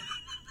you were,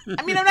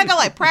 I mean, I'm not gonna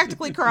lie,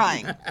 practically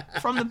crying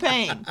from the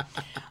pain.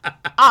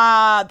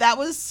 That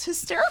was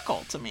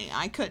hysterical to me.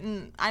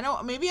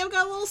 Maybe I've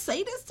got a little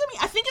sadist in me.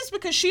 I think it's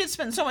because she had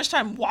spent so much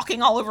time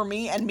walking all over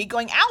me and me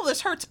going, ow, this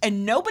hurts,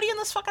 and nobody in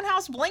this fucking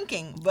house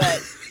blinking, but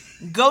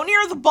go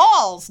near the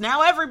balls.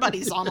 Now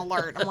everybody's on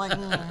alert. I'm like,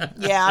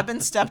 yeah, I've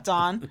been stepped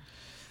on.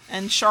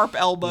 And sharp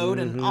elbowed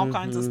and all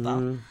kinds of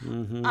stuff.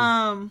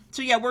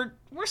 So yeah, we're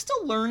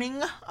still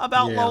learning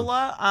about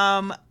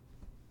Lola.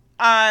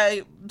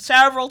 I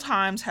several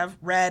times have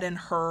read and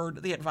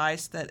heard the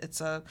advice that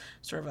it's a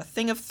sort of a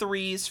thing of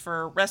 3s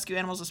for rescue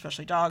animals,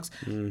 especially dogs.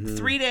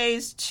 3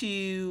 days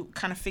to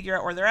kind of figure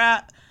out where they're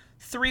at.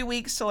 3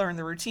 weeks to learn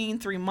the routine.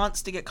 3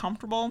 months to get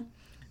comfortable.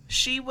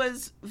 She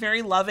was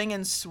very loving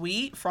and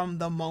sweet from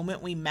the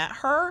moment we met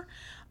her.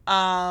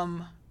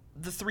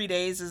 The 3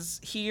 days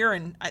is here,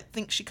 and I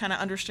think she kind of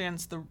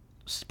understands the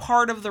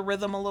part of the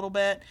rhythm a little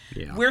bit.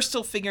 Yeah. We're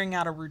still figuring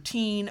out a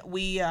routine.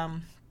 We've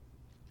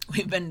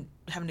been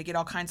having to get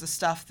all kinds of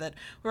stuff that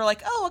we're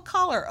like, oh, a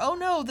collar. Oh,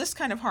 no, this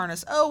kind of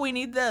harness. Oh, we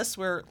need this.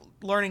 We're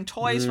learning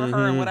toys for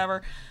her and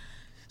whatever.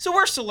 So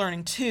we're still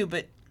learning, too,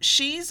 but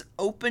she's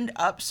opened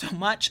up so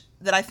much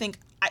that I think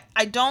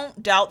I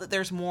don't doubt that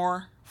there's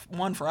more,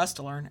 one, for us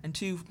to learn, and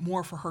two,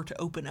 more for her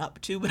to open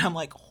up to. But I'm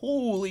like,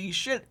 holy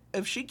shit,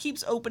 if she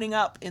keeps opening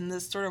up in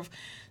this sort of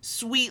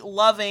sweet,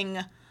 loving,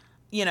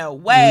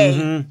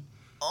 way,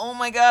 oh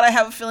my God, I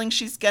have a feeling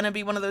she's gonna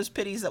be one of those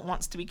pitties that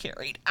wants to be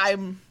carried.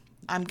 I'm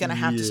gonna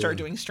have to start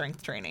doing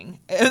strength training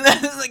if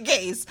that is the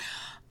case.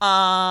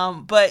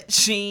 But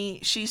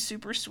she's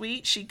super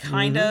sweet. She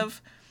kind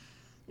of,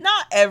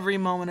 not every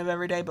moment of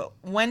every day, but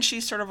when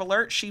she's sort of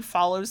alert, she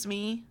follows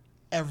me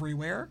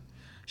everywhere.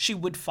 She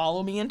would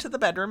follow me into the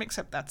bedroom,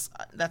 except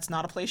that's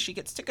not a place she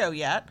gets to go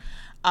yet.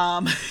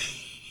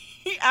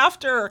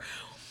 After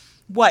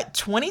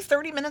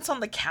 20-30 minutes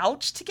on the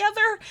couch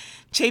together,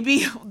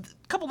 JB,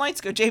 a couple nights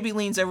ago, JB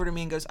leans over to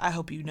me and goes, I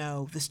hope you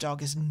know this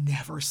dog is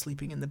never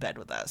sleeping in the bed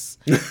with us.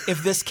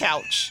 If this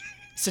couch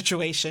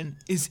situation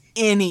is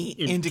any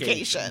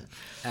indication.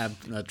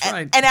 That's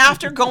right. And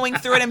after going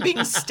through it and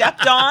being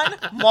stepped on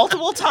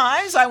multiple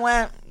times, I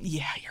went,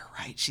 yeah, you're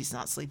right. She's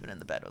not sleeping in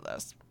the bed with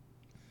us.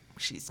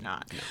 She's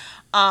not.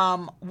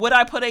 No. Would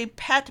I put a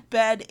pet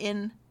bed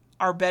in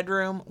our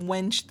bedroom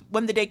when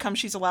the day comes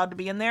she's allowed to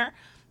be in there?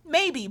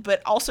 Maybe,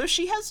 but also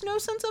she has no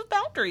sense of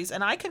boundaries,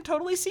 and I can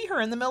totally see her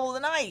in the middle of the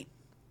night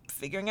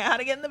figuring out how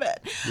to get in the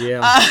bed.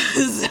 Yeah.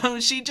 So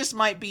she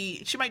might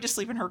just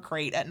sleep in her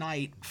crate at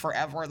night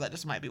forever. That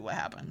just might be what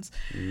happens.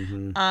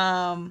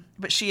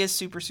 But she is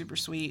super, super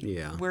sweet.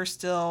 Yeah. We're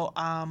still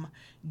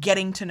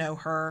getting to know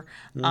her.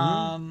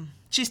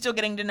 She's still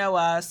getting to know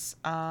us.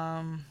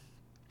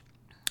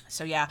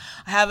 So yeah,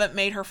 I haven't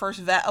made her first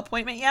vet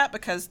appointment yet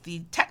because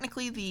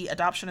technically the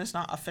adoption is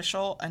not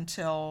official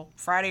until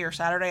Friday or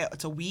Saturday.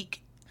 It's a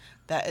week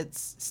that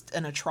it's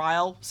in a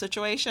trial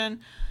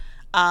situation.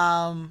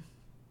 Yeah,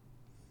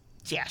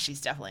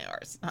 she's definitely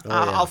ours.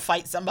 I'll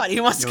fight somebody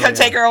who wants to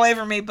take her away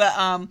from me. But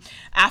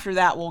after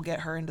that, we'll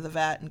get her into the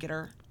vet and get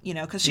her,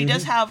 because she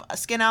does have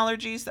skin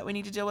allergies that we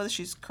need to deal with.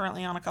 She's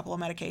currently on a couple of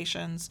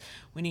medications.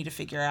 We need to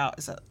figure out,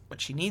 is that what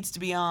she needs to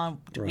be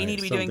on? Do we need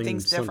to be doing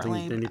things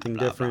differently? Anything blah,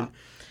 blah, different.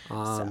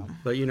 So.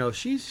 But,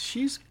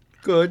 she's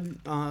good.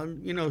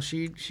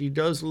 She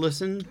does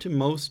listen to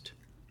most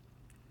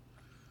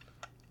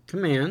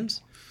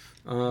commands.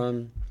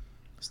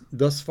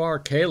 Thus far,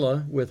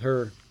 Kayla, with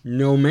her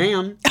no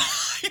ma'am,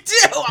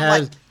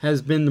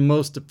 has been the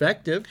most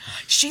effective.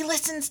 She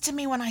listens to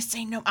me when I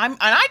say no. And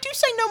I do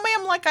say no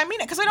ma'am like I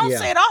mean it, because I don't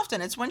say it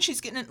often. It's when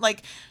she's getting it,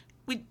 like,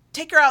 we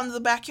take her out into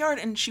the backyard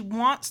and she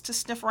wants to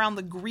sniff around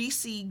the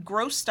greasy,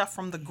 gross stuff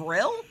from the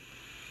grill.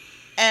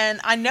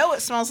 And I know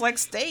it smells like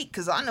steak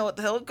because I know what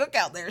the hell to cook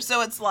out there.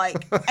 So it's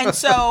like, and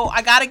so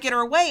I got to get her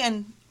away.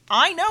 And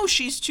I know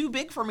she's too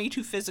big for me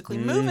to physically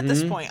move at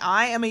this point.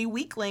 I am a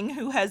weakling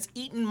who has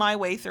eaten my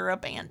way through a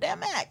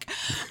pandemic.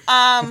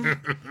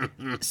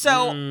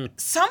 So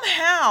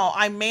somehow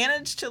I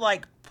managed to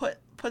like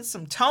put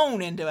some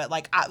tone into it.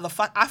 Like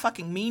I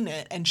fucking mean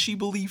it. And she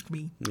believed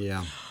me.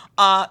 Yeah.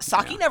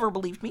 Saki never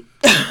believed me.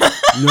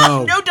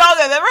 No. No dog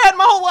I've ever had in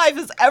my whole life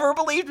has ever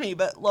believed me,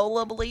 but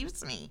Lola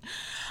believes me.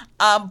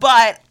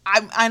 But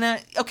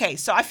okay,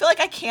 so I feel like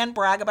I can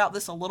brag about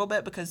this a little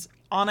bit because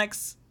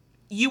Onyx,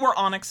 you were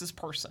Onyx's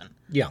person.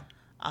 Yeah.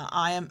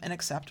 I am an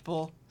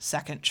acceptable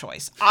second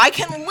choice. I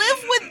can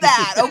live with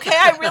that, okay?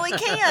 I really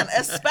can,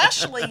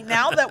 especially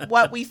now that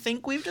what we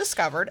think we've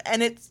discovered,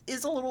 and it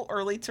is a little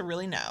early to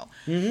really know.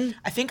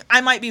 I think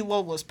I might be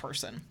Lola's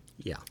person.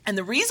 Yeah. And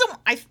the reason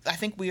I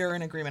think we are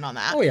in agreement on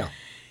that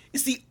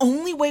is the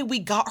only way we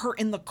got her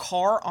in the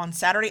car on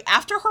Saturday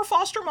after her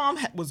foster mom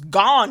was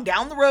gone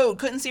down the road,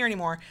 couldn't see her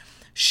anymore.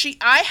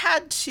 I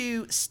had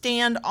to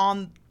stand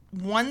on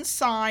one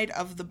side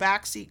of the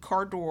backseat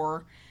car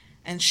door,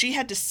 and she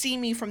had to see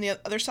me from the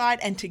other side,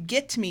 and to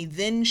get to me,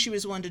 then she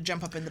was willing to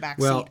jump up in the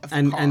backseat of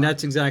the car. And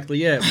that's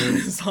exactly it.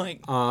 It's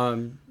like...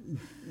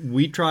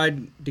 we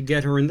tried to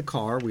get her in the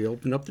car. We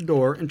opened up the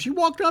door, and she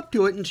walked up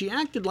to it, and she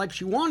acted like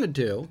she wanted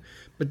to.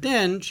 But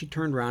then she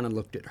turned around and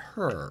looked at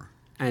her,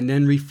 and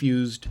then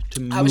refused to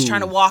move. I was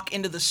trying to walk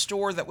into the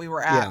store that we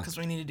were at because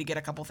we needed to get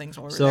a couple things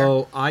while we were there.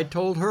 So I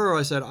told her,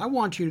 I said, I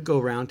want you to go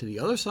around to the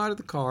other side of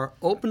the car,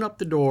 open up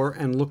the door,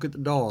 and look at the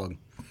dog.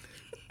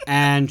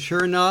 And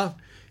sure enough,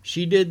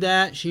 she did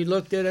that. She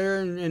looked at her,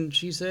 and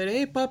she said,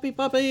 hey, puppy,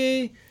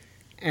 puppy.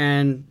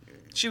 And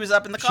she was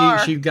up in the car.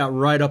 She got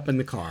right up in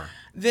the car.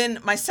 Then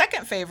my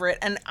second favorite,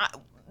 and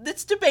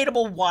it's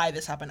debatable why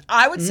this happened.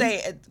 I would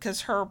say,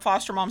 because her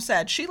foster mom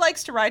said she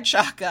likes to ride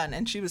shotgun,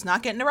 and she was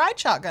not getting to ride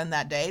shotgun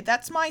that day.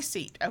 That's my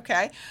seat,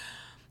 okay?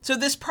 So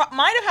this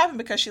might have happened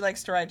because she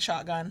likes to ride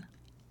shotgun.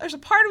 There's a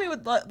part of me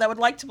that would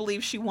like to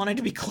believe she wanted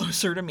to be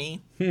closer to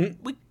me.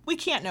 We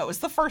can't know. It was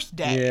the first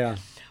day. Yeah.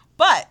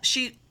 But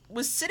she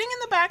was sitting in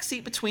the back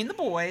seat between the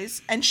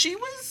boys, and she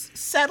was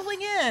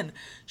settling in.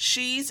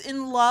 She's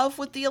in love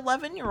with the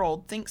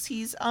 11-year-old, thinks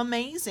he's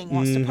amazing,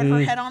 wants to put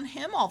her head on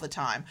him all the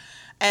time.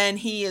 And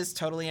he is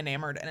totally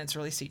enamored, and it's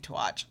really sweet to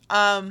watch.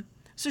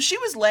 So she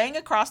was laying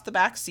across the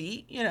back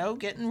seat,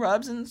 getting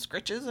rubs and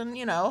scritches and,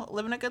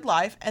 living a good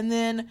life. And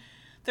then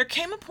there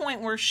came a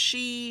point where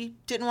she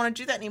didn't want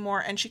to do that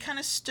anymore, and she kind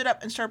of stood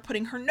up and started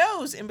putting her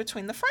nose in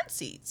between the front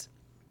seats.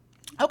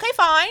 Okay,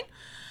 fine.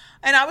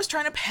 And I was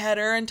trying to pet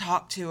her and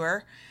talk to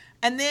her,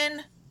 and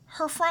then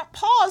her front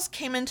paws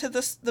came into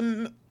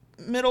the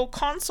middle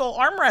console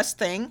armrest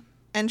thing,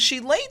 and she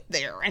laid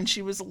there, and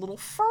she was a little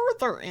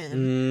further in.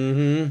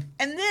 Mm-hmm.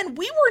 And then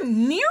we were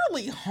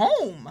nearly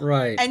home.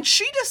 Right. And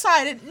she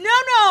decided,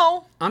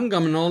 no, I'm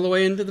coming all the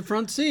way into the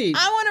front seat.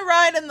 I want to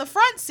ride in the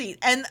front seat.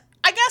 And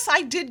I guess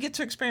I did get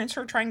to experience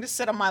her trying to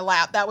sit on my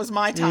lap. That was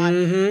my time.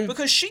 Mm-hmm.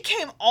 Because she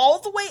came all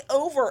the way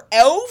over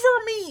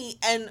me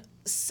and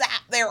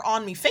sat there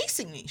on me,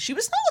 facing me. She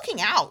was not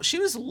looking out. She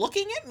was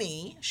looking at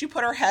me. She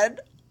put her head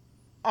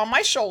on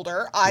my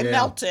shoulder. I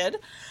melted.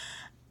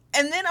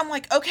 And then I'm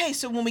like, okay,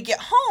 so when we get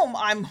home,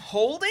 I'm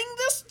holding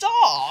this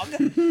dog.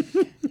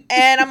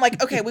 And I'm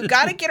like, okay, we've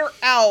got to get her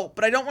out.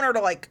 But I don't want her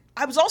to, like,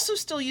 I was also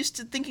still used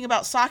to thinking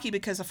about Saki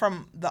because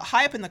from the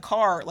high up in the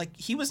car, like,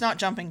 he was not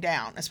jumping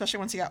down, especially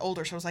once he got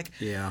older. So I was like,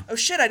 oh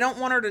shit, I don't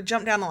want her to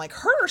jump down and, like,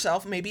 hurt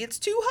herself. Maybe it's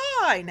too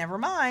high. Never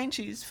mind.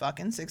 She's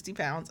fucking 60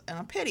 pounds and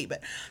a pity.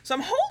 But so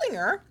I'm holding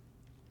her.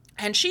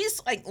 And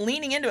she's, like,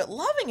 leaning into it,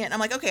 loving it. And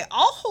I'm like, okay,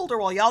 I'll hold her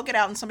while y'all get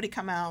out and somebody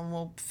come out and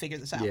we'll figure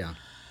this out. Yeah.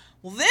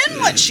 Well, then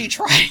what she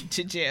tried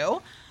to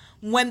do,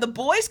 when the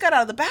boys got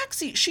out of the back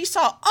seat, she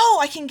saw,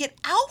 I can get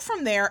out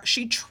from there.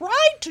 She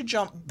tried to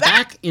jump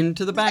back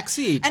into the back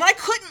seat. And I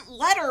couldn't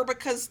let her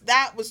because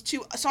that was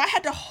too... So I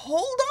had to hold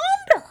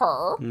on to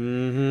her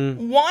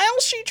while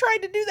she tried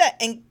to do that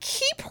and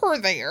keep her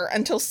there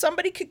until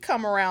somebody could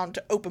come around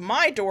to open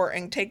my door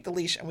and take the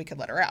leash and we could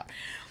let her out.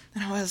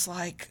 And I was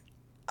like,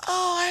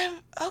 I'm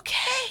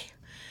okay.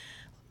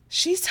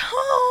 She's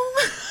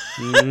home.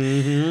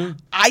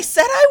 I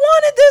said I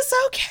wanted this,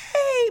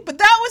 okay. But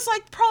that was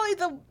like probably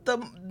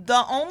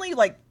the only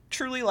like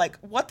truly like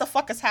what the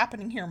fuck is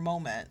happening here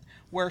moment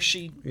where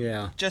she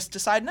just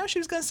decided no, she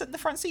was going to sit in the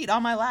front seat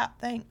on my lap.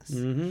 Thanks.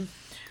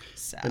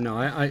 So. But no,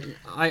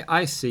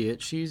 I see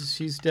it.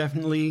 She's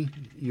definitely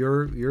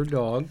your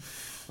dog.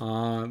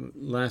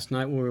 Last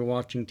night when we were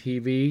watching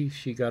TV,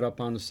 she got up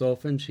on the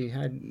sofa and she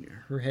had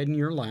her head in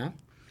your lap.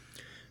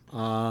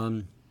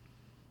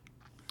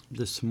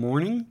 This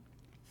morning,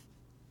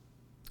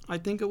 I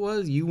think it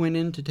was, you went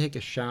in to take a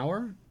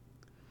shower,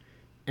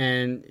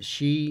 and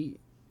she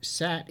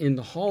sat in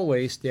the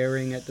hallway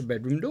staring at the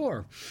bedroom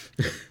door.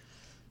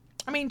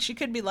 I mean, she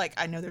could be like,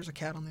 I know there's a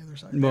cat on the other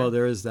side. Well,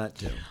 there is that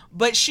too.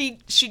 But she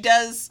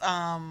does,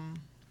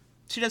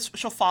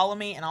 she'll follow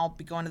me, and I'll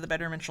be going to the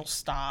bedroom, and she'll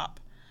stop,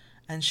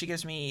 and she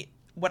gives me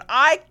what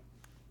I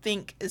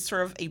think is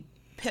sort of a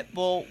pit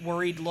bull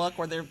worried look,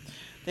 where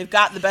they've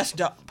got the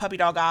best puppy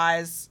dog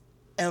eyes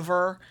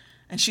ever,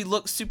 and she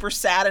looks super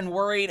sad and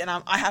worried, and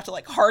I have to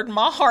like harden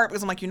my heart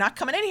because I'm like, you're not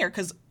coming in here,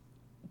 because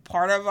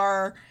part of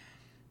our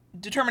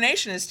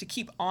determination is to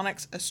keep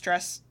Onyx as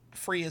stress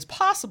free as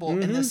possible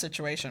in this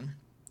situation,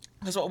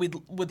 because what we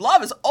would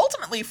love is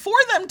ultimately for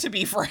them to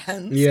be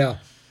friends. Yeah,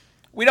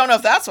 we don't know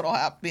if that's what'll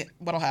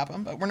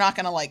happen, but we're not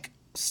gonna like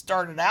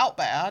start it out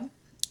bad.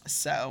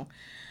 So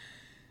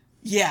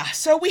yeah,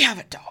 so we have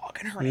a dog,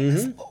 and her name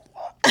is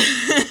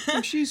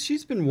Lola.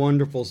 She's been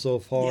wonderful so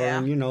far, Yeah.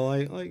 and you know,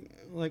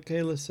 like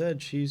Kayla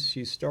said,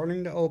 she's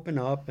starting to open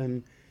up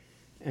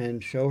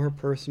and show her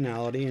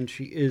personality, and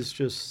she is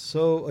just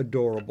so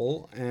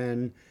adorable.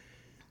 And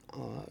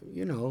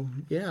you know,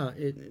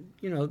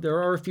 there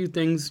are a few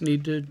things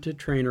need to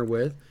train her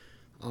with,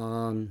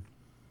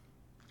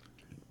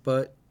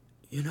 but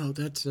you know,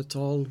 that's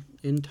all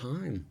in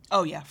time.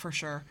 Oh yeah, for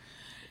sure.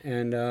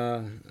 And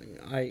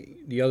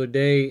the other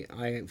day,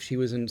 she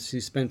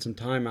spent some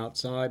time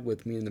outside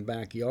with me in the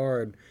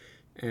backyard,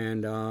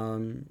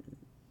 and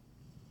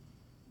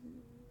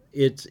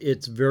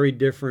it's very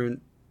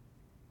different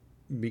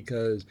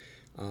because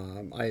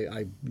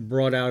I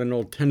brought out an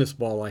old tennis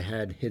ball I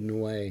had hidden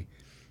away,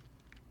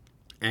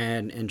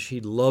 and she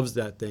loves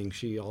that thing.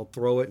 I'll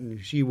throw it, and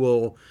she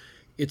will.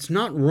 It's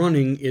not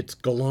running, it's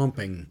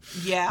galomping.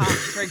 Yeah,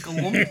 it's very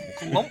glump,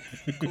 glump,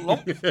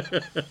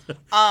 glump.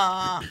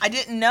 I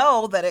didn't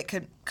know that it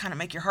could kind of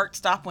make your heart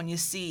stop when you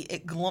see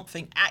it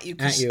glumphing at you.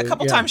 Because a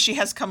couple times she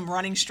has come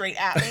running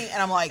straight at me,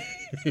 and I'm like,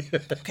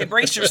 okay,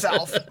 brace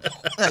yourself.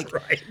 Like,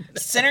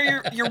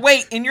 center your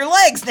weight in your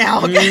legs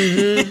now,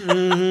 okay?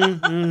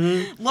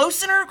 Low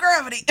center of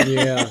gravity.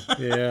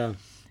 Yeah.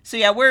 So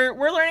yeah, we're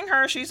learning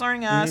her. She's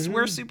learning us.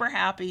 We're super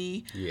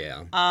happy.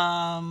 Yeah.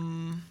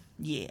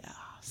 Yeah.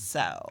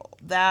 So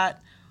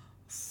that,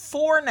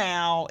 for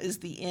now, is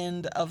the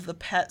end of the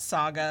pet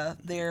saga.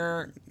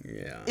 There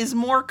is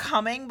more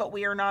coming, but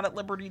we are not at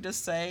liberty to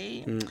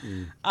say.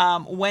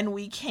 When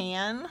we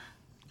can,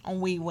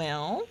 we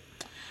will.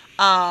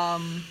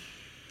 Yeah.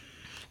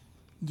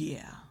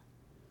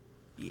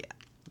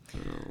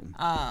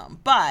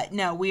 But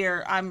no,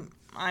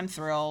 I'm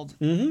thrilled.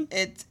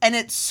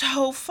 It's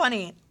so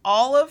funny.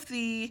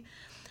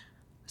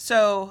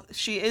 So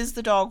she is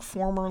the dog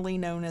formerly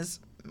known as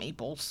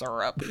Maple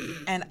Syrup,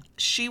 and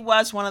she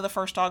was one of the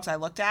first dogs I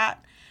looked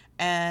at,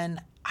 and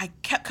I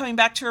kept coming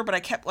back to her, but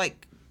I kept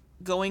like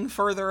going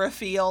further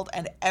afield,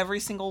 and every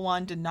single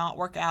one did not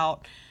work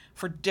out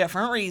for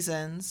different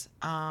reasons.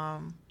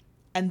 And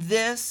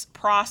this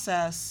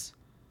process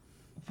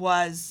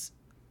was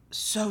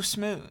so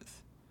smooth.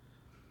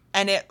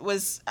 And it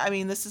was, I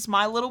mean, this is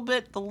the little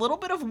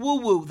bit of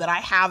woo-woo that I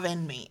have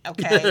in me,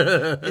 okay?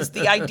 Is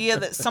the idea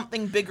that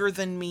something bigger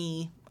than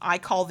me, I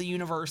call the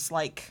universe,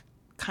 like,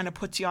 kind of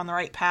puts you on the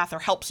right path or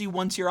helps you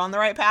once you're on the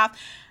right path.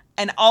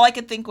 And all I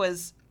could think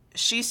was,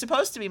 she's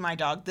supposed to be my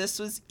dog. This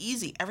was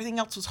easy. Everything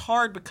else was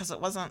hard because it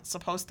wasn't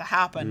supposed to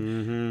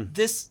happen.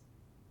 This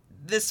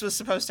was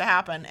supposed to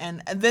happen.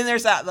 And then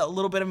there's that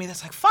little bit of me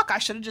that's like, fuck, I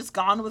should have just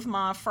gone with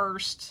my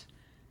first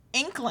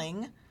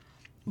inkling.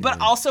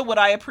 But also, would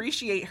I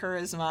appreciate her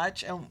as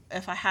much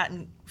if I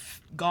hadn't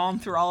gone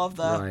through all of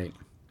the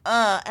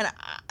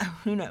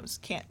who knows?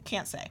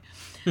 Can't say.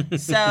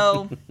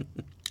 So,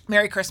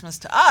 Merry Christmas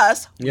to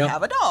us. We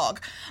have a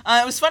dog.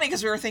 It was funny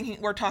because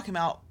we're talking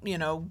about,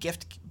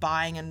 gift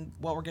buying and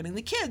what we're getting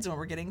the kids and what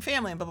we're getting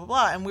family and blah blah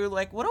blah. And we were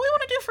like, what do we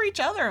want to do for each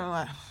other? And we're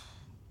like,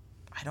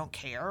 I don't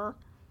care.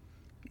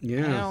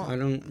 Yeah, I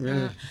don't.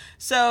 Yeah.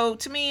 So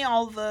to me,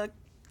 all the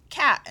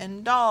cat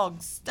and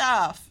dog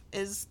stuff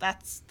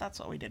that's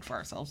what we did for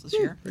ourselves this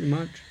year. Pretty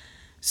much.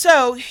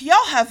 So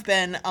y'all have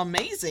been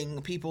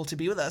amazing people to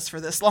be with us for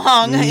this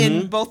long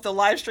in both the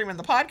live stream and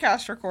the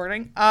podcast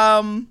recording.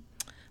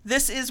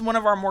 This is one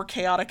of our more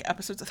chaotic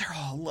episodes. They're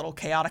all a little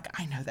chaotic,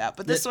 I know that,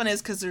 but this one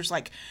is because there's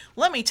like,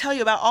 let me tell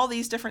you about all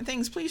these different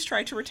things. Please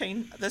try to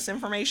retain this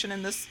information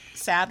in this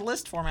sad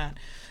list format.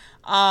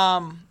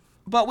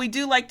 But we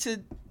do like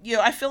to,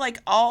 I feel like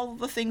all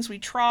the things we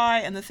try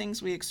and the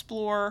things we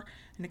explore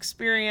and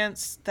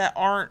experience that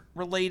aren't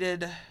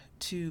related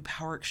to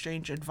power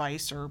exchange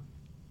advice or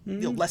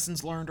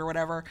lessons learned or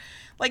whatever,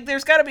 like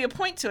there's got to be a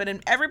point to it,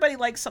 and everybody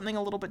likes something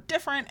a little bit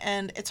different,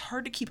 and it's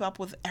hard to keep up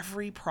with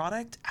every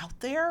product out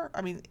there.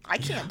 I mean, I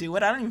can't do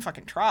it. I don't even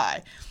fucking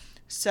try.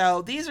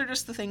 So these are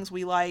just the things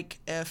we like.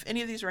 If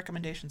any of these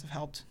recommendations have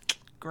helped,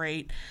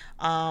 great.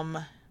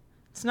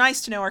 It's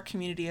nice to know our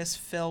community is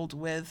filled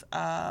with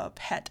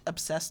pet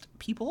obsessed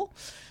people,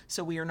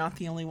 so we are not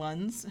the only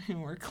ones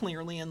who are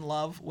clearly in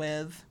love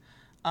with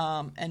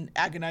and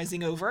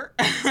agonizing over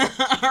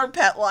our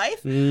pet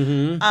life.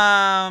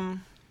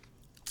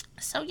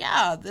 So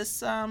yeah,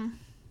 this and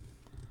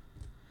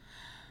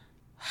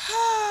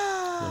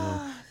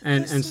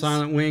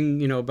Silent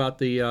Wing, about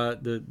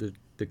the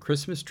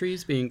Christmas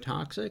trees being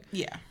toxic.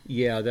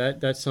 Yeah,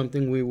 that's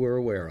something we were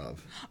aware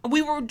of.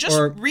 We were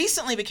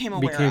recently became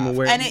aware of,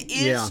 and it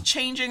is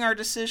changing our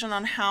decision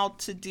on how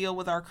to deal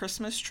with our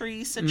Christmas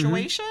tree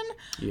situation.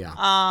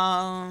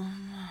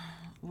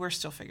 We're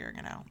still figuring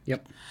it out.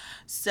 Yep.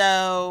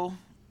 So,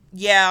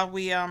 yeah,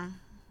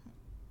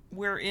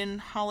 we're in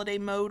holiday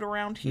mode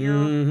around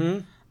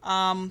here.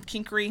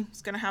 Kinkery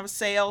is going to have a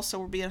sale, so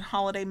we'll be in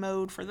holiday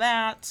mode for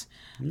that.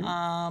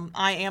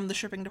 I am the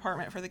shipping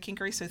department for the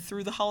Kinkery, so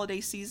through the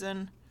holiday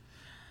season,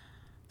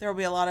 there will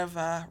be a lot of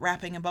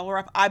wrapping and bubble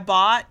wrap. I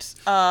bought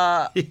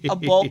a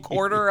bulk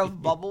order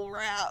of bubble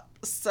wrap,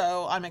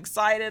 so I'm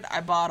excited.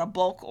 I bought a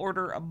bulk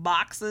order of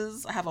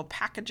boxes. I have a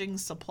packaging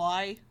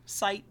supply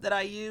site that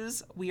I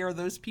use. We are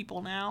those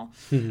people now.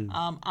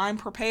 I'm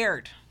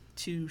prepared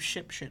to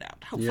ship shit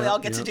out. Hopefully I'll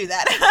get to do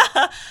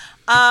that.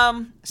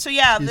 So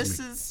yeah, this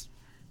is...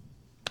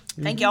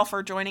 Thank y'all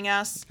for joining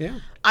us. Yeah.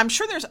 I'm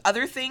sure there's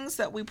other things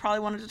that we probably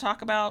wanted to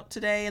talk about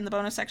today in the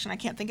bonus section. I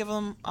can't think of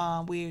them.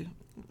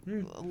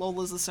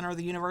 Lola's the center of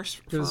the universe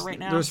for right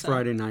now. There's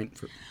Friday night.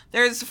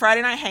 There's a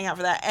Friday night hangout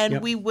for that,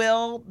 and we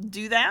will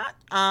do that.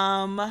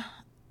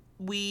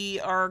 We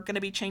are going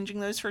to be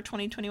changing those for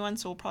 2021,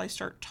 so we'll probably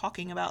start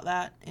talking about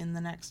that in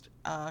the next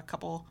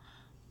couple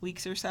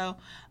weeks or so.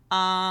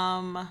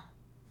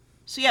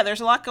 So yeah,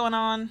 there's a lot going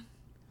on.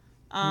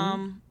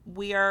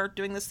 We are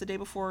doing this the day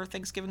before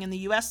Thanksgiving in the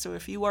U.S., so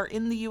if you are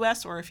in the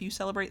U.S. or if you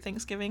celebrate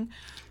Thanksgiving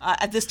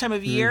at this time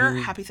of year,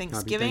 happy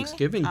Thanksgiving.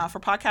 For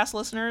podcast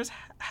listeners,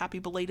 happy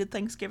belated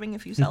Thanksgiving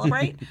if you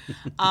celebrate.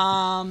 The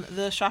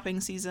holiday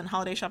shopping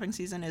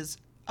season is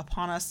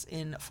upon us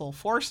in full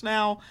force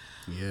now.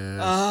 Yes.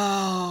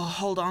 Oh,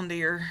 hold on to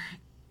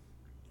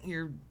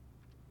your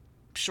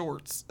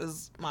shorts,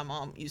 as my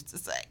mom used to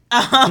say.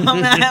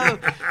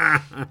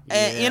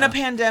 In a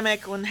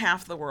pandemic when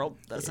half the world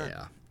doesn't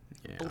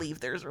believe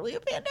there's really a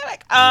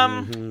pandemic.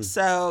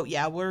 So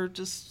yeah, we're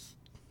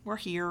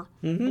here.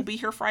 We'll be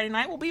here Friday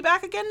night. We'll be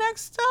back again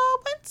next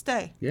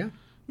Wednesday. Yeah.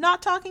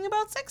 Not talking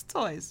about sex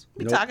toys.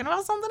 We'll be talking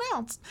about something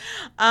else.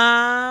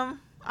 I'm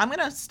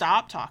gonna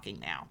stop talking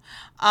now.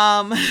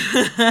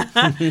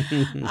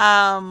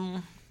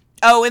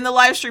 In the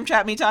live stream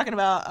chat, me talking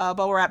about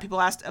bubble wrap, people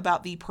asked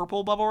about the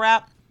purple bubble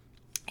wrap.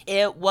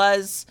 It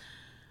was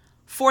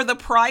for the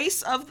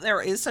price of,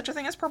 there is such a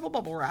thing as purple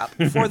bubble wrap.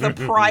 For the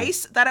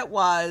price that it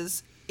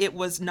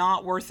was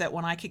not worth it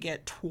when I could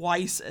get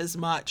twice as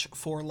much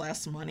for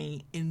less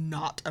money in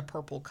not a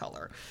purple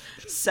color.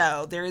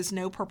 So there is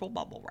no purple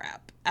bubble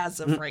wrap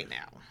as of right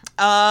now.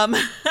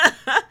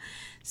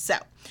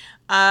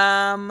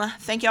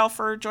 Thank y'all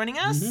for joining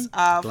us.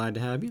 Glad to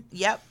have you.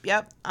 Yep.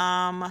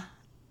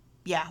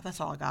 Yeah, that's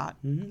all I got.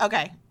 Mhm.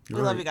 Okay. We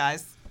All love right. you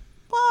guys.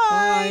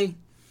 Bye.